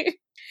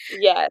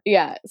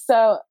 yeah.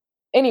 So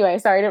anyway,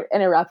 sorry to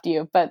interrupt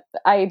you, but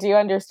I do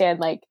understand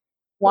like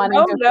wanting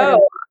to sort of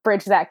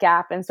bridge that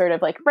gap and sort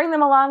of like bring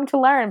them along to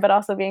learn, but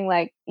also being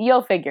like,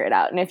 you'll figure it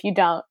out. And if you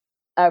don't,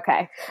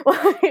 okay.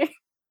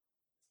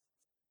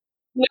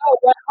 No,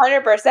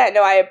 100%.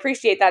 No, I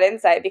appreciate that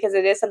insight because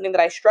it is something that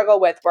I struggle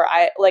with where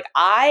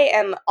I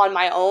am on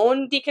my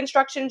own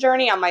deconstruction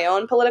journey, on my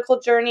own political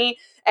journey,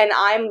 and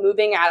I'm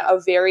moving at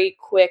a very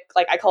quick,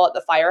 like I call it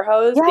the fire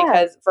hose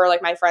because for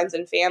like my friends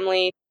and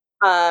family,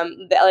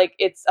 that like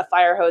it's a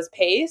fire hose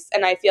pace,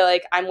 and I feel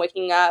like I'm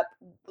waking up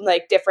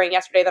like different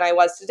yesterday than I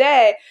was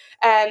today.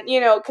 And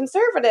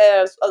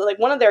conservatives, like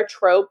one of their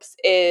tropes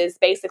is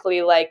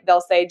basically like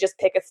they'll say just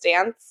pick a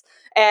stance,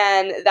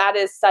 and that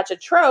is such a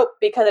trope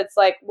because it's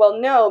like, well,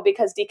 no,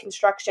 because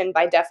deconstruction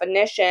by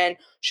definition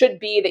should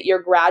be that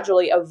you're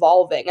gradually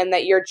evolving and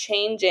that you're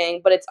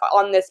changing, but it's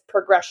on this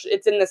progression,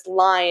 it's in this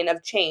line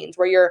of change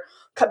where you're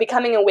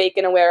becoming awake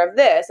and aware of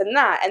this and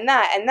that and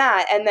that and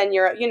that, and then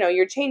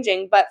you're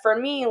changing. But for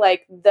me,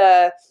 like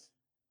the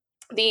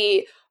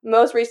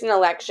most recent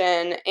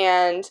election,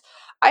 and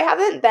I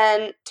haven't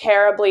been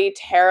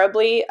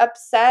terribly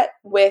upset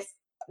with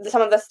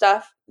some of the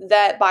stuff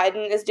that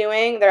Biden is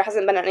doing. There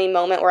hasn't been any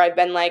moment where I've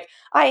been like,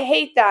 I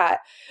hate that.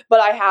 But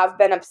I have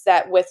been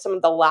upset with some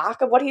of the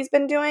lack of what he's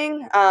been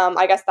doing.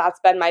 I guess that's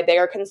been my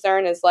bigger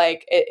concern, is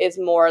like, it is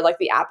more like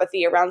the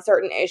apathy around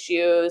certain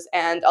issues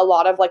and a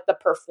lot of like the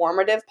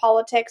performative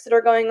politics that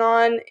are going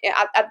on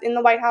in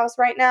the White House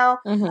right now.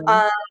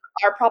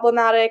 Are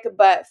problematic.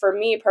 But for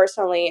me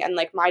personally, and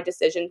like my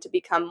decision to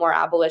become more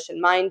abolition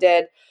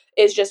minded,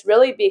 is just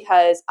really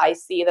because I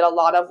see that a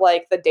lot of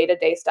like the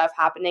day-to-day stuff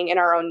happening in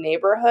our own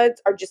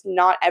neighborhoods are just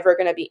not ever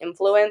going to be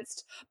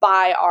influenced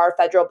by our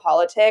federal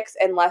politics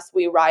unless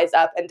we rise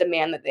up and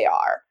demand that they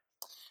are.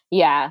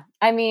 Yeah.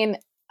 I mean,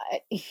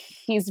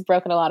 he's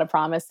broken a lot of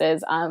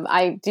promises.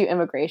 I do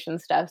immigration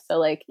stuff. So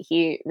like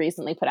he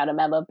recently put out a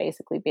memo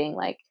basically being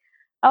like,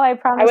 oh, I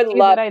promised you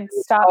that I'd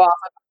stop.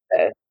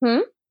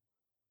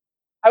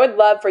 I would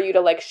love for you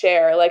to like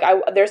share, like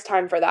there's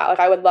time for that. Like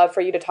I would love for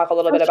you to talk a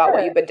little bit about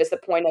what you've been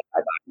disappointed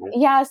by.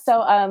 Yeah,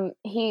 so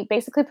he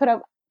basically put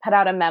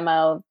out a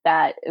memo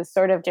that is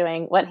sort of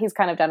doing what he's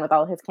kind of done with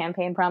all his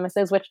campaign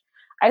promises, which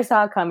I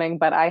saw coming,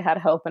 but I had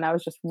hope and I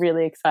was just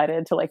really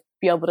excited to like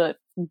be able to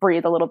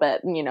breathe a little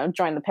bit and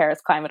join the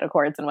Paris Climate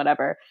Accords and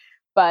whatever.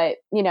 But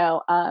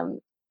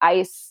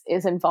ICE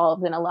is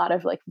involved in a lot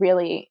of like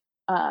really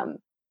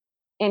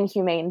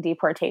inhumane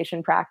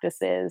deportation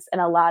practices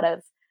and a lot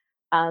of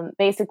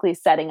basically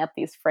setting up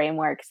these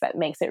frameworks that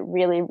makes it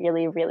really,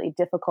 really, really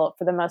difficult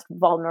for the most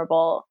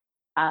vulnerable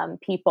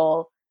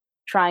people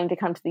trying to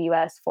come to the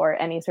US for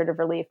any sort of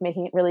relief,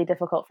 making it really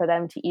difficult for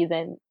them to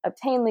even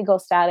obtain legal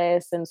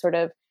status, and sort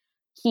of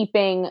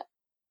keeping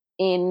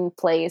in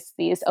place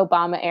these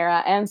Obama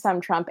era and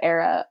some Trump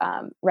era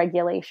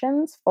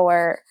regulations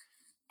for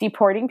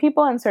deporting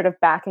people, and sort of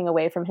backing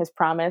away from his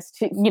promise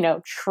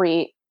to,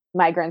 treat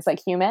migrants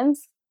like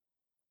humans.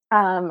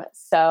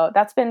 So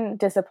that's been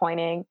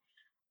disappointing.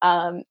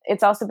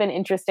 It's also been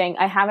interesting.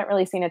 I haven't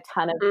really seen a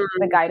ton of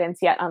the guidance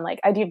yet on like,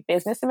 I do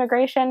business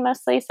immigration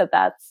mostly. So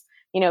that's,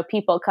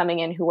 people coming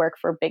in who work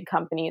for big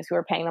companies who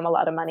are paying them a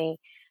lot of money.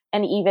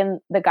 And even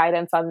the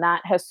guidance on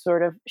that has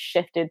sort of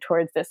shifted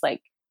towards this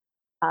like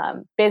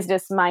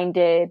business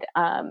minded,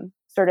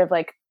 sort of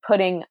like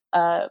putting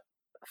a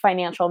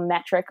financial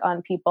metric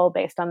on people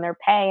based on their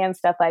pay and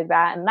stuff like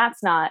that. And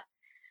that's not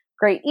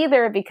great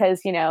either,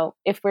 because,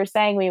 if we're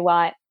saying we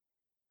want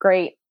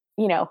great,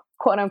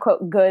 quote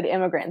unquote, good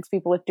immigrants,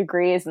 people with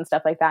degrees and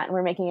stuff like that, and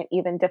we're making it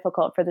even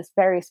difficult for this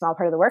very small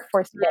part of the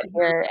workforce to get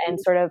here, and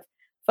sort of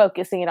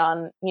focusing it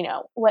on,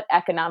 what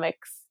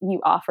economics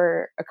you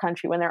offer a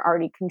country when they're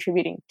already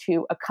contributing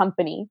to a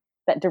company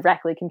that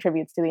directly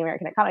contributes to the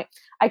American economy.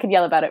 I could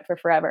yell about it for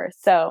forever.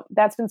 So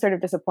that's been sort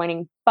of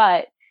disappointing,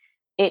 but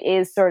it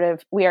is sort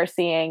of, we are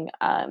seeing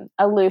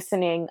a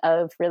loosening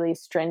of really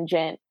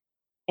stringent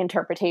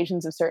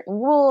interpretations of certain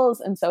rules.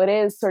 And so it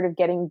is sort of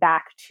getting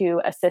back to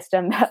a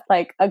system that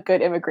like a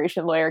good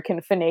immigration lawyer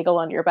can finagle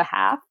on your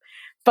behalf.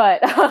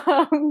 But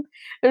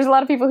there's a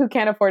lot of people who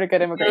can't afford a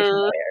good immigration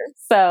lawyer.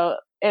 So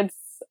it's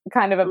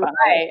kind of a bummer.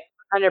 Right,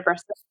 100%.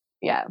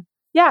 Yeah.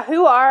 Yeah,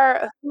 who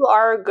are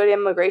good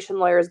immigration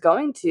lawyers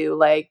going to?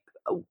 Like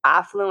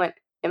affluent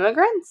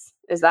immigrants?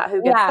 Is that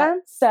who gets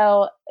them?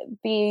 So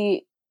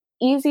the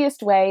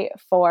easiest way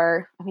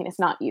it's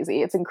not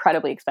easy, it's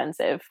incredibly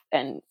expensive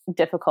and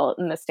difficult,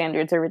 and the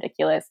standards are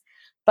ridiculous.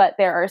 But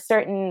there are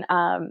certain,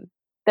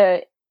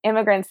 the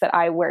immigrants that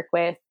I work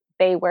with,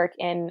 they work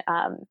in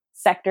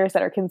sectors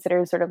that are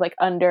considered sort of like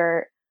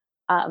under,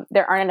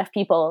 there aren't enough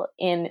people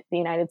in the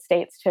United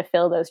States to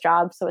fill those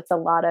jobs. So it's a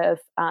lot of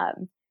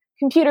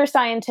computer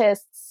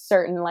scientists,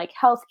 certain like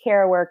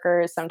healthcare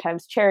workers,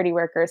 sometimes charity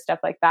workers, stuff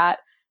like that.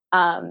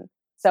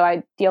 So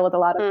I deal with a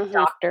lot of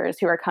doctors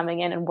who are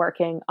coming in and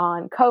working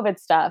on COVID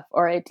stuff,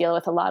 or I deal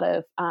with a lot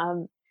of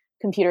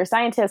computer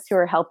scientists who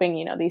are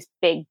helping, these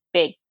big,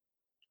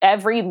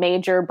 every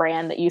major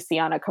brand that you see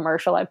on a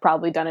commercial, I've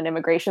probably done an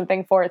immigration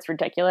thing for. It's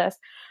ridiculous.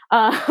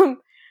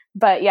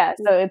 But yeah,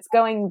 so it's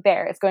going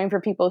there. It's going for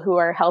people who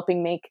are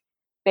helping make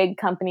big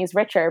companies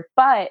richer.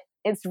 But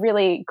it's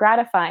really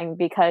gratifying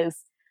because,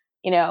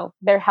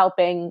 they're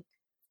helping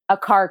a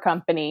car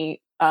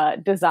company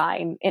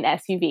design an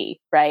SUV,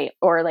 right?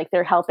 Or like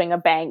they're helping a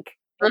bank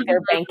with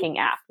their banking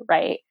app,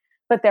 right?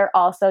 But they're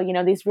also,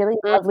 these really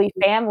lovely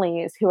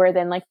families who are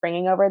then like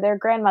bringing over their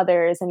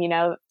grandmothers. And,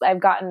 I've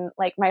gotten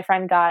like, my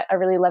friend got a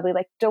really lovely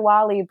like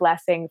Diwali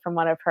blessing from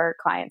one of her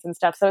clients and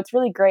stuff. So it's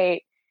really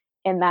great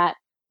in that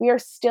we are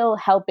still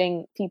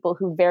helping people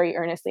who very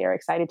earnestly are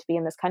excited to be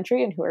in this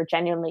country and who are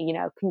genuinely,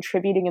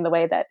 contributing in the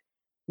way that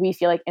we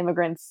feel like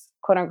immigrants,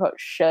 quote unquote,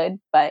 should.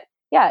 But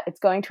yeah, it's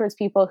going towards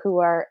people who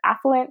are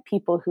affluent,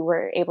 people who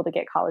were able to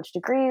get college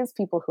degrees,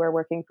 people who are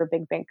working for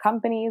big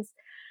companies.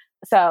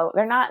 So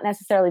they're not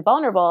necessarily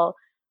vulnerable,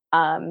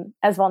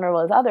 as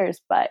vulnerable as others,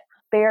 but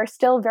they are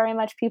still very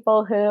much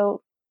people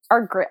who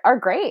are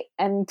great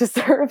and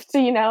deserve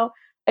to,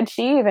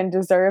 achieve and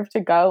deserve to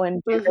go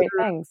and do great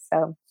things.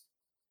 So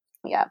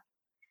yeah.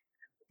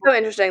 So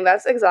interesting.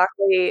 That's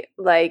exactly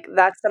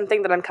that's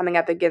something that I'm coming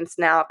up against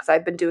now because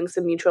I've been doing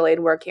some mutual aid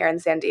work here in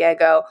San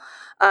Diego.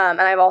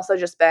 And I've also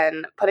just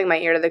been putting my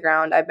ear to the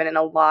ground. I've been in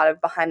a lot of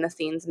behind the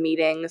scenes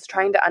meetings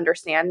trying to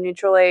understand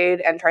mutual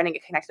aid and trying to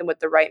get connected with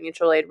the right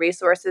mutual aid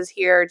resources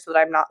here so that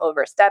I'm not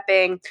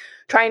overstepping,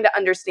 trying to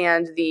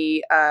understand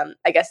the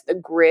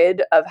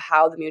grid of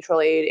how the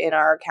mutual aid in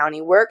our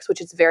county works,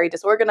 which is very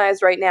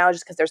disorganized right now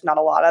just because there's not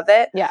a lot of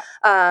it. Yeah.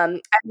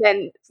 And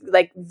then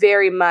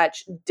very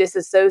much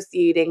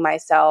disassociating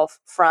myself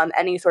from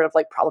any sort of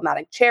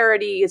problematic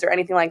charities or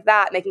anything like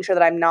that, making sure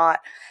that I'm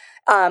not,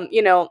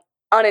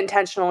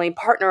 unintentionally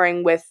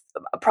partnering with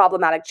a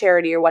problematic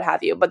charity or what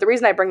have you. But the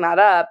reason I bring that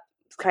up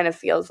kind of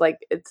feels like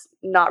it's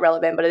not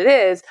relevant, but it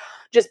is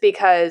just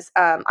because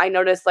I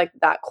noticed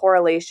that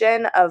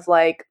correlation of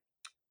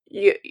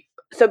you.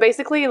 So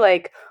basically,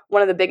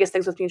 one of the biggest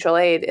things with mutual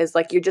aid is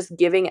you're just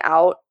giving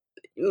out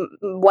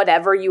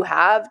whatever you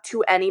have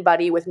to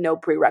anybody with no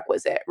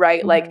prerequisite,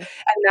 right? Mm-hmm.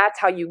 And that's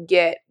how you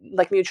get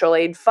mutual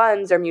aid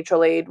funds or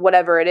mutual aid,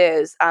 whatever it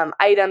is,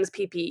 items,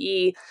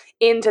 PPE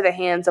into the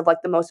hands of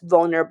the most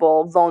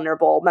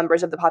vulnerable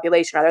members of the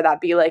population, whether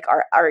that be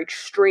our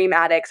extreme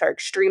addicts, our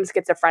extreme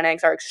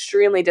schizophrenics, our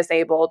extremely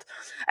disabled.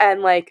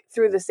 And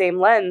through the same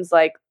lens,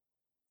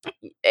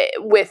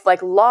 with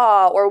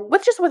law or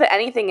with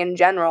anything in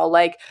general,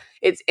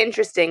 it's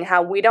interesting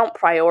how we don't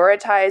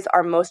prioritize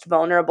our most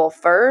vulnerable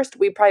first.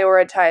 We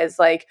prioritize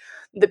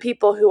the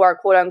people who are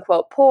quote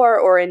unquote poor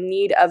or in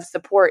need of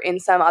support in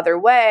some other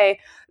way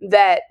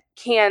that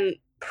can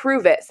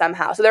prove it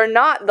somehow. So they're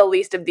not the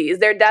least of these.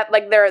 They're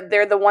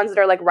they're the ones that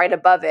are right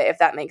above it, if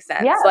that makes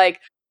sense. Yeah.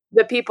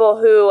 The people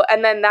who,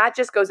 and then that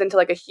just goes into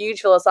a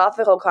huge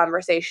philosophical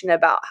conversation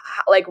about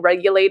how,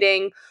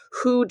 regulating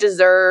who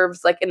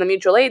deserves, in the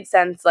mutual aid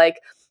sense,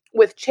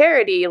 with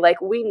charity,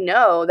 we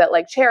know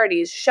that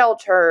charities,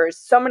 shelters,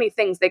 so many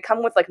things, they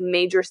come with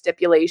major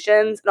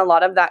stipulations. And a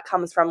lot of that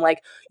comes from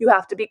you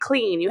have to be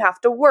clean, you have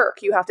to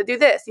work, you have to do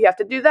this, you have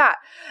to do that.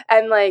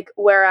 And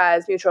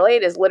whereas mutual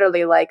aid is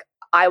literally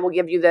I will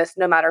give you this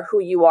no matter who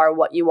you are,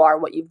 what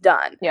you've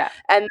done. Yeah.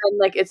 And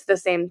then it's the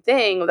same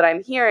thing that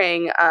I'm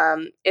hearing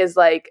is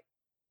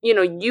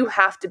you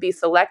have to be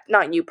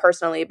not you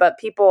personally, but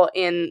people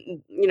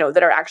in,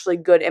 that are actually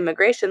good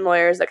immigration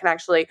lawyers that can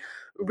actually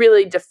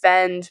really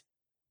defend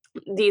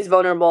these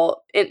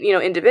vulnerable,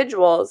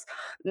 individuals.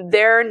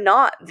 They're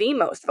not the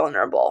most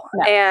vulnerable.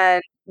 No.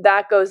 And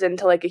that goes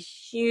into a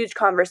huge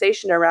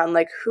conversation around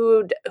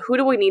who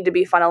do we need to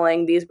be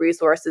funneling these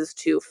resources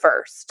to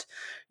first,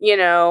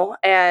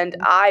 and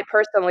I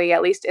personally,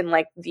 at least in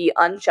the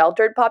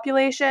unsheltered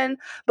population,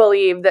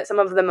 believe that some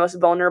of the most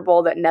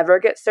vulnerable that never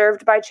get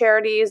served by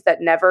charities,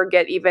 that never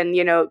get even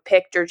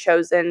picked or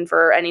chosen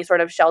for any sort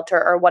of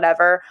shelter or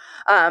whatever,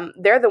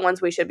 they're the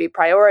ones we should be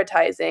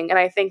prioritizing. And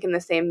I think in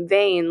the same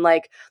vein,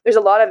 there's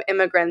a lot of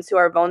immigrants who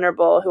are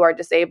vulnerable, who are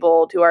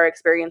disabled, who are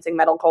experiencing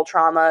medical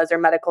traumas or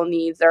medical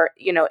needs that are,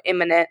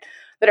 imminent,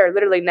 that are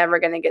literally never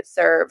going to get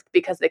served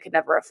because they could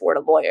never afford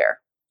a lawyer.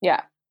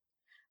 Yeah.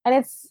 And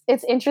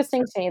it's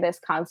interesting to me, this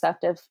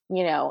concept of,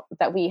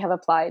 that we have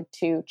applied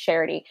to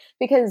charity,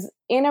 because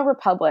in a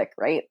republic,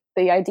 right,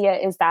 the idea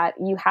is that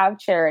you have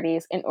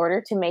charities in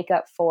order to make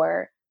up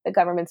for the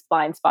government's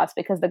blind spots,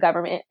 because the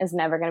government is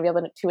never going to be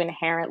able to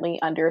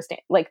inherently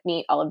understand,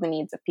 meet all of the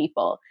needs of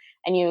people.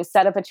 And you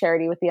set up a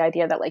charity with the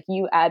idea that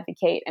you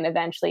advocate, and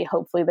eventually,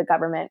 hopefully the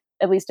government,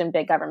 at least in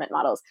big government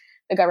models,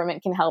 the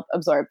government can help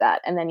absorb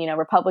that. And then,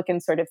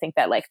 Republicans sort of think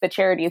that the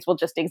charities will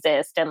just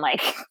exist and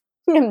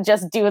and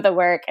just do the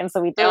work. And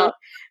so we don't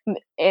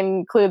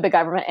include the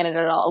government in it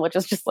at all, which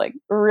is just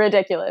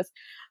ridiculous.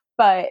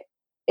 But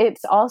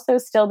it's also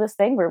still this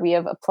thing where we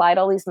have applied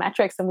all these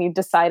metrics and we've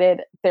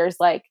decided there's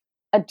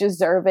a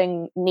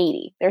deserving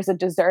needy, there's a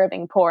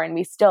deserving poor, and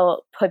we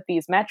still put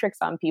these metrics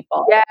on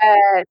people.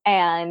 Yes.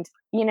 And,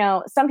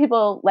 some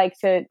people like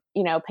to,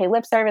 pay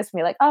lip service and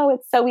be like, oh,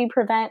 it's so we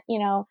prevent,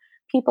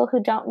 people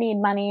who don't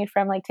need money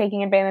from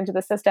taking advantage of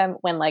the system,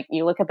 when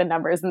you look at the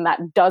numbers and that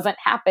doesn't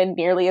happen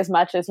nearly as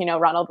much as,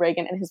 Ronald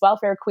Reagan and his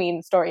welfare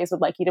queen stories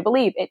would like you to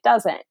believe. It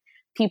doesn't.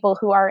 People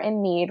who are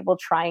in need will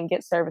try and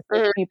get services.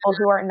 Mm-hmm. People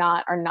who are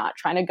not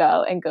trying to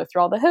go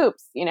through all the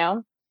hoops,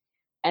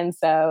 And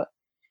so,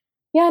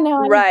 yeah, no,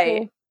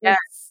 right. Yes.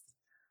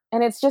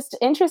 And it's just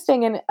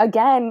interesting. And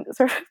again,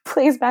 sort of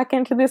plays back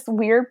into this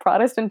weird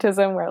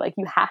Protestantism where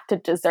you have to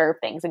deserve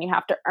things and you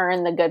have to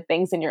earn the good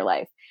things in your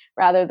life,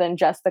 rather than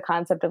just the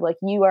concept of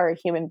you are a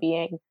human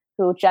being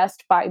who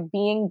just by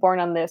being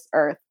born on this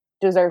earth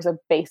deserves a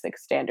basic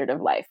standard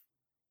of life.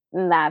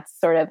 And that's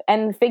sort of,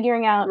 and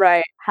figuring out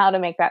Right. how to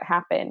make that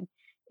happen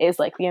is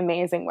like the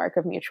amazing work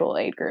of mutual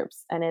aid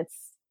groups. And it's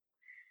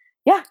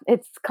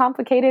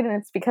complicated,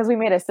 and it's because we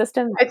made a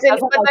system that doesn't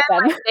But like then,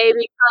 them. like, they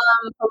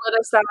become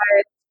politicized.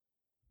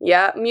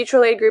 Yeah,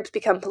 mutual aid groups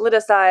become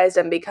politicized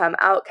and become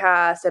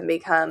outcast and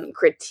become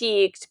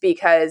critiqued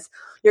because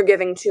you're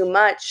giving too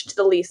much to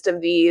the least of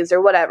these or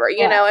whatever,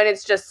 Yeah. and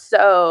it's just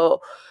so.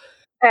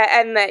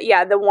 And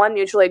the one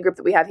mutual aid group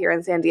that we have here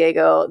in San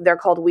Diego, they're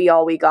called We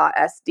All We Got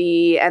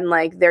SD, and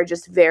like they're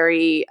just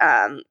very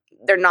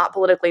they're not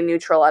politically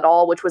neutral at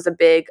all, which was a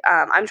big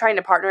I'm trying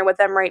to partner with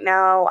them right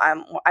now.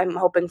 I'm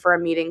hoping for a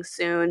meeting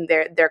soon.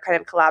 They're kind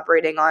of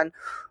collaborating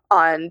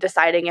on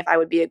deciding if I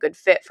would be a good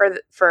fit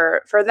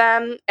for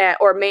them,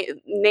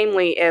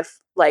 namely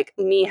if like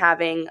me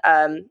having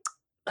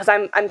because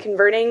I'm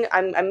converting,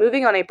 I'm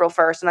moving on April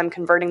 1st, and I'm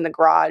converting the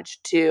garage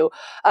to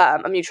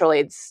a mutual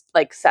aids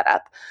like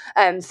setup,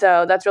 and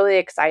so that's really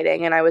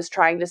exciting. And I was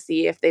trying to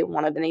see if they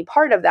wanted any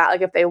part of that,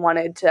 like if they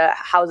wanted to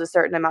house a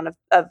certain amount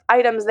of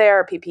items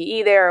there, or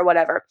PPE there, or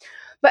whatever.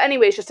 But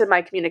anyways, just in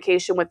my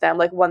communication with them,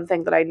 like one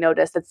thing that I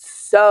noticed that's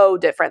so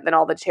different than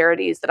all the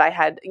charities that I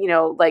had,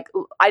 like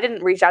I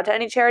didn't reach out to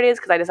any charities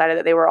because I decided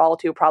that they were all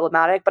too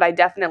problematic, but I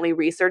definitely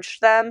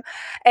researched them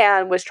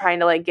and was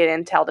trying to like get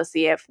intel to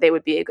see if they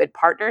would be a good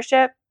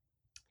partnership.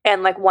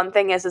 And like one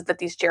thing is that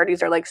these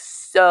charities are like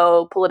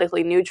so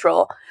politically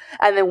neutral,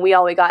 and then We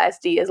All We Got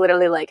SD is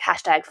literally like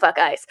hashtag fuck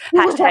ICE,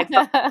 hashtag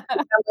fuck.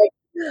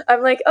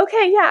 I'm like,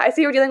 okay, yeah, I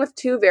see we're dealing with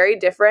two very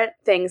different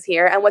things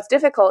here. And what's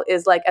difficult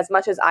is like, as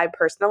much as I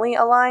personally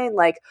align,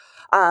 like,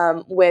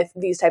 with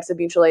these types of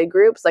mutual aid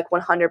groups, like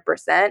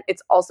 100%,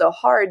 it's also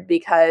hard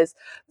because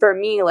for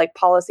me, like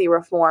policy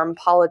reform,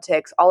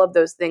 politics, all of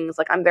those things,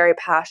 like I'm very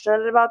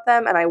passionate about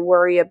them, and I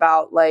worry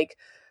about like,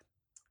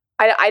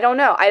 I don't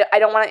know. I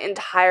don't want to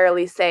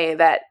entirely say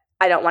that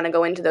I don't want to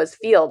go into those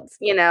fields,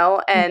 and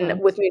Mhm.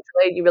 with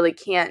mutual aid, you really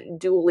can't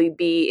dually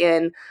be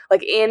in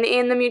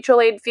the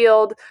mutual aid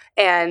field.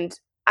 And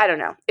I don't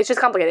know. It's just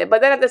complicated. But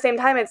then at the same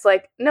time, it's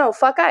like, no,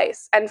 fuck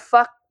ICE and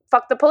fuck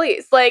the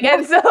police. Like,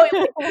 and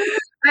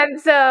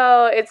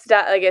so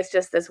it's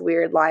just this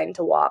weird line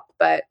to walk.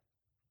 But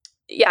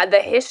yeah, the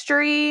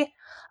history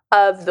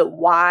of the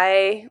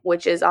why,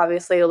 which is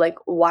obviously like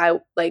why,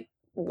 like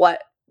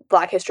what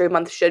Black History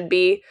Month should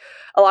be.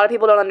 A lot of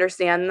people don't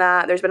understand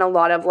that. There's been a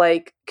lot of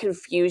like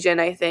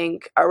confusion, I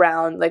think,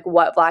 around like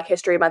what Black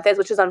History Month is,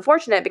 which is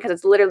unfortunate because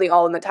it's literally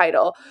all in the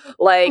title.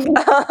 Like,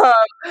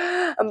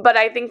 but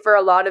I think for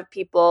a lot of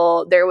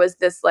people, there was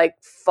this like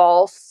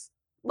false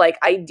like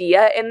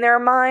idea in their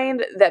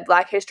mind that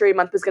Black History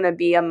Month was going to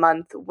be a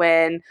month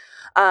when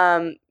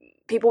um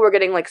people were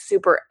getting like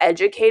super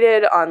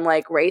educated on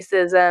like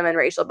racism and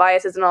racial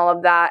biases and all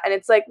of that. And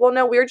it's like, well,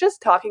 no, we're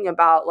just talking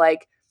about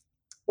like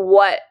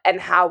what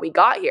and how we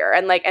got here,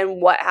 and like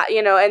and what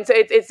and so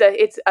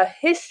it's a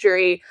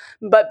history.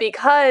 But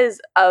because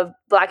of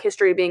Black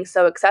history being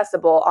so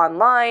accessible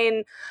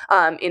online,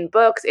 in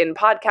books, in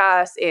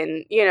podcasts,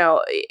 in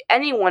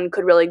anyone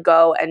could really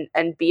go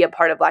and be a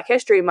part of Black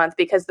History Month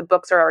because the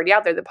books are already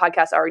out there, the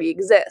podcasts already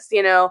exist,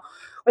 whereas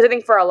I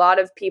think for a lot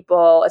of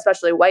people,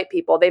 especially white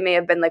people, they may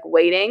have been like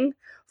waiting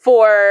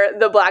for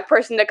the Black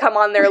person to come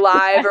on their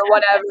live or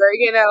whatever,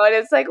 and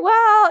it's like,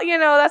 well,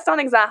 that's not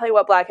exactly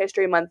what Black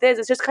History Month is.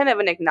 It's just kind of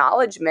an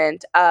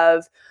acknowledgement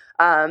of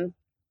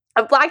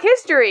Black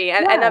history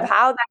and of Yeah.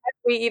 how the heck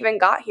we even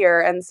got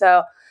here. And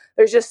so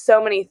there's just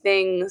so many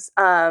things.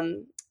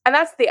 And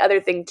that's the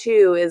other thing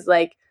too, is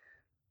like,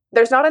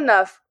 there's not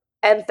enough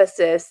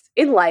emphasis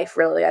in life,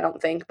 really, I don't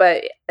think,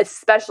 but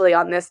especially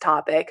on this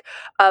topic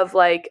of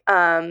like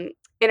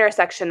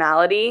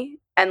intersectionality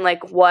and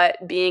like what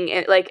being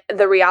in, like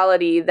the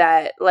reality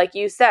that, like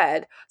you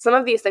said, some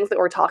of these things that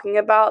we're talking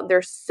about,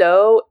 they're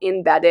so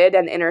embedded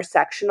and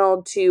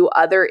intersectional to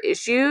other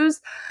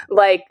issues,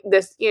 like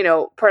this,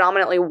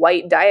 predominantly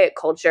white diet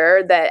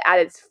culture, that at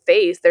its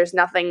face, there's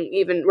nothing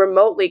even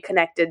remotely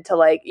connected to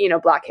like,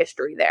 Black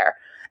history there.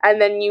 And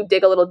then you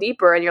dig a little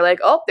deeper and you're like,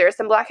 oh, there's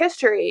some Black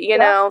history,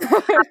 Yeah.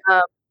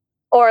 um,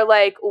 or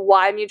like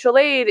why mutual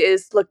aid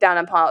is looked down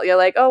upon. You're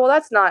like, oh, well,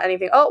 that's not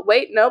anything. Oh,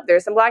 wait, nope,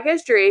 there's some Black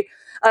history.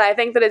 And I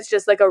think that it's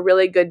just like a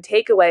really good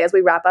takeaway as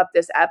we wrap up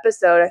this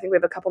episode. I think we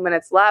have a couple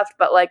minutes left,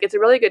 but like it's a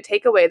really good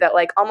takeaway that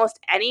like almost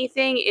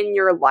anything in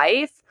your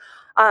life,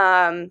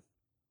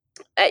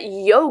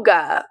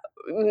 yoga,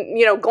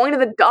 going to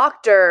the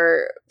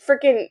doctor,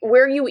 freaking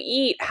where you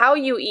eat, how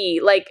you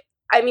eat, like,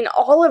 I mean,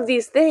 all of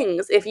these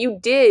things, if you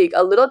dig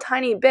a little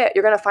tiny bit,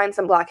 you're going to find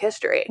some Black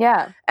history.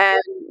 Yeah. And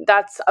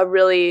that's a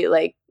really,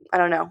 like, I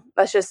don't know,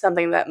 that's just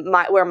something that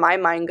where my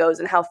mind goes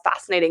and how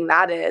fascinating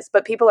that is.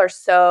 But people are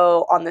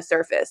so on the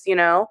surface,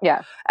 Yeah.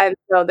 and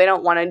so they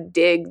don't want to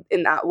dig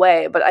in that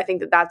way. But I think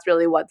that that's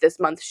really what this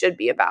month should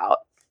be about.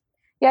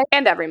 Yeah.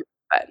 And every month.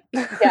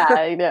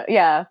 Yeah.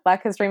 Yeah.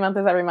 Black History Month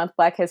is every month.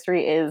 Black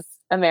history is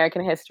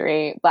American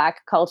history.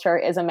 Black culture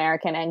is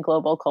American and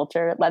global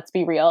culture. Let's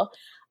be real.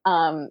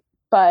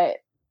 But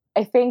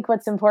I think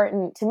what's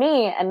important to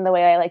me and the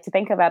way I like to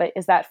think about it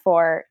is that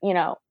for,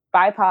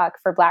 BIPOC,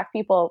 for Black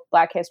people,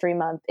 Black History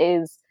Month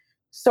is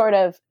sort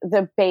of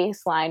the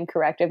baseline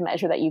corrective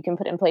measure that you can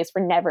put in place for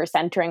never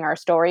centering our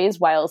stories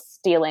while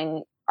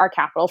stealing our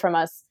capital from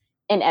us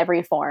in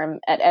every form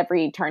at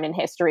every turn in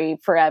history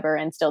forever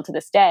and still to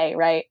this day,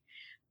 right?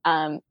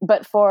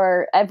 But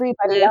for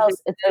everybody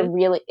else,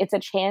 it's a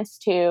chance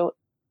to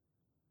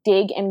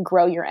dig and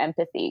grow your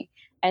empathy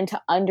and to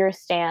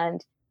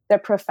understand the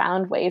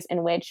profound ways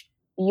in which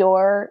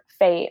your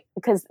fate,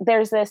 because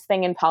there's this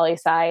thing in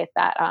poli-sci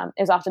that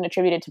is often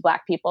attributed to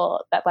Black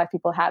people that Black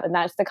people have, and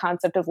that's the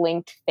concept of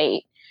linked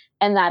fate.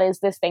 And that is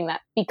this thing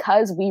that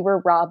because we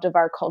were robbed of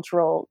our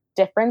cultural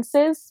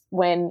differences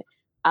when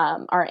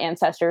our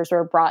ancestors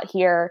were brought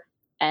here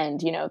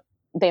and, you know,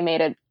 they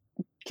made a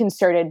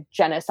concerted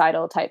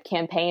genocidal type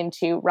campaign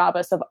to rob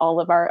us of all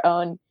of our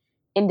own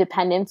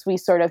independence, we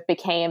sort of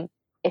became,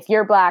 if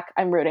you're Black,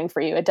 I'm rooting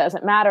for you. It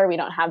doesn't matter. We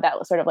don't have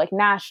that sort of like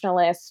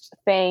nationalist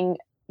thing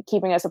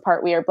keeping us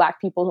apart. We are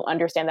Black people who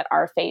understand that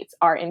our fates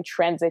are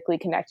intrinsically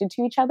connected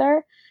to each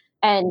other.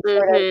 And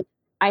sort of,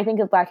 I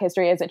think of Black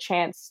history as a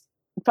chance,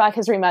 Black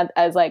History Month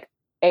as like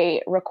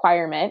a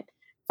requirement,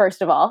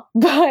 first of all,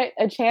 but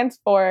a chance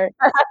for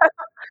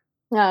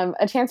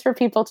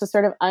people to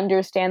sort of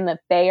understand that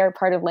they are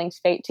part of linked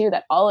fate too,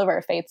 that all of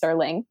our fates are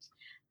linked,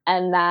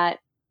 and that,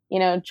 you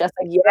know, just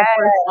like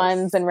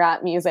ones and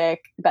rap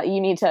music, that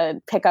you need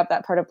to pick up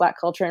that part of Black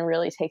culture and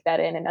really take that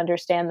in and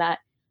understand that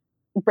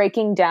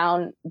breaking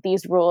down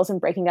these rules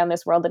and breaking down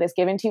this world that is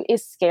given to you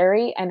is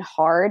scary and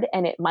hard,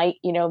 and it might,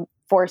 you know,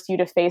 force you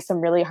to face some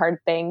really hard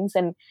things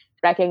and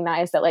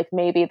recognize that like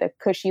maybe the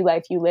cushy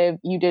life you live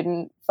you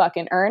didn't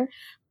fucking earn,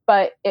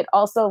 but it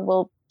also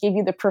will give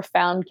you the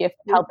profound gift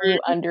of help you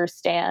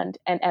understand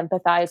and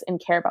empathize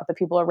and care about the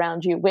people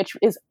around you, which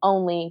is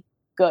only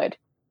good.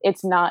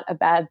 It's not a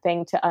bad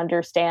thing to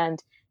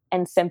understand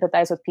and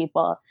sympathize with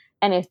people.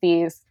 And if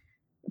these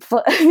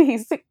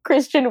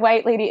Christian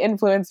white lady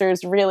influencers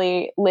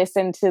really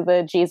listen to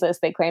the Jesus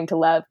they claim to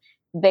love,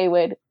 they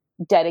would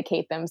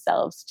dedicate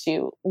themselves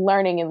to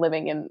learning and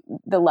living in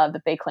the love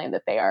that they claim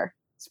that they are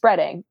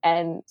spreading.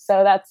 And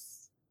so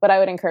that's what I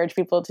would encourage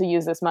people to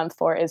use this month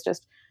for, is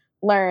just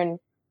learn,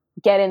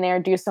 get in there,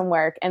 do some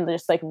work, and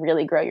just like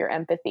really grow your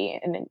empathy,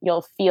 and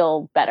you'll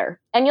feel better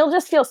and you'll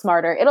just feel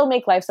smarter. It'll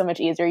make life so much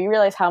easier. You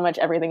realize how much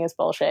everything is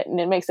bullshit, and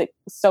it makes it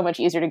so much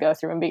easier to go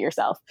through and be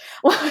yourself.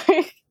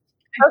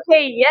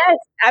 Okay, yes.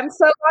 I'm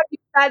so glad you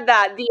said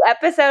that. The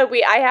episode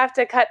I have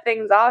to cut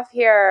things off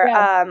here.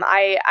 Yeah.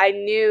 I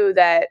knew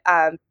that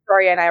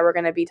Victoria and I were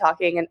going to be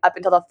talking up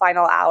until the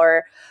final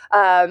hour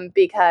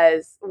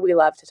because we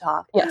love to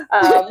talk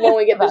when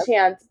we get the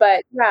chance.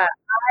 But yeah,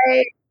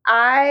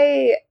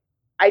 I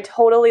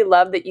totally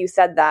love that you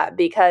said that,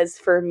 because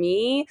for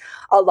me,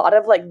 a lot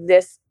of like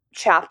this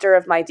chapter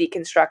of my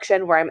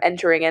deconstruction where I'm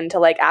entering into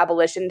like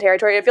abolition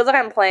territory, it feels like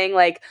I'm playing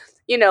like,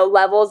 you know,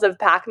 levels of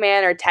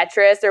Pac-Man or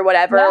Tetris or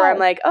whatever, where I'm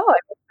like, oh,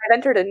 I've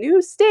entered a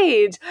new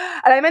stage.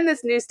 And I'm in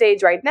this new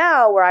stage right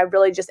now where I've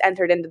really just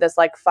entered into this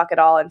like fuck it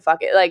all and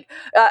fuck it, like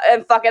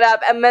and fuck it up,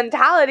 a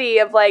mentality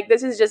of like,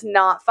 this is just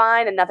not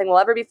fine and nothing will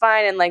ever be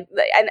fine. And like,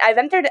 and I've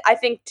entered, I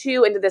think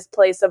too, into this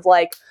place of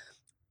like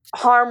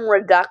harm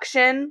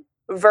reduction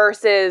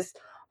versus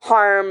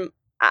harm.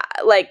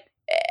 Like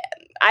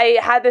I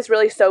had this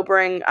really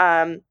sobering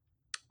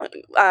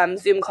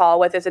Zoom call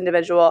with this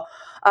individual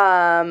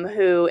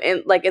who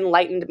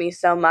enlightened me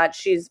so much.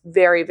 She's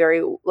very,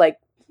 very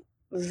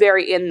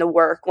very in the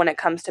work when it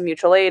comes to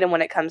mutual aid and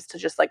when it comes to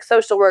just like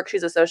social work.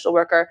 She's a social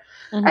worker.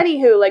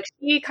 Anywho, like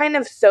she kind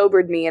of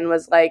sobered me and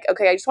was like,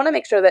 okay, I just want to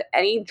make sure that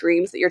any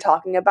dreams that you're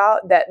talking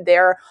about, that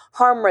they're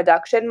harm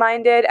reduction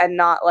minded and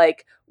not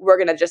like we're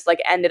going to just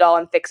like end it all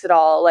and fix it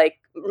all like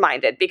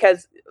minded,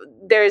 because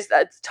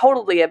it's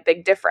totally a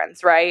big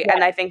difference, right? Yeah.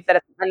 And I think that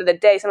at the end of the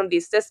day, some of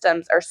these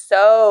systems are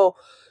so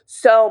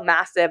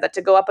massive that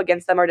to go up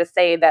against them or to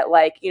say that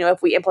like, you know,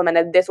 if we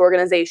implemented this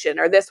organization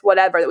or this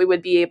whatever, that we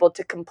would be able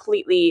to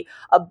completely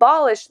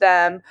abolish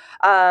them,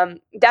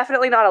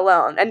 definitely not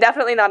alone and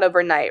definitely not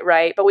overnight,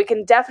 right? But we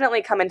can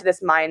definitely come into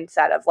this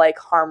mindset of like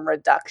harm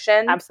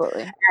reduction.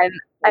 Absolutely.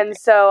 And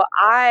so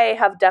I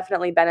have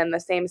definitely been in the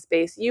same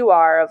space you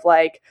are of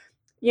like,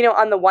 you know,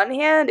 on the one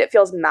hand, it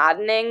feels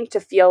maddening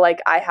to feel like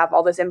I have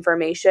all this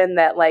information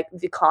that like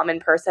the common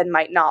person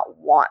might not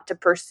want to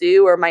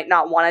pursue or might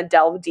not want to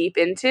delve deep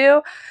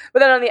into. But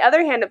then on the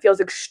other hand, it feels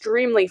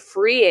extremely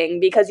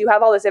freeing because you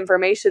have all this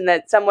information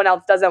that someone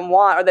else doesn't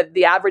want or that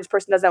the average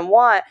person doesn't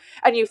want.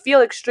 And you feel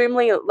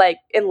extremely like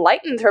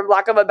enlightened, for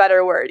lack of a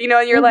better word, you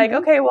know, and you're like,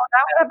 okay, well, now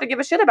I don't have to give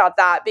a shit about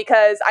that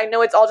because I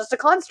know it's all just a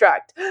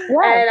construct. Yeah. And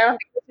I don't have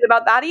to give a shit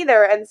about that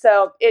either. And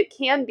so it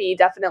can be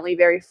definitely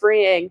very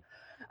freeing.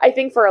 I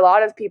think for a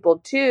lot of people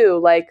too,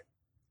 like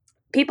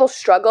people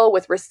struggle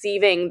with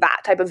receiving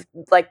that type of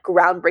like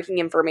groundbreaking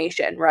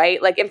information,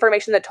 right? Like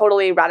information that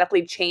totally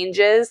radically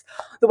changes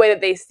the way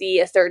that they see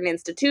a certain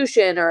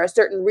institution or a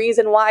certain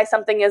reason why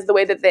something is the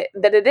way that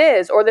that it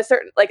is, or the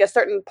certain like a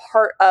certain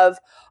part of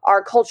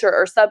our culture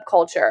or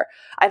subculture.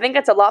 I think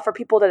it's a lot for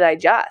people to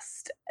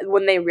digest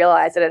when they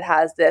realize that it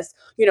has this,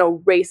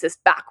 racist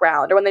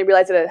background, or when they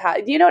realize that it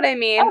has, you know what I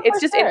mean? Oh, It's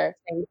for just sure.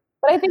 interesting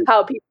But I think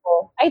how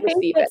people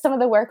receive that it. some of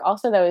the work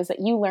also, though, is that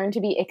you learn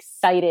to be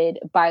excited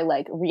by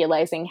like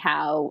realizing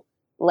how,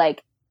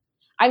 like,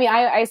 I mean,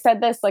 I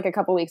said this like a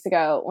couple weeks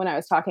ago when I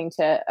was talking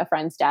to a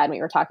friend's dad.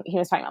 He was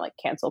talking about like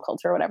cancel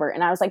culture or whatever.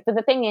 And I was like, but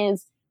the thing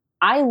is,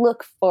 I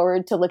look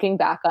forward to looking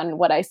back on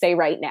what I say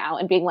right now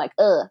and being like,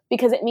 ugh,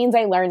 because it means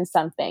I learned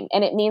something.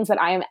 And it means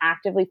that I am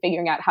actively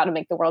figuring out how to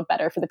make the world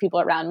better for the people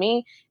around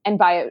me. And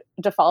by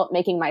default,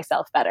 making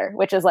myself better,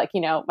 which is like,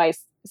 my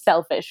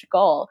selfish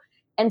goal.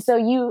 And so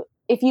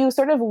if you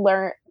sort of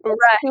learn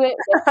to it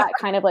with that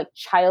kind of like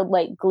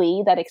childlike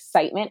glee, that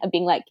excitement of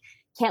being like,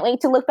 can't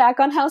wait to look back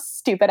on how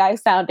stupid I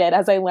sounded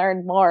as I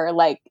learned more,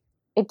 like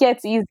it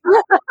gets easier.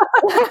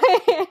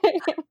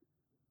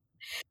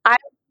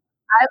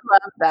 I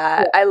love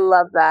that. Yeah. I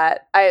love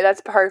that.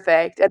 That's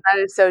perfect. And that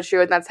is so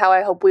true. And that's how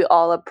I hope we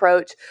all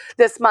approach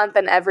this month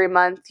and every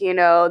month.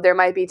 There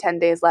might be 10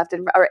 days left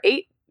or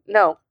 8,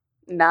 no,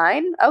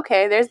 9.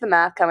 Okay, there's the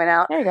math coming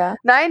out. There you go.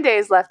 9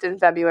 days left in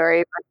February,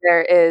 but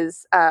there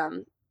is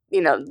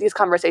these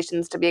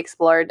conversations to be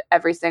explored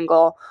every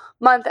single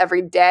month,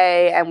 every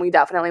day, and we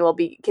definitely will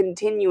be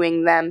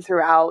continuing them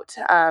throughout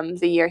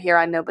the year here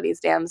on Nobody's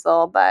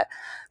Damsel. But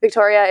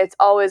Victoria, it's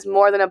always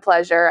more than a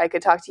pleasure. I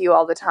could talk to you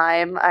all the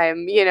time. I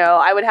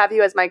would have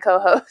you as my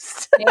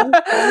co-host.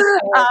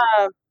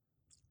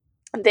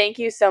 Thank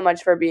you so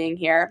much for being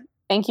here.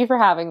 Thank you for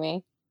having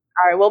me.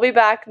 All right, we'll be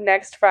back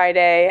next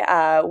Friday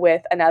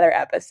with another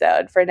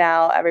episode. For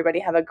now, everybody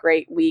have a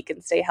great week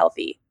and stay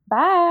healthy.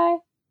 Bye.